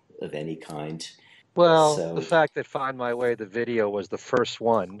single of any kind. Well, the So, fact that Find My Way, the video, was the first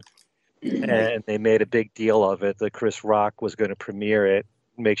one, right. and they made a big deal of it that Chris Rock was going to premiere it,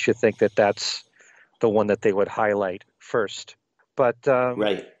 makes you think that that's the one that they would highlight first. But,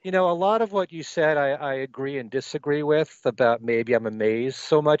 Right. a lot of what you said, I agree and disagree with about Maybe I'm Amazed.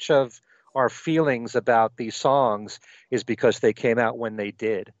 So much of our feelings about these songs is because they came out when they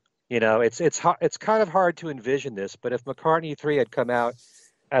did. It's kind of hard to envision this, but if McCartney III had come out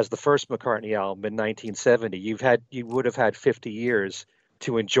as the first McCartney album in 1970, you would have had 50 years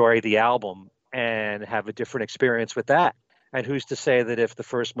to enjoy the album and have a different experience with that. And who's to say that if the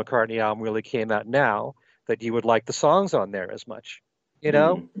first McCartney album really came out now, that you would like the songs on there as much, you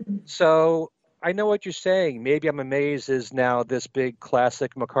know? So I know what you're saying. Maybe I'm Amazed is now this big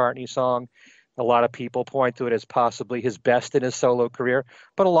classic McCartney song. A lot of people point to it as possibly his best in his solo career,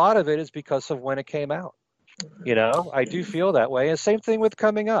 but a lot of it is because of when it came out. I do feel that way. And same thing with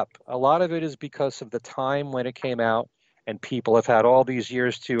Coming Up. A lot of it is because of the time when it came out, and people have had all these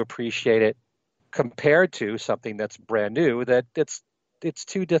years to appreciate it compared to something that's brand new, that it's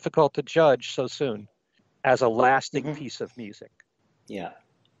too difficult to judge so soon as a lasting piece of music. Yeah.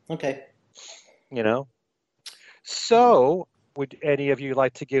 Okay. So would any of you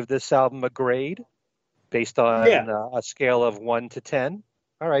like to give this album a grade based on a scale of 1 to 10?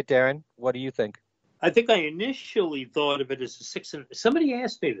 All right, Darren, what do you think? I think I initially thought of it as a 6. Somebody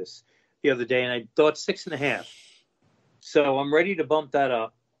asked me this the other day, and I thought 6.5. So I'm ready to bump that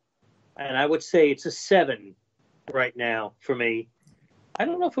up. And I would say it's a 7 right now for me. I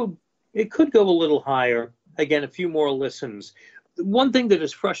don't know if it could go a little higher. Again, a few more listens. One thing that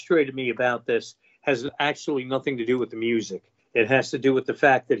has frustrated me about this has actually nothing to do with the music. It has to do with the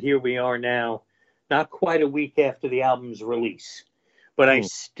fact that here we are now, not quite a week after the album's release, but I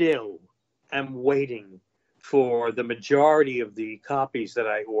still am waiting for the majority of the copies that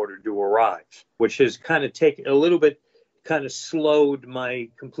I ordered to arrive, which has kind of taken a little bit, kind of slowed my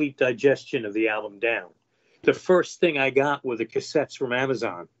complete digestion of the album down. The first thing I got were the cassettes from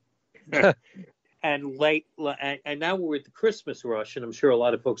Amazon. And now we're at the Christmas rush, and I'm sure a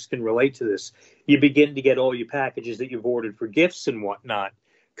lot of folks can relate to this. You begin to get all your packages that you've ordered for gifts and whatnot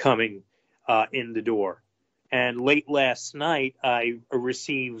coming in the door. And late last night, I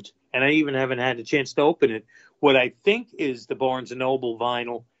received, and I even haven't had a chance to open it, what I think is the Barnes & Noble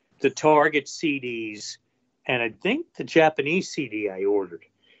vinyl, the Target CDs, and I think the Japanese CD I ordered.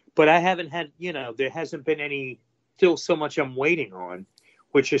 But I haven't had, there hasn't been still so much I'm waiting on,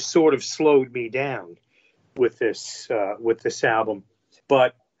 which has sort of slowed me down with this album.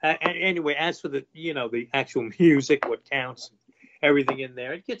 But anyway, as for the actual music, what counts, everything in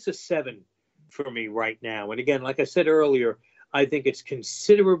there, it gets a 7 for me right now. And again, like I said earlier, I think it's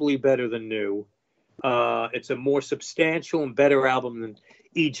considerably better than new. It's a more substantial and better album than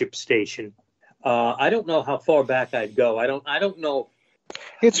Egypt Station. I don't know how far back I'd go. I don't know.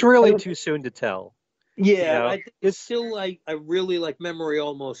 It's really too soon to tell. Yeah, I think it's still I really like Memory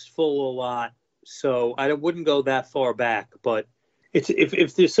Almost Full a lot, so I wouldn't go that far back. But it's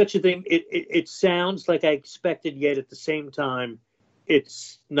if there's such a thing, it sounds like I expected, yet at the same time,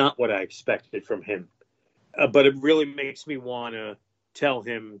 it's not what I expected from him. But it really makes me want to tell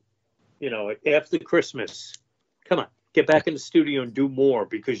him, after Christmas, come on, get back in the studio and do more,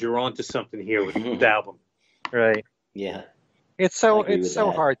 because you're onto something here with this album. Right. Yeah. It's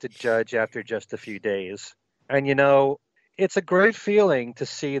so hard to judge after just a few days. And, it's a great feeling to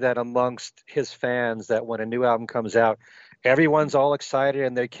see that amongst his fans, that when a new album comes out, everyone's all excited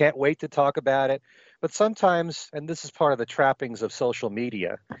and they can't wait to talk about it. But sometimes, and this is part of the trappings of social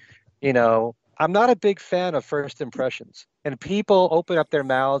media, I'm not a big fan of first impressions. And people open up their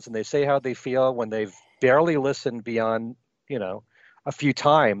mouths and they say how they feel when they've barely listened beyond, a few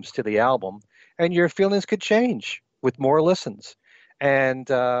times to the album. And your feelings could change with more listens. And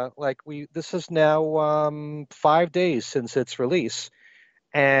this is now 5 days since its release,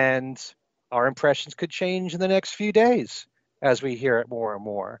 and our impressions could change in the next few days as we hear it more and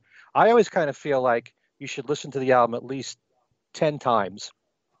more. I always kind of feel like you should listen to the album at least 10 times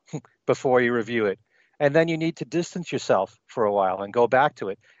before you review it. And then you need to distance yourself for a while and go back to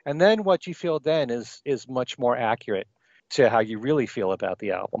it. And then what you feel then is much more accurate to how you really feel about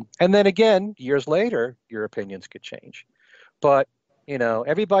the album. And then again, years later, your opinions could change. But,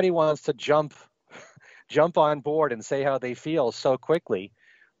 everybody wants to jump on board and say how they feel so quickly.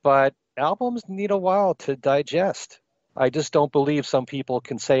 But albums need a while to digest. I just don't believe some people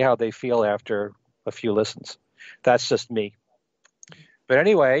can say how they feel after a few listens. That's just me. But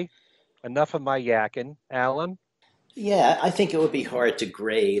anyway, enough of my yakking. Allan? Yeah, I think it would be hard to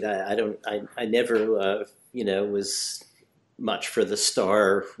grade. I never, was much for the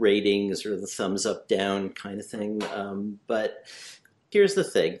star ratings or the thumbs up, down kind of thing. But here's the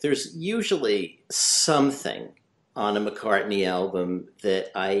thing. There's usually something on a McCartney album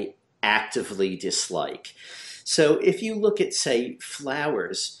that I actively dislike. So if you look at, say,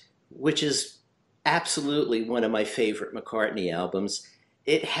 Flowers, which is absolutely one of my favorite McCartney albums,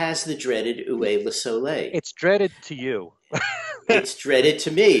 it has the dreaded Où est le soleil. It's dreaded to you. it's dreaded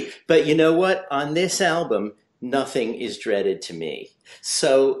to me. But you know what? On this album, nothing is dreaded to me.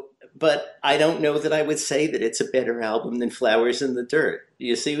 So, but I don't know that I would say that it's a better album than Flowers in the Dirt.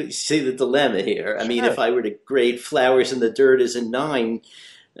 You see the dilemma here. I mean, Sure. if I were to grade Flowers in the Dirt as a 9,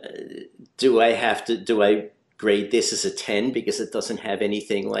 do I grade this as a 10 because it doesn't have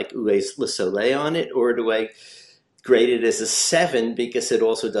anything like Oué's Le Soleil on it? Or do I grade it as a 7 because it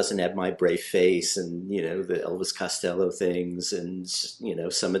also doesn't have My Brave Face and, the Elvis Costello things and,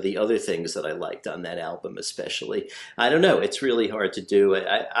 some of the other things that I liked on that album especially? I don't know. It's really hard to do.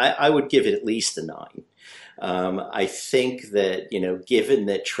 I would give it at least a 9. I think that, given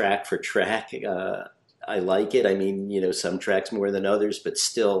that track for track, I like it. I mean, some tracks more than others, but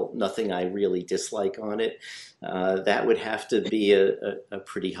still nothing I really dislike on it. That would have to be a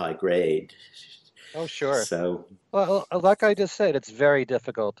pretty high grade. Oh, sure. So, Well, like I just said, it's very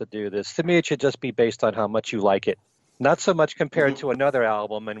difficult to do this. To me, it should just be based on how much you like it, not so much compared to another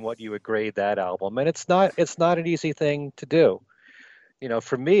album and what you would grade that album. And it's not an easy thing to do.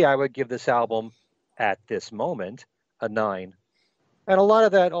 For me, I would give this album at this moment a 9. And a lot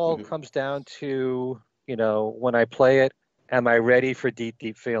of that all comes down to, when I play it, am I ready for Deep,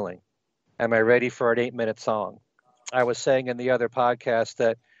 Deep Feeling? Am I ready for an 8-minute song? I was saying in the other podcast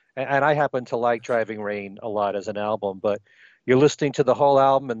that, and I happen to like Driving Rain a lot as an album, but you're listening to the whole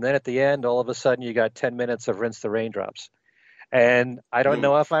album, and then at the end, all of a sudden, you got 10 minutes of Rinse the Raindrops. And I don't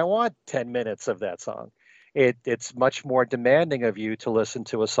know if I want 10 minutes of that song. It's much more demanding of you to listen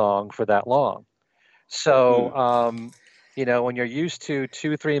to a song for that long. So, when you're used to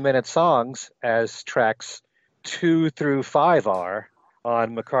 2-3 minute songs, as tracks 2 through 5 are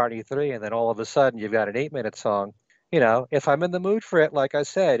on McCartney III, and then all of a sudden you've got an 8-minute song, if I'm in the mood for it, like I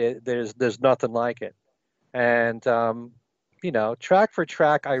said, there's nothing like it. And, track for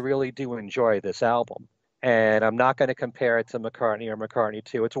track, I really do enjoy this album. And I'm not going to compare it to McCartney or McCartney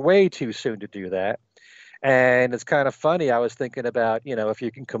II. It's way too soon to do that. And it's kind of funny. I was thinking about, if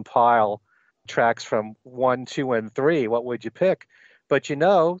you can compile tracks from 1, 2, and 3, what would you pick? But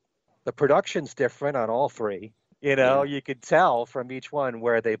the production's different on all 3. You could tell from each one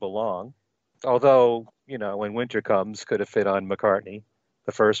where they belong. Although, When Winter Comes could have fit on McCartney,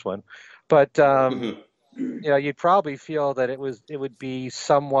 the first one. But you'd probably feel that it would be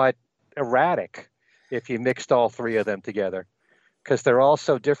somewhat erratic if you mixed all 3 of them together, because they're all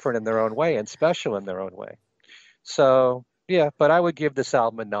so different in their own way and special in their own way. So, yeah, but I would give this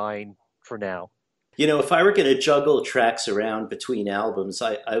album a 9 for now. If I were going to juggle tracks around between albums,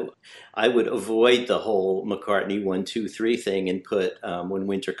 I would avoid the whole McCartney 1, 2, 3 thing and put When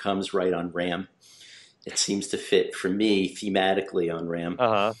Winter Comes right on Ram. It seems to fit for me thematically on Ram.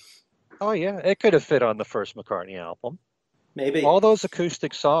 Oh yeah, it could have fit on the first McCartney album. Maybe all those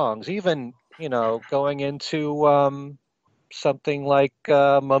acoustic songs, even going into something like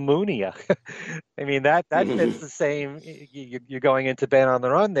Mamounia. I mean, that fits the same. You're going into Band on the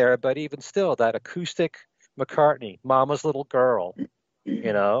Run there, but even still, that acoustic McCartney, Mama's Little Girl,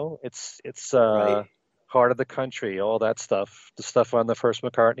 it's right. Heart of the Country, all that stuff, the stuff on the first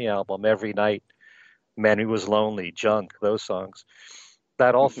McCartney album, Every Night, Man Who Was Lonely, Junk, those songs,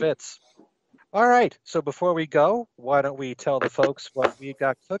 that all fits. All right, so before we go, why don't we tell the folks what we've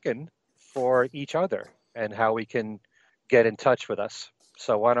got cooking for each other and how we can get in touch with us.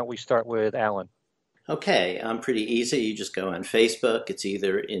 So why don't we start with Allan? Okay, I'm pretty easy. You just go on Facebook. It's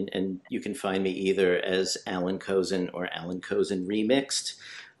either and you can find me either as Allan Kozinn or Allan Kozinn Remixed.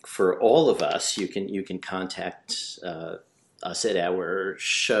 For all of us, you can contact us at our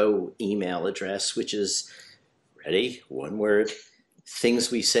show email address, which is, ready, one word,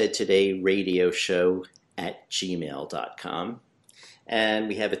 Things We Said Today Radio Show @gmail.com. And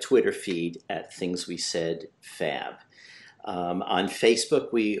we have a Twitter feed at Things We Said Fab. On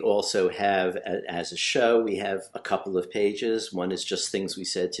Facebook, we also have, as a show, we have a couple of pages. One is just Things We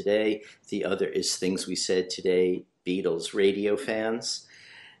Said Today. The other is Things We Said Today Beatles Radio Fans.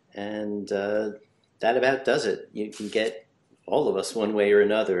 And that about does it. You can get all of us one way or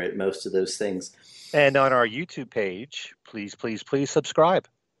another at most of those things. And on our YouTube page, please subscribe.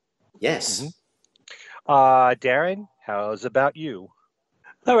 Yes. Darren, how's about you?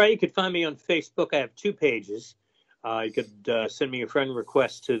 All right, you can find me on Facebook. I have 2 pages. You could send me a friend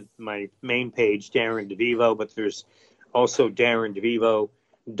request to my main page, Darren DeVivo, but there's also Darren DeVivo,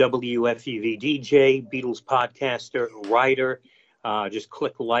 WFUV DJ, Beatles podcaster, writer. Just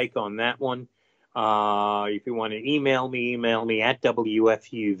click like on that one. If you want to email me at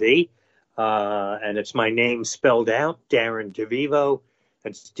WFUV. And it's my name spelled out, Darren DeVivo.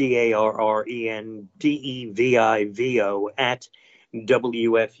 That's DarrenDevivo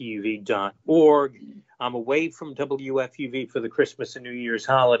wfuv.org. I'm away from WFUV for the Christmas and New Year's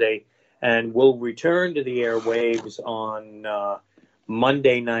holiday, and we'll return to the airwaves on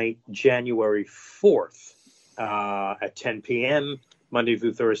Monday night, January 4th at 10 p.m. Monday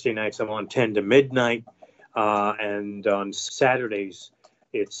through Thursday nights, I'm on 10 to midnight. And on Saturdays,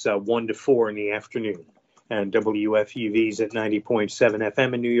 it's 1 to 4 in the afternoon. And WFUV's at 90.7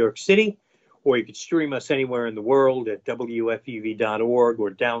 FM in New York City. Or you could stream us anywhere in the world at WFUV.org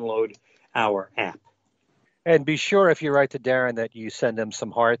or download our app. And be sure, if you write to Darren, that you send him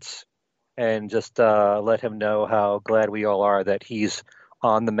some hearts and just let him know how glad we all are that he's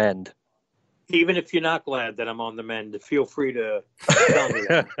on the mend. Even if you're not glad that I'm on the mend, feel free to tell me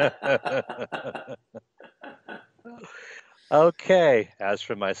that. Okay. As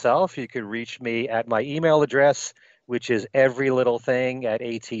for myself, you can reach me at my email address, which is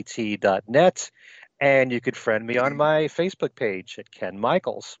everylittlething@att.net. And you could friend me on my Facebook page at Ken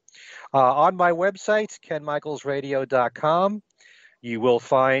Michaels. On my website, kenmichaelsradio.com, you will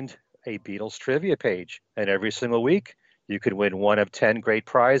find a Beatles trivia page. And every single week, you can win one of 10 great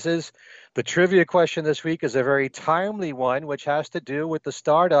prizes. The trivia question this week is a very timely one, which has to do with the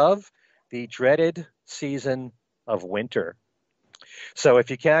start of the dreaded season of winter. So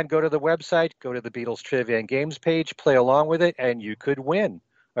if you can, go to the website, go to the Beatles Trivia and Games page, play along with it, and you could win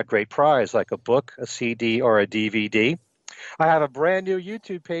a great prize like a book, a CD, or a DVD. I have a brand new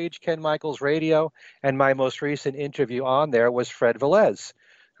YouTube page, Ken Michaels Radio, and my most recent interview on there was Fred Velez,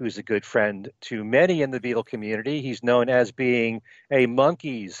 who's a good friend to many in the Beatle community. He's known as being a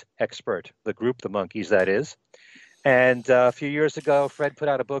Monkees expert, the group The Monkees, that is. And a few years ago, Fred put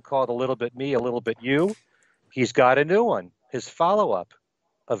out a book called A Little Bit Me, A Little Bit You. He's got a new one, his follow-up,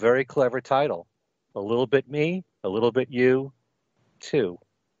 a very clever title, A Little Bit Me, A Little Bit You, Too.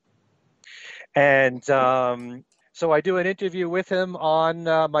 And so I do an interview with him on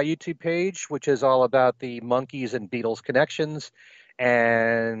my YouTube page, which is all about the Monkees and Beatles connections,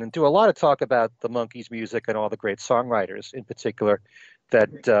 and do a lot of talk about the Monkees music and all the great songwriters in particular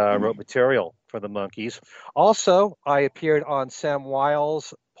that wrote material for the Monkees. Also, I appeared on Sam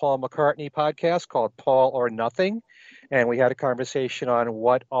Weill's Paul McCartney podcast called Paul or Nothing, and we had a conversation on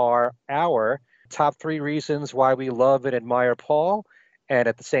what are our top 3 reasons why we love and admire Paul, and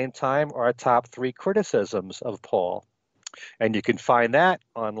at the same time, our top 3 criticisms of Paul. And you can find that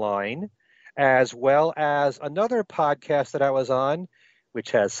online, as well as another podcast that I was on, which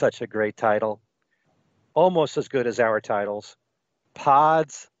has such a great title, almost as good as our titles,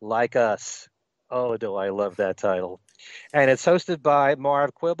 Pods Like Us. Oh, do I love that title. And it's hosted by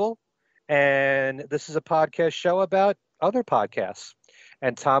Marv Quibble, and this is a podcast show about other podcasts.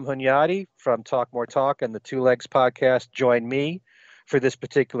 And Tom Hunyadi from Talk More Talk and the Two Legs podcast joined me for this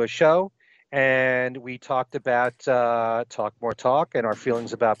particular show, and we talked about Talk More Talk and our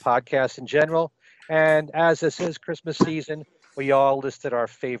feelings about podcasts in general. And as this is Christmas season, we all listed our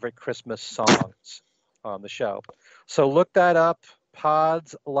favorite Christmas songs on the show. So look that up,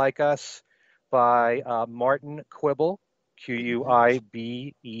 Pods Like Us by Martin Quibble,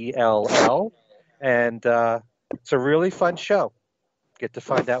 Quibbell, and it's a really fun show. Get to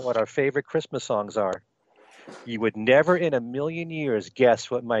find out what our favorite Christmas songs are. You would never in a million years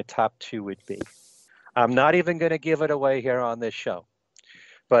guess what my top 2 would be. I'm not even going to give it away here on this show.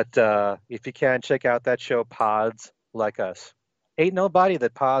 But if you can, check out that show, Pods Like Us. Ain't nobody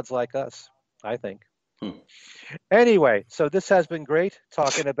that pods like us, I think. Anyway, so this has been great,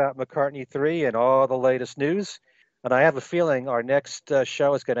 talking about McCartney III and all the latest news. And I have a feeling our next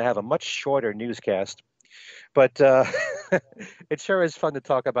show is going to have a much shorter newscast. But it sure is fun to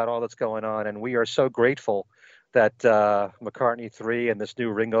talk about all that's going on. And we are so grateful that McCartney III and this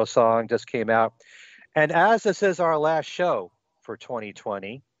new Ringo song just came out. And as this is our last show for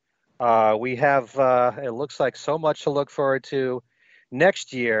 2020, we have, it looks like, so much to look forward to.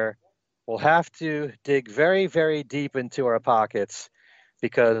 Next year, we'll have to dig very, very deep into our pockets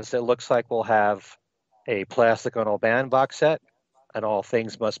because it looks like we'll have a Plastic Ono Band box set, an All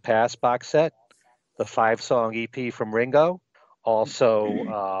Things Must Pass box set, the 5-song EP from Ringo.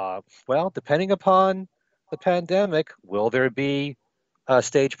 Also, well, depending upon the pandemic, will there be a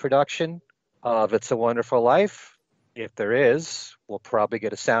stage production of It's a Wonderful Life? If there is, we'll probably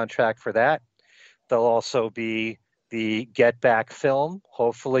get a soundtrack for that. There'll also be the Get Back film,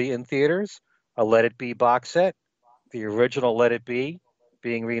 hopefully in theaters, a Let It Be box set, the original Let It Be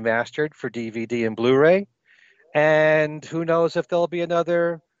being remastered for DVD and Blu-ray, and who knows if there'll be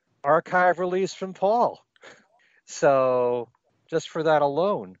another archive release from Paul. So just for that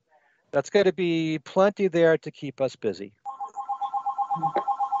alone, that's going to be plenty there to keep us busy.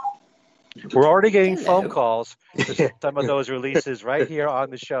 We're already getting phone Hello. calls for some of those releases right here on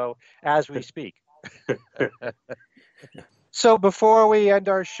the show as we speak. So before we end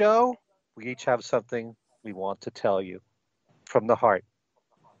our show, we each have something we want to tell you from the heart.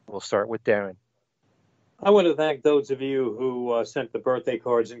 We'll start with Darren. I want to thank those of you who sent the birthday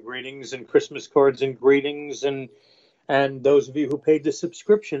cards and greetings and Christmas cards and greetings, and those of you who paid the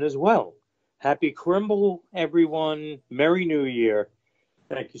subscription as well. Happy Crimble, everyone. Merry New Year.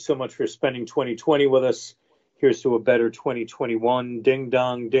 Thank you so much for spending 2020 with us. Here's to a better 2021. Ding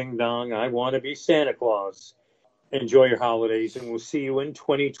dong, ding dong. I want to be Santa Claus. Enjoy your holidays, and we'll see you in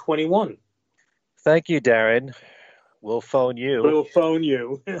 2021. Thank you, Darren. We'll phone you. We'll phone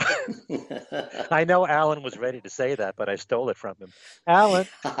you. I know Allan was ready to say that, but I stole it from him. Allan.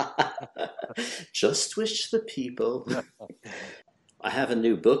 Just wish the people. I have a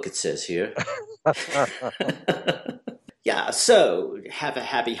new book, it says here. Yeah, so have a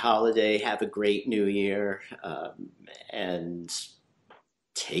happy holiday, have a great new year, and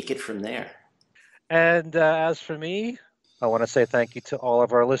take it from there. And as for me, I want to say thank you to all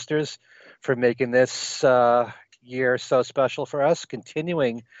of our listeners for making this year so special for us,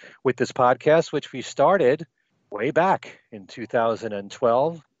 continuing with this podcast, which we started way back in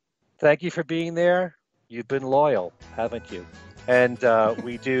 2012. Thank you for being there. You've been loyal, haven't you? And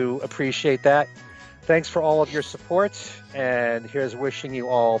we do appreciate that. Thanks for all of your support, and here's wishing you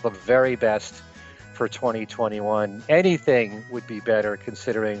all the very best for 2021. Anything would be better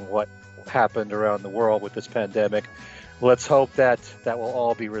considering what happened around the world with this pandemic. Let's hope that will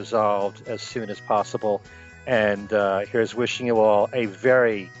all be resolved as soon as possible. And here's wishing you all a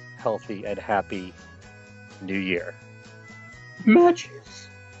very healthy and happy new year. Matches,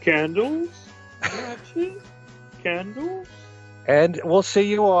 candles, matches, candles. And we'll see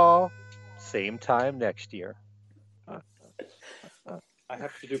you all same time next year. I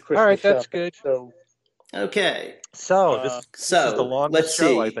have to do Christmas. All right, that's shopping, good. So, okay. So this is the longest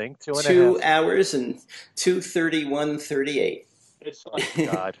show, I think. 2 hours and 2:31:38. It's like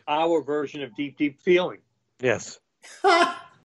God. our version of Deep Deep Feeling. Yes.